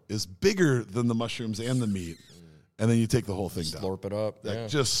coil is bigger than the mushrooms and the meat. And then you take the whole thing down. Slurp it up. Yeah.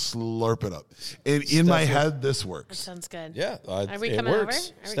 Just slurp it up. And in my head, this works. That sounds good. Yeah, Are we it coming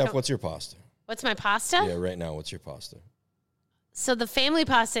works. over? Steph, what's your pasta? What's my pasta? Yeah, right now, what's your pasta? So the family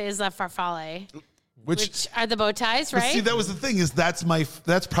pasta is la farfalle, which are the bow ties, right? See, that was the thing.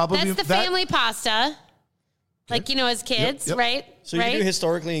 That's probably the family pasta. Like, as kids, right? So you can do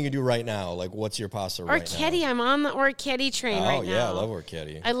historically and you can do right now. Like, what's your pasta right now? Orchetti. I'm on the orchetti train right now. Oh, yeah, I love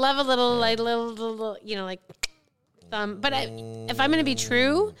orchetti. I love a little, like thumb. But if I'm going to be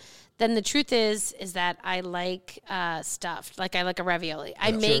true, then the truth is that I like stuffed. Like, I like a ravioli.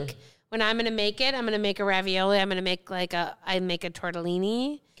 When I'm going to make it, I'm going to make a ravioli. I'm going to make I make a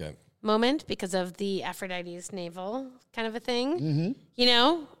tortellini moment because of the Aphrodite's navel kind of a thing.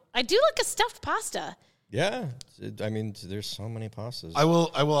 Mm-hmm. I do like a stuffed pasta. Yeah, I mean, there's so many pastas. I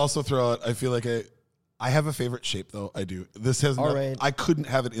will also throw out. I feel like I have a favorite shape though. I do. This has I couldn't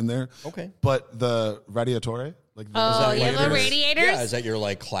have it in there. Okay, but the radiatore, like yellow radiators. Yeah, is that your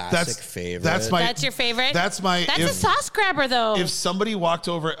like classic favorite? That's your favorite. That's a sauce grabber though. If somebody walked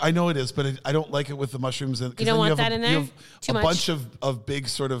over, I know it is, but I don't like it with the mushrooms. You don't want that in there. You have Too much. Bunch of big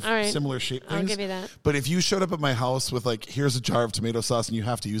sort of similar shaped things. I'll give you that. But if you showed up at my house with like, here's a jar of tomato sauce and you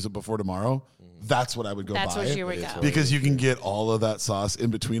have to use it before tomorrow. That's what I would go buy. That's what you would go. Because you can get all of that sauce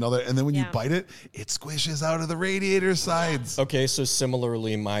in between all that. And then when you bite it, it squishes out of the radiator sides. Okay, so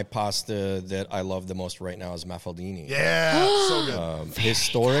similarly, my pasta that I love the most right now is Mafaldini. Yeah, so good.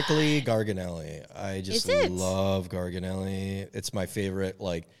 Historically, Garganelli. I just love Garganelli. It's my favorite.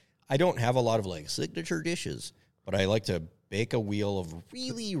 Like, I don't have a lot of like signature dishes, but I like to bake a wheel of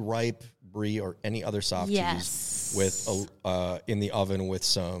really ripe brie or any other soft cheese with in the oven with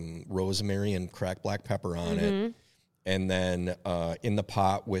some rosemary and cracked black pepper on it. And then in the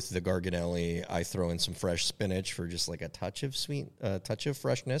pot with the Garganelli, I throw in some fresh spinach for just like a touch of touch of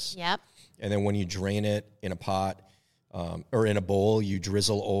freshness. Yep. And then when you drain it in a pot or in a bowl, you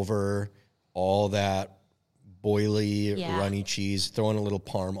drizzle over all that boily, runny cheese. Throw in a little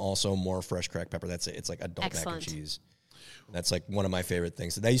parm, also more fresh cracked pepper. That's it. It's like adult mac and cheese. That's like one of my favorite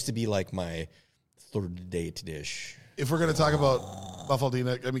things. That used to be like my third date dish. If we're going to talk about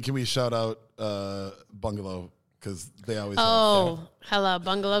Buffaldina, I mean, can we shout out Bungalow? because they always. Hello,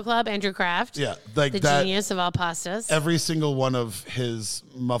 Bungalow Club, Andrew Kraft. Yeah, like the that, genius of all pastas. Every single one of his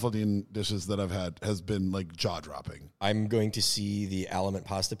muffaldine dishes that I've had has been like jaw dropping. I'm going to see the Aliment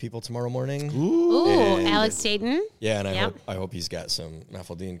Pasta people tomorrow morning. Ooh, Alex Dayton. Yeah, and I hope he's got some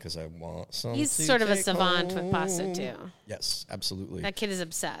muffaldine because I want some. He's sort of a savant with pasta too. Yes, absolutely. That kid is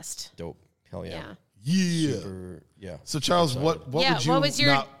obsessed. Dope. Hell yeah. Yeah. Super, yeah. So Charles, what would you? What was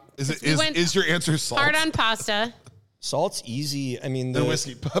your? Not, is your answer salt? Hard on pasta. Salt's easy. I mean, the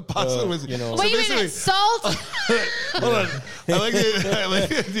whiskey, pasta whiskey. You know, wait a minute, salt. Hold on, I like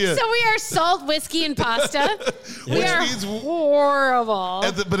the idea. So we are salt, whiskey, and pasta. We are horrible.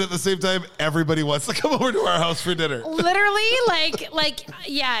 But at the same time, everybody wants to come over to our house for dinner. Literally,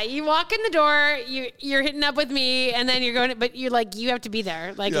 yeah. You walk in the door, you're hitting up with me, and then you're going. But you're like, you have to be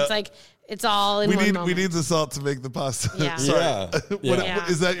there. Like it's like. It's all in one moment. We need the salt to make the pasta. Yeah. Sorry. What,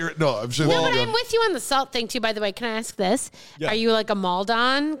 is that your... No, I'm sure... No, but I'm with you on the salt thing, too, by the way. Can I ask this? Yeah. Are you like a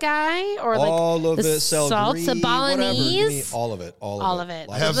Maldon guy? Or like all of the it, salsa bolognese? All of it. All of it.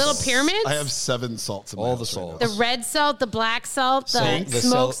 The little pyramids? I have 7 salts in my all house the salts. Right, the red salt, the black salt, the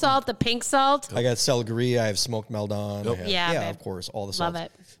smoked salt, the pink salt. I got Celgris. I have smoked Maldon. Yep. Yeah, of course. All the salts. Love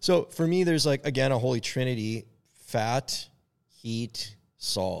it. So for me, there's like, again, a holy trinity: fat, heat,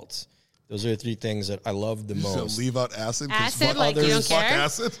 salt. Those are the 3 things that I love the most. So leave out acid? Acid, like you don't care?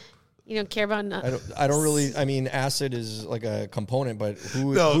 Acid? You don't care about nothing. I don't really. I mean, acid is like a component, but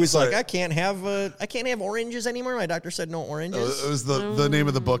who's like I can't have oranges anymore? My doctor said no oranges. It was the name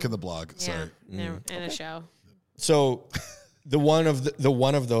of the book in the blog. Sorry, and a show. So the one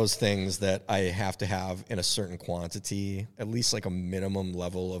of those things that I have to have in a certain quantity, at least like a minimum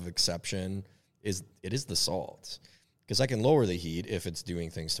level of exception, is the salt. Because I can lower the heat if it's doing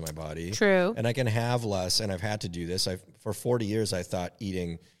things to my body. True. And I can have less, and I've had to do this. For 40 years, I thought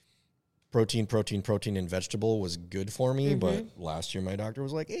eating protein, and vegetable was good for me. But last year, my doctor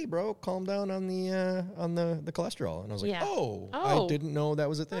was like, "Hey, bro, calm down on the cholesterol." And I was like, "Oh, I didn't know that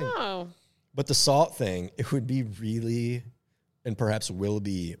was a thing." Oh. But the salt thing, it would be really, and perhaps will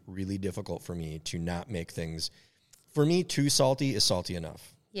be really difficult for me to not make things. For me, too salty is salty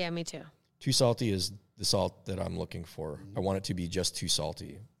enough. Yeah, me too. Too salty is the salt that I'm looking for. I want it to be just too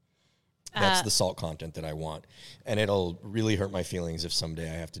salty. That's the salt content that I want. And it'll really hurt my feelings if someday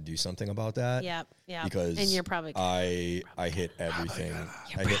I have to do something about that. Yeah. Because and you're probably I hit everything.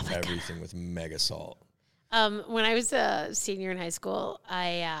 I hit everything with mega salt. When I was a senior in high school,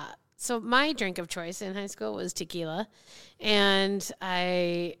 so my drink of choice in high school was tequila. And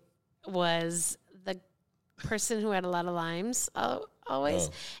I was the person who had a lot of limes always.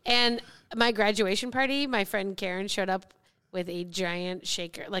 Oh. And my graduation party, my friend Karen showed up with a giant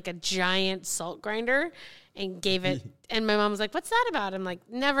shaker, like a giant salt grinder, and gave it. And my mom was like, "What's that about?" I'm like,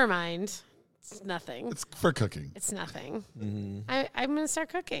 "Never mind. It's nothing. It's for cooking. It's nothing." I'm going to start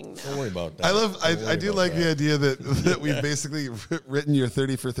cooking now. Don't worry about that. I do like the idea that we've basically written your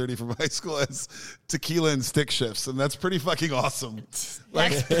 30 for 30 from high school as tequila and stick shifts. And that's pretty fucking awesome.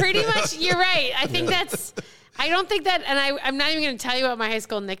 That's pretty much, you're right. I think I don't think that, and I'm not even going to tell you what my high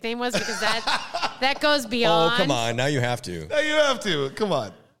school nickname was because that goes beyond. Oh, come on. Now you have to. Now you have to. Come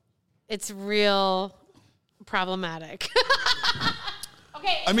on. It's real problematic.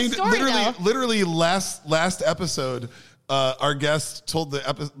 Okay. I mean, literally last episode, our guest told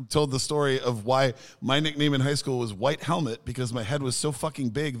the story of why my nickname in high school was White Helmet because my head was so fucking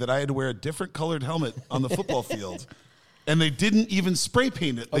big that I had to wear a different colored helmet on the football field. And they didn't even spray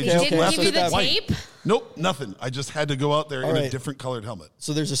paint it. They just didn't give you the white. tape? Nope, nothing. I just had to go out there in a different colored helmet.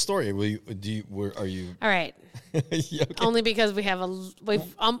 So there's a story. Are you? All right. Okay. Only because we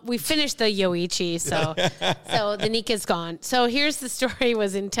finished the Yoichi, so the Nika's gone. So here's the story.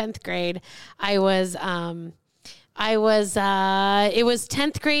 Was in 10th grade. It was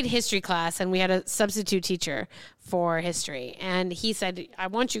 10th grade history class, and we had a substitute teacher for history. And he said, "I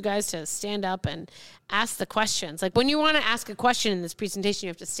want you guys to stand up and ask the questions. Like when you want to ask a question in this presentation, you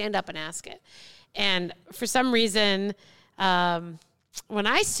have to stand up and ask it." And for some reason, when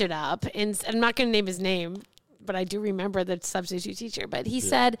I stood up, and I'm not going to name his name, but I do remember the substitute teacher, but he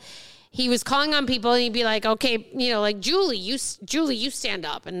said he was calling on people and he'd be like, "Okay, like Julie, you stand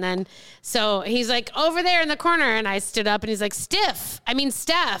up." And then, so he's like, "Over there in the corner." And I stood up and he's like, Steph.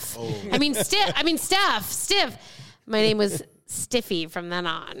 My name was Stiffy from then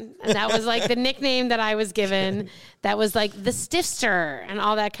on. And that was like the nickname that I was given. That was like the Stiffster and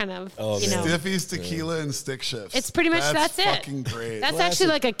all that kind of, Stiffy's, tequila, and stick shifts. It's pretty much that's it. Fucking great. That's actually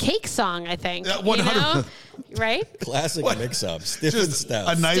like a cake song, I think. Yeah, 100%. Right? Classic mix-up. Stiff and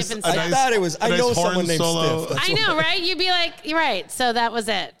Steph. A nice I thought it was. I know someone named solo. Stiff. I know, right? You'd be like, you're right. So that was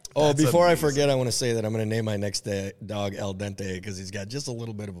it. Oh, before I forget, I want to say that I'm going to name my next dog El Dente because he's got just a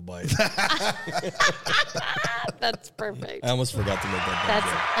little bit of a bite. That's perfect. I almost forgot to make that.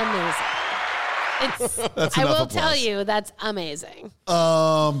 That's amazing. That's I will applause. tell you, that's amazing.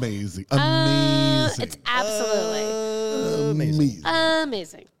 Amazing. It's absolutely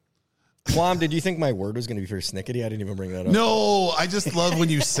amazing. Quam, did you think my word was going to be for snickety? I didn't even bring that up. No, I just love when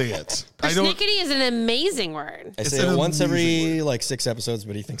you say it. Persnickety is an amazing word. I say it once every 6 episodes,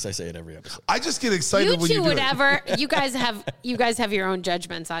 but he thinks I say it every episode. I just get excited when you do it. You guys have your own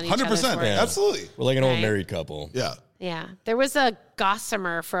judgments on each other's 100%. words. Yeah. Absolutely. We're like an old married couple. Yeah. Yeah. There was a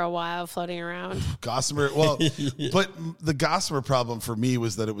gossamer for a while floating around. Gossamer. Well, but the gossamer problem for me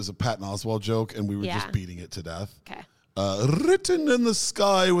was that it was a Patton Oswalt joke, and we were just beating it to death. Okay. Written in the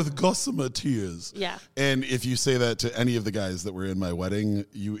sky with gossamer tears. Yeah. And if you say that to any of the guys that were in my wedding,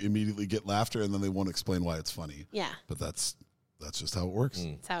 you immediately get laughter, and then they won't explain why it's funny. Yeah. But that's just how it works.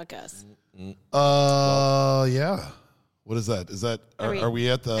 That's how it goes. Yeah. What is that? Are we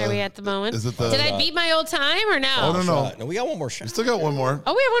at the moment? Is it the? Did I beat my old time or no? Oh no. No, we got one more shot. We still got one more.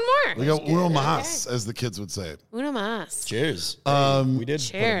 Oh, we have one more. We got uno más, as the kids would say. Uno más. Cheers. We did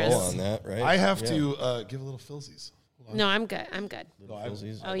cheers. put a bowl on that, right? I have to give a little filsies. No, I'm good.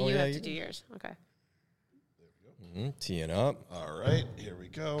 Oh, you have to do yours. Okay. Teeing up. All right, here we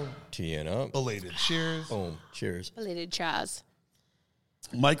go. Teeing up. Belated cheers. Boom. Cheers. Belated chaz.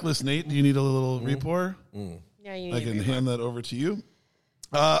 Mikeless Nate, do you need a little repour? Yeah, you need I can hand that over to you.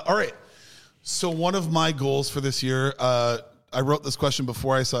 All right. So one of my goals for this year, I wrote this question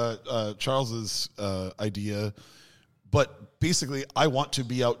before I saw Charles's idea, but basically I want to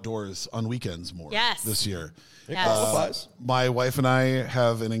be outdoors on weekends more this year. Yes. My wife and I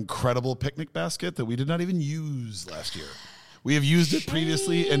have an incredible picnic basket that we did not even use last year. We have used it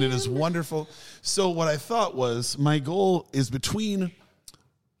previously, and it is wonderful. So what I thought was my goal is between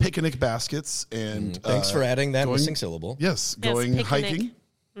picnic baskets and thanks for adding that missing syllable. Yes, going hiking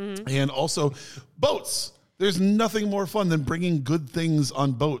and also boats. There's nothing more fun than bringing good things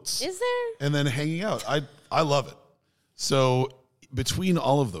on boats. Is there? And then hanging out. I love it. So between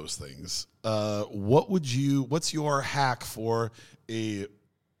all of those things, what's your hack for a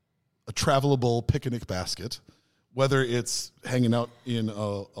travelable picnic basket? Whether it's hanging out in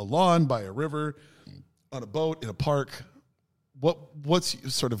a lawn, by a river, on a boat, in a park, what's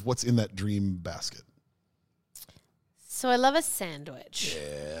in that dream basket? So I love a sandwich.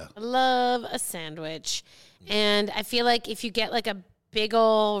 Yeah. I love a sandwich. And I feel like if you get like a big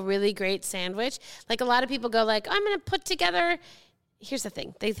ol' really great sandwich, like a lot of people go like, I'm going to put together, here's the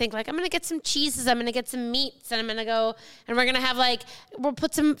thing. They think like, I'm going to get some cheeses, I'm going to get some meats, and I'm going to go, and we're going to have like, we'll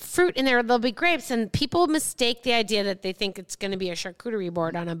put some fruit in there, there'll be grapes. And people mistake the idea that they think it's going to be a charcuterie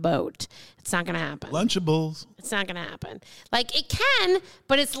board on a boat. It's not going to happen. Lunchables. It's not going to happen. Like it can,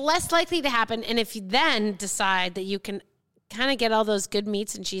 but it's less likely to happen. And if you then decide that you can kind of get all those good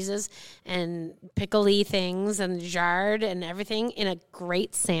meats and cheeses and pickly things and jarred and everything in a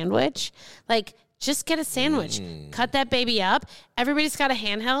great sandwich, like just get a sandwich, cut that baby up. Everybody's got a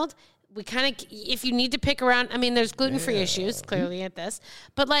handheld. We kind of, if you need to pick around, I mean, there's gluten-free issues clearly at this,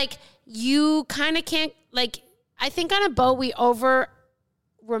 but like you kind of can't, like, I think on a boat, we over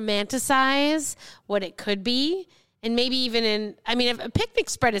romanticize what it could be. And maybe even if a picnic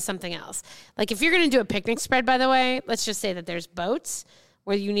spread is something else. Like if you're going to do a picnic spread, by the way, let's just say that there's boats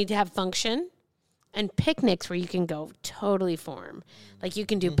where you need to have function and picnics where you can go totally form. Like you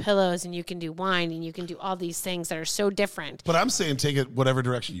can do pillows and you can do wine and you can do all these things that are so different. But I'm saying take it whatever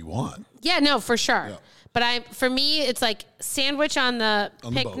direction you want. Yeah, no, for sure. Yeah. But for me, it's like sandwich on the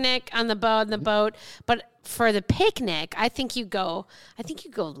picnic, on the boat. But for the picnic, I think you go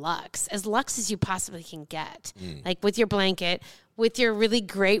luxe, as luxe as you possibly can get. Like with your blanket, with your really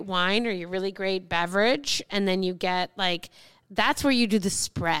great wine or your really great beverage, and then you get like, that's where you do the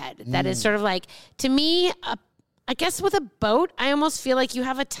spread. That is sort of like, to me, I guess with a boat, I almost feel like you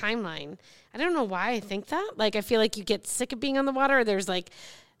have a timeline. I don't know why I think that. Like, I feel like you get sick of being on the water. There's like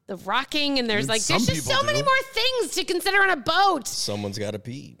the rocking, and there's there's just so many more things to consider on a boat. Someone's got to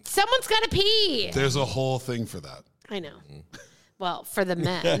pee. Someone's got to pee. There's a whole thing for that. I know. Well, for the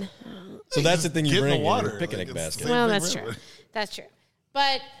men. So that's the thing you bring in the water, in your picnic basket. Well, that's true. That's true.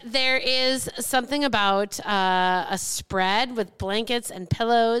 But there is something about a spread with blankets and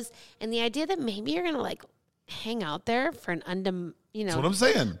pillows, and the idea that maybe you're going to like hang out there for an That's what I'm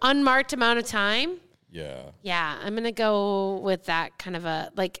saying. unmarked amount of time. Yeah, I'm going to go with that kind of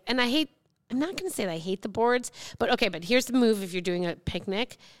a like, and I'm not going to say that I hate the boards, but okay, but here's the move if you're doing a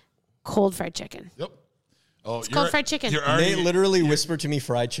picnic: cold fried chicken. Yep. It's called fried chicken. They literally whispered to me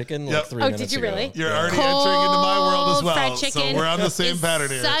fried chicken like 3 minutes ago. Did you really? You're already entering into my world as well. Fried chicken. So we're on the same pattern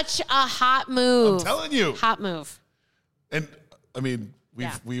here. Such a hot move. I'm telling you. Hot move. And I mean,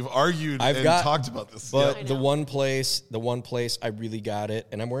 we've argued and talked about this. But the one place I really got it,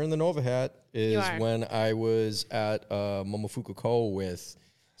 and I'm wearing the Nova hat, is when I was at Momofuku Ko with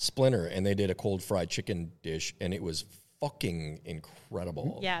Splinter, and they did a cold fried chicken dish, and it was fucking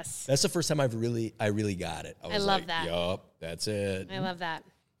incredible. Yes. That's the first time I really got it. I love that. Yup, that's it. I love that.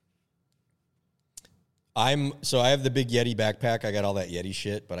 I have the big Yeti backpack. I got all that Yeti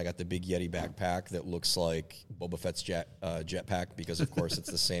shit, but I got the big Yeti backpack that looks like Boba Fett's jetpack because, of course, it's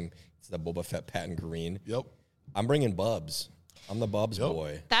the same. It's the Boba Fett patent green. Yep. I'm bringing Bubs. I'm the Bubs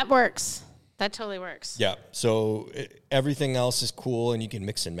boy. That works. That totally works. Yeah. So everything else is cool, and you can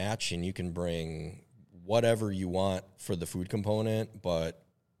mix and match, and you can bring whatever you want for the food component, but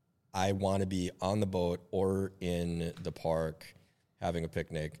I want to be on the boat or in the park having a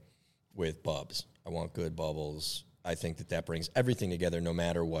picnic with Bubs. I want good bubbles. I think that brings everything together no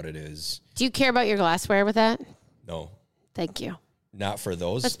matter what it is. Do you care about your glassware with that? No. Thank you. Not for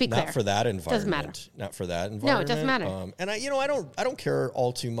those. Let's be clear. Not for that environment. Doesn't matter. Not for that environment. No, it doesn't matter. And I don't care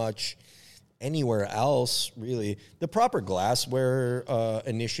all too much anywhere else, really. The proper glassware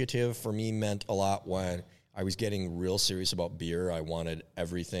initiative for me meant a lot when I was getting real serious about beer. I wanted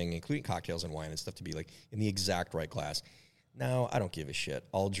everything, including cocktails and wine and stuff, to be like in the exact right glass. Now, I don't give a shit.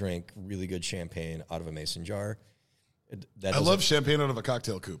 I'll drink really good champagne out of a mason jar. I love champagne out of a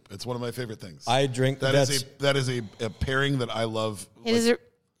cocktail coupe. It's one of my favorite things. I drink that is a pairing that I love.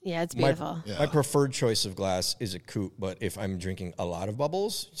 It's beautiful. My preferred choice of glass is a coupe, but if I'm drinking a lot of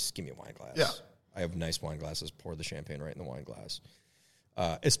bubbles, just give me a wine glass. Yeah. I have nice wine glasses. Pour the champagne right in the wine glass.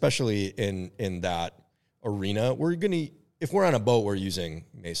 Especially in that arena, if we're on a boat, we're using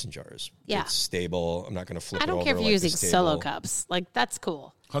mason jars. Yeah. It's stable. I'm not going to flip it over. I don't care if you're using solo cups. Like, that's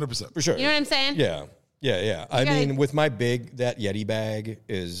cool. 100%. For sure. You know what I'm saying? Yeah. I mean, with my that Yeti bag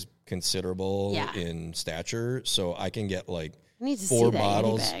is considerable in stature, so I can get like 4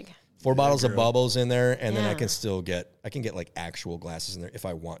 bottles. 4 bottles of bubbles in there, and then I can get like actual glasses in there if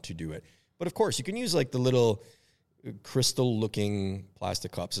I want to do it. But of course, you can use like the little crystal-looking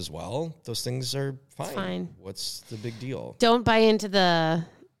plastic cups as well. Those things are fine. What's the big deal? Don't buy into the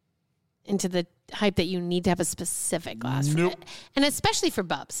hype that you need to have a specific glass for it. And especially for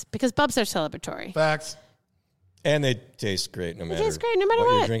Bubs, because Bubs are celebratory. Facts. And they taste great no matter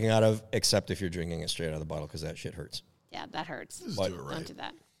what you're drinking out of, except if you're drinking it straight out of the bottle, because that shit hurts. Yeah, that hurts. Don't do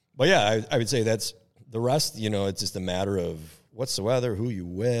that. But yeah, I would say that's the rest, it's just a matter of what's the weather, who you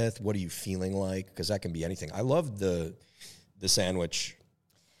with, what are you feeling like, because that can be anything. I love the sandwich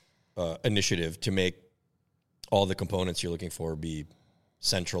initiative to make all the components you're looking for be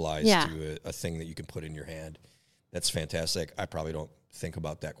centralized to a thing that you can put in your hand. That's fantastic. I probably don't think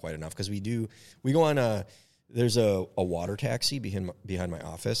about that quite enough because we go on there's a water taxi behind my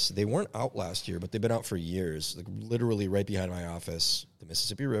office. They weren't out last year, but they've been out for years. Like literally right behind my office, the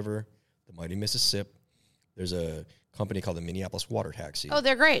Mississippi River, the mighty Mississippi. There's a company called the Minneapolis Water Taxi. Oh,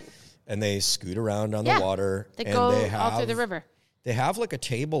 they're great. And they scoot around on the water. They go all through the river. They have like a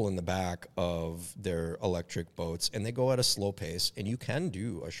table in the back of their electric boats, and they go at a slow pace, and you can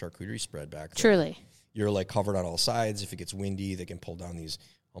do a charcuterie spread back there. Truly. You're like covered on all sides. If it gets windy, they can pull down these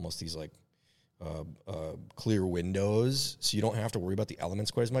like clear windows, so you don't have to worry about the elements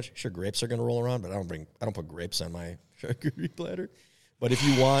quite as much. Sure, grapes are going to roll around, but I don't put grapes on my charcuterie platter. But if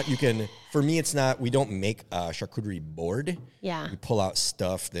you want, you can. For me, it's not. We don't make a charcuterie board. Yeah. We pull out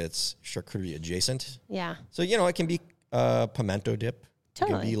stuff that's charcuterie adjacent. Yeah. So it can be pimento dip.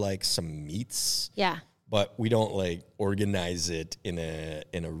 Totally. It can be like some meats. Yeah. But we don't like organize it in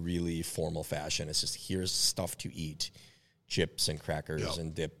a really formal fashion. It's just here's stuff to eat, chips and crackers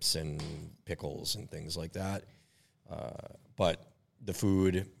and dips and pickles and things like that. But the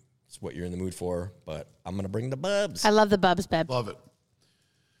food is what you're in the mood for. But I'm gonna bring the Bubs. I love the Bubs, babe. Love it.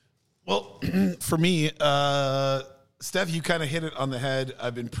 Well, for me, Steph, you kind of hit it on the head.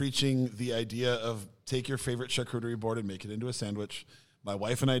 I've been preaching the idea of take your favorite charcuterie board and make it into a sandwich. My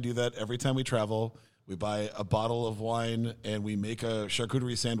wife and I do that every time we travel. We buy a bottle of wine and we make a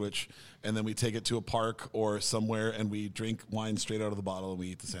charcuterie sandwich, and then we take it to a park or somewhere and we drink wine straight out of the bottle and we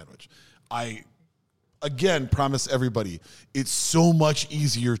eat the sandwich. I, again, promise everybody, it's so much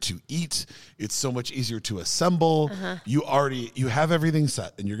easier to eat. It's so much easier to assemble. Uh-huh. You have everything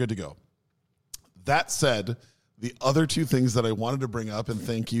set and you're good to go. That said, the other two things that I wanted to bring up, and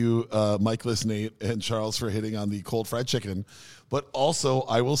thank you, Mike, Nate, and Charles for hitting on the cold fried chicken, but also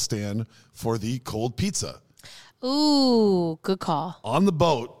I will stand for the cold pizza. Ooh, good call. On the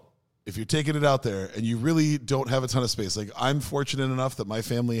boat, if you're taking it out there and you really don't have a ton of space, like I'm fortunate enough that my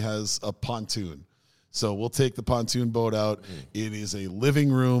family has a pontoon. So we'll take the pontoon boat out. It is a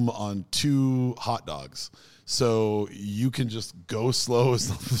living room on 2 hot dogs. So you can just go slow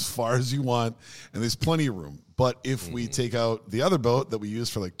as far as you want, and there's plenty of room. But if we take out the other boat that we use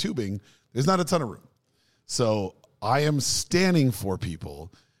for like tubing, there's not a ton of room. So I am standing for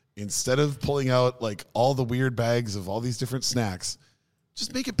people. Instead of pulling out like all the weird bags of all these different snacks,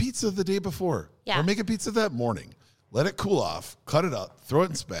 just make a pizza the day before. Or make a pizza that morning. Let it cool off, cut it up, throw it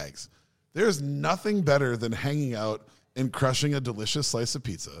in some bags. There's nothing better than hanging out and crushing a delicious slice of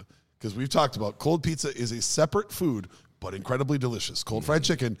pizza, because we've talked about cold pizza is a separate food, but incredibly delicious. Cold fried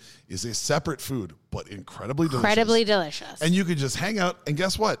chicken is a separate food, but incredibly delicious. Incredibly delicious. And you can just hang out, and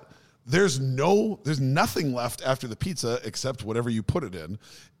guess what? There's nothing left after the pizza except whatever you put it in.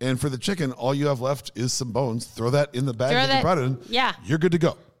 And for the chicken, all you have left is some bones. Throw that in the bag that you brought it in. Yeah. You're good to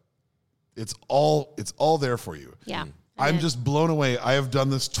go. It's all there for you. Yeah. I'm just blown away. I have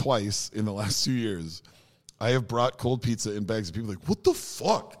done this twice in the last 2 years. I have brought cold pizza in bags, and people are like, what the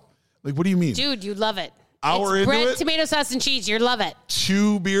fuck? Like, what do you mean? Dude, you love it. Hour it's into bread, it, tomato sauce, and cheese. You love it.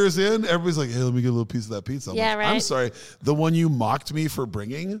 2 beers in, everybody's like, hey, let me get a little piece of that pizza. I'm sorry. The one you mocked me for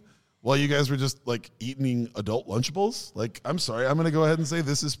bringing while you guys were just like eating adult Lunchables, like, I'm sorry. I'm going to go ahead and say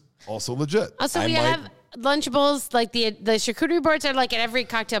this is also legit. Also, we have Lunchables, like the charcuterie boards are like at every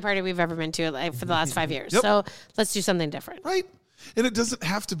cocktail party we've ever been to like, for the last 5 years. Yep. So let's do something different. Right. And it doesn't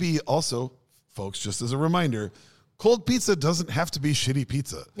have to be also, folks, just as a reminder, cold pizza doesn't have to be shitty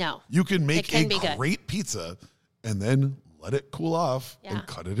pizza. No. You can make a great pizza and then let it cool off and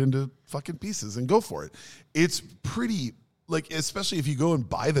cut it into fucking pieces and go for it. It's pretty, like, especially if you go and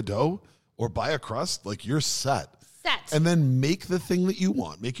buy the dough or buy a crust, like, you're set. And then make the thing that you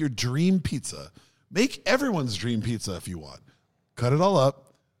want. Make your dream pizza. Make everyone's dream pizza if you want. Cut it all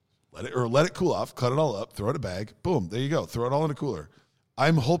up. Let it cool off. Cut it all up. Throw it in a bag. Boom. There you go. Throw it all in a cooler.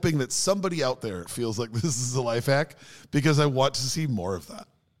 I'm hoping that somebody out there feels like this is a life hack, because I want to see more of that.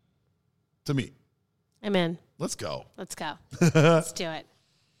 To me. I'm in. Let's go. Let's go. Let's do it.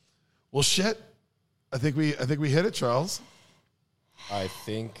 Well, shit. I think we hit it, Charles. I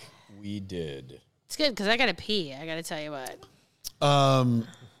think we did. It's good because I got to pee. I got to tell you what.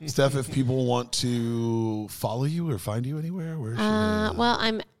 Steph, if people want to follow you or find you anywhere, where should they? Well,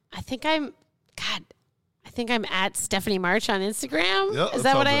 I think I'm at Stephanie March on Instagram. Yeah, is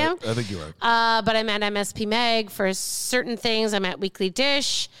that what I am? I think you are. But I'm at MSP Meg for certain things. I'm at Weekly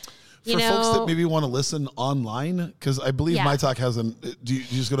Dish. For folks that maybe want to listen online, because I believe My Talk has an. Do you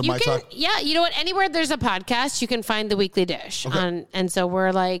just go to My Talk? Yeah, you know what? Anywhere there's a podcast, you can find the Weekly Dish. Okay. And so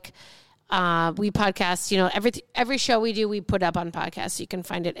we're like, we podcast. You know, every show we do, we put up on podcasts. So you can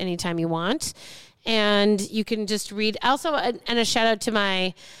find it anytime you want, and you can just read. Also, and a shout out to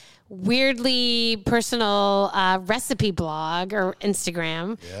my weirdly personal recipe blog or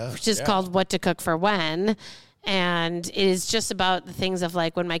Instagram, which is called What to Cook for When. And it is just about the things of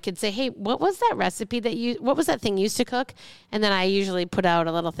like when my kids say, hey, what was that recipe what was that thing you used to cook? And then I usually put out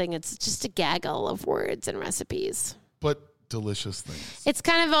a little thing. It's just a gaggle of words and recipes. But delicious things. It's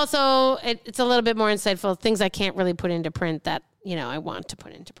kind of also, it's a little bit more insightful. Things I can't really put into print that, I want to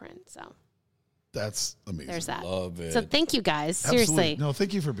put into print. So that's amazing. There's that. Love it. So thank you guys. Absolutely. Seriously. No,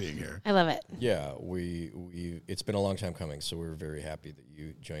 thank you for being here. I love it. Yeah, it's been a long time coming, so we're very happy that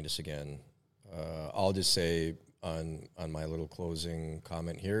you joined us again. I'll just say on my little closing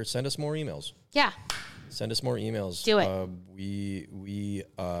comment here, send us more emails. Yeah. Send us more emails. Do it. We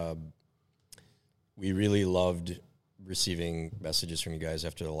really loved receiving messages from you guys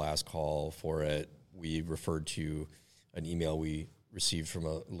after the last call for it. We referred to an email we received from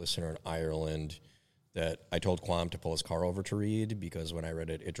a listener in Ireland that I told Quam to pull his car over to read, because when I read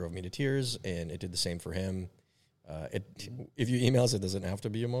it, it drove me to tears, and it did the same for him. If you email us, it doesn't have to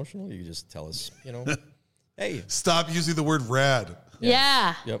be emotional. You just tell us, hey. Stop using the word rad.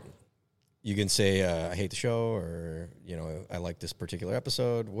 Yeah. Yep. You can say, I hate the show, or, I like this particular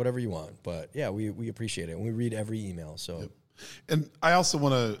episode, whatever you want. But yeah, we appreciate it. And we read every email. So, yep. And I also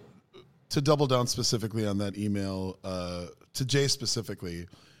want to double down specifically on that email, to Jay specifically.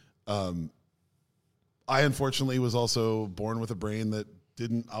 I unfortunately was also born with a brain that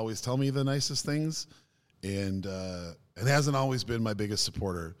didn't always tell me the nicest things, and hasn't always been my biggest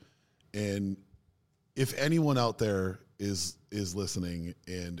supporter. And if anyone out there is listening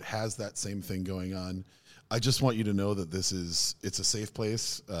and has that same thing going on, I just want you to know that it's a safe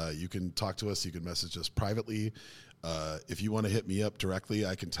place. You can talk to us. You can message us privately. If you want to hit me up directly,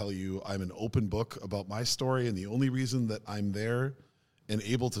 I can tell you I'm an open book about my story, and the only reason that I'm there and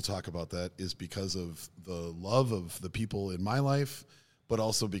able to talk about that is because of the love of the people in my life, but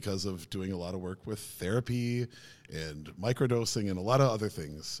also because of doing a lot of work with therapy and microdosing and a lot of other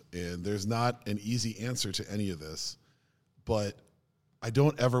things. And there's not an easy answer to any of this, but I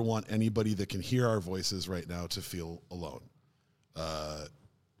don't ever want anybody that can hear our voices right now to feel alone.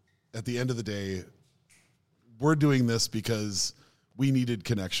 At the end of the day, we're doing this because we needed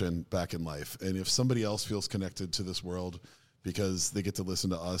connection back in life. And if somebody else feels connected to this world because they get to listen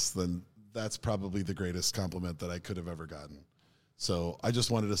to us, then that's probably the greatest compliment that I could have ever gotten. So I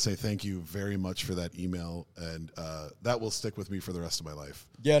just wanted to say thank you very much for that email, and that will stick with me for the rest of my life.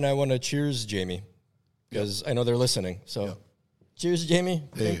 Yeah, and I want to cheers Jamie, because I know they're listening. So cheers, Jamie.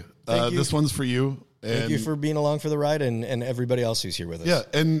 Hey, this one's for you. And thank you for being along for the ride, and everybody else who's here with us. Yeah,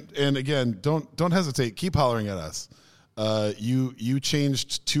 and again, don't hesitate. Keep hollering at us. You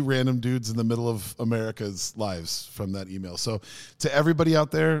changed two random dudes in the middle of America's lives from that email. So to everybody out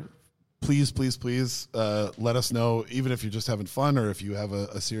there, please let us know, even if you're just having fun or if you have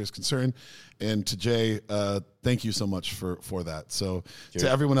a serious concern. And to Jay, thank you so much for that. So cheers.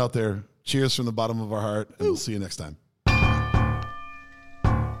 To everyone out there, cheers from the bottom of our heart, and we'll see you next time.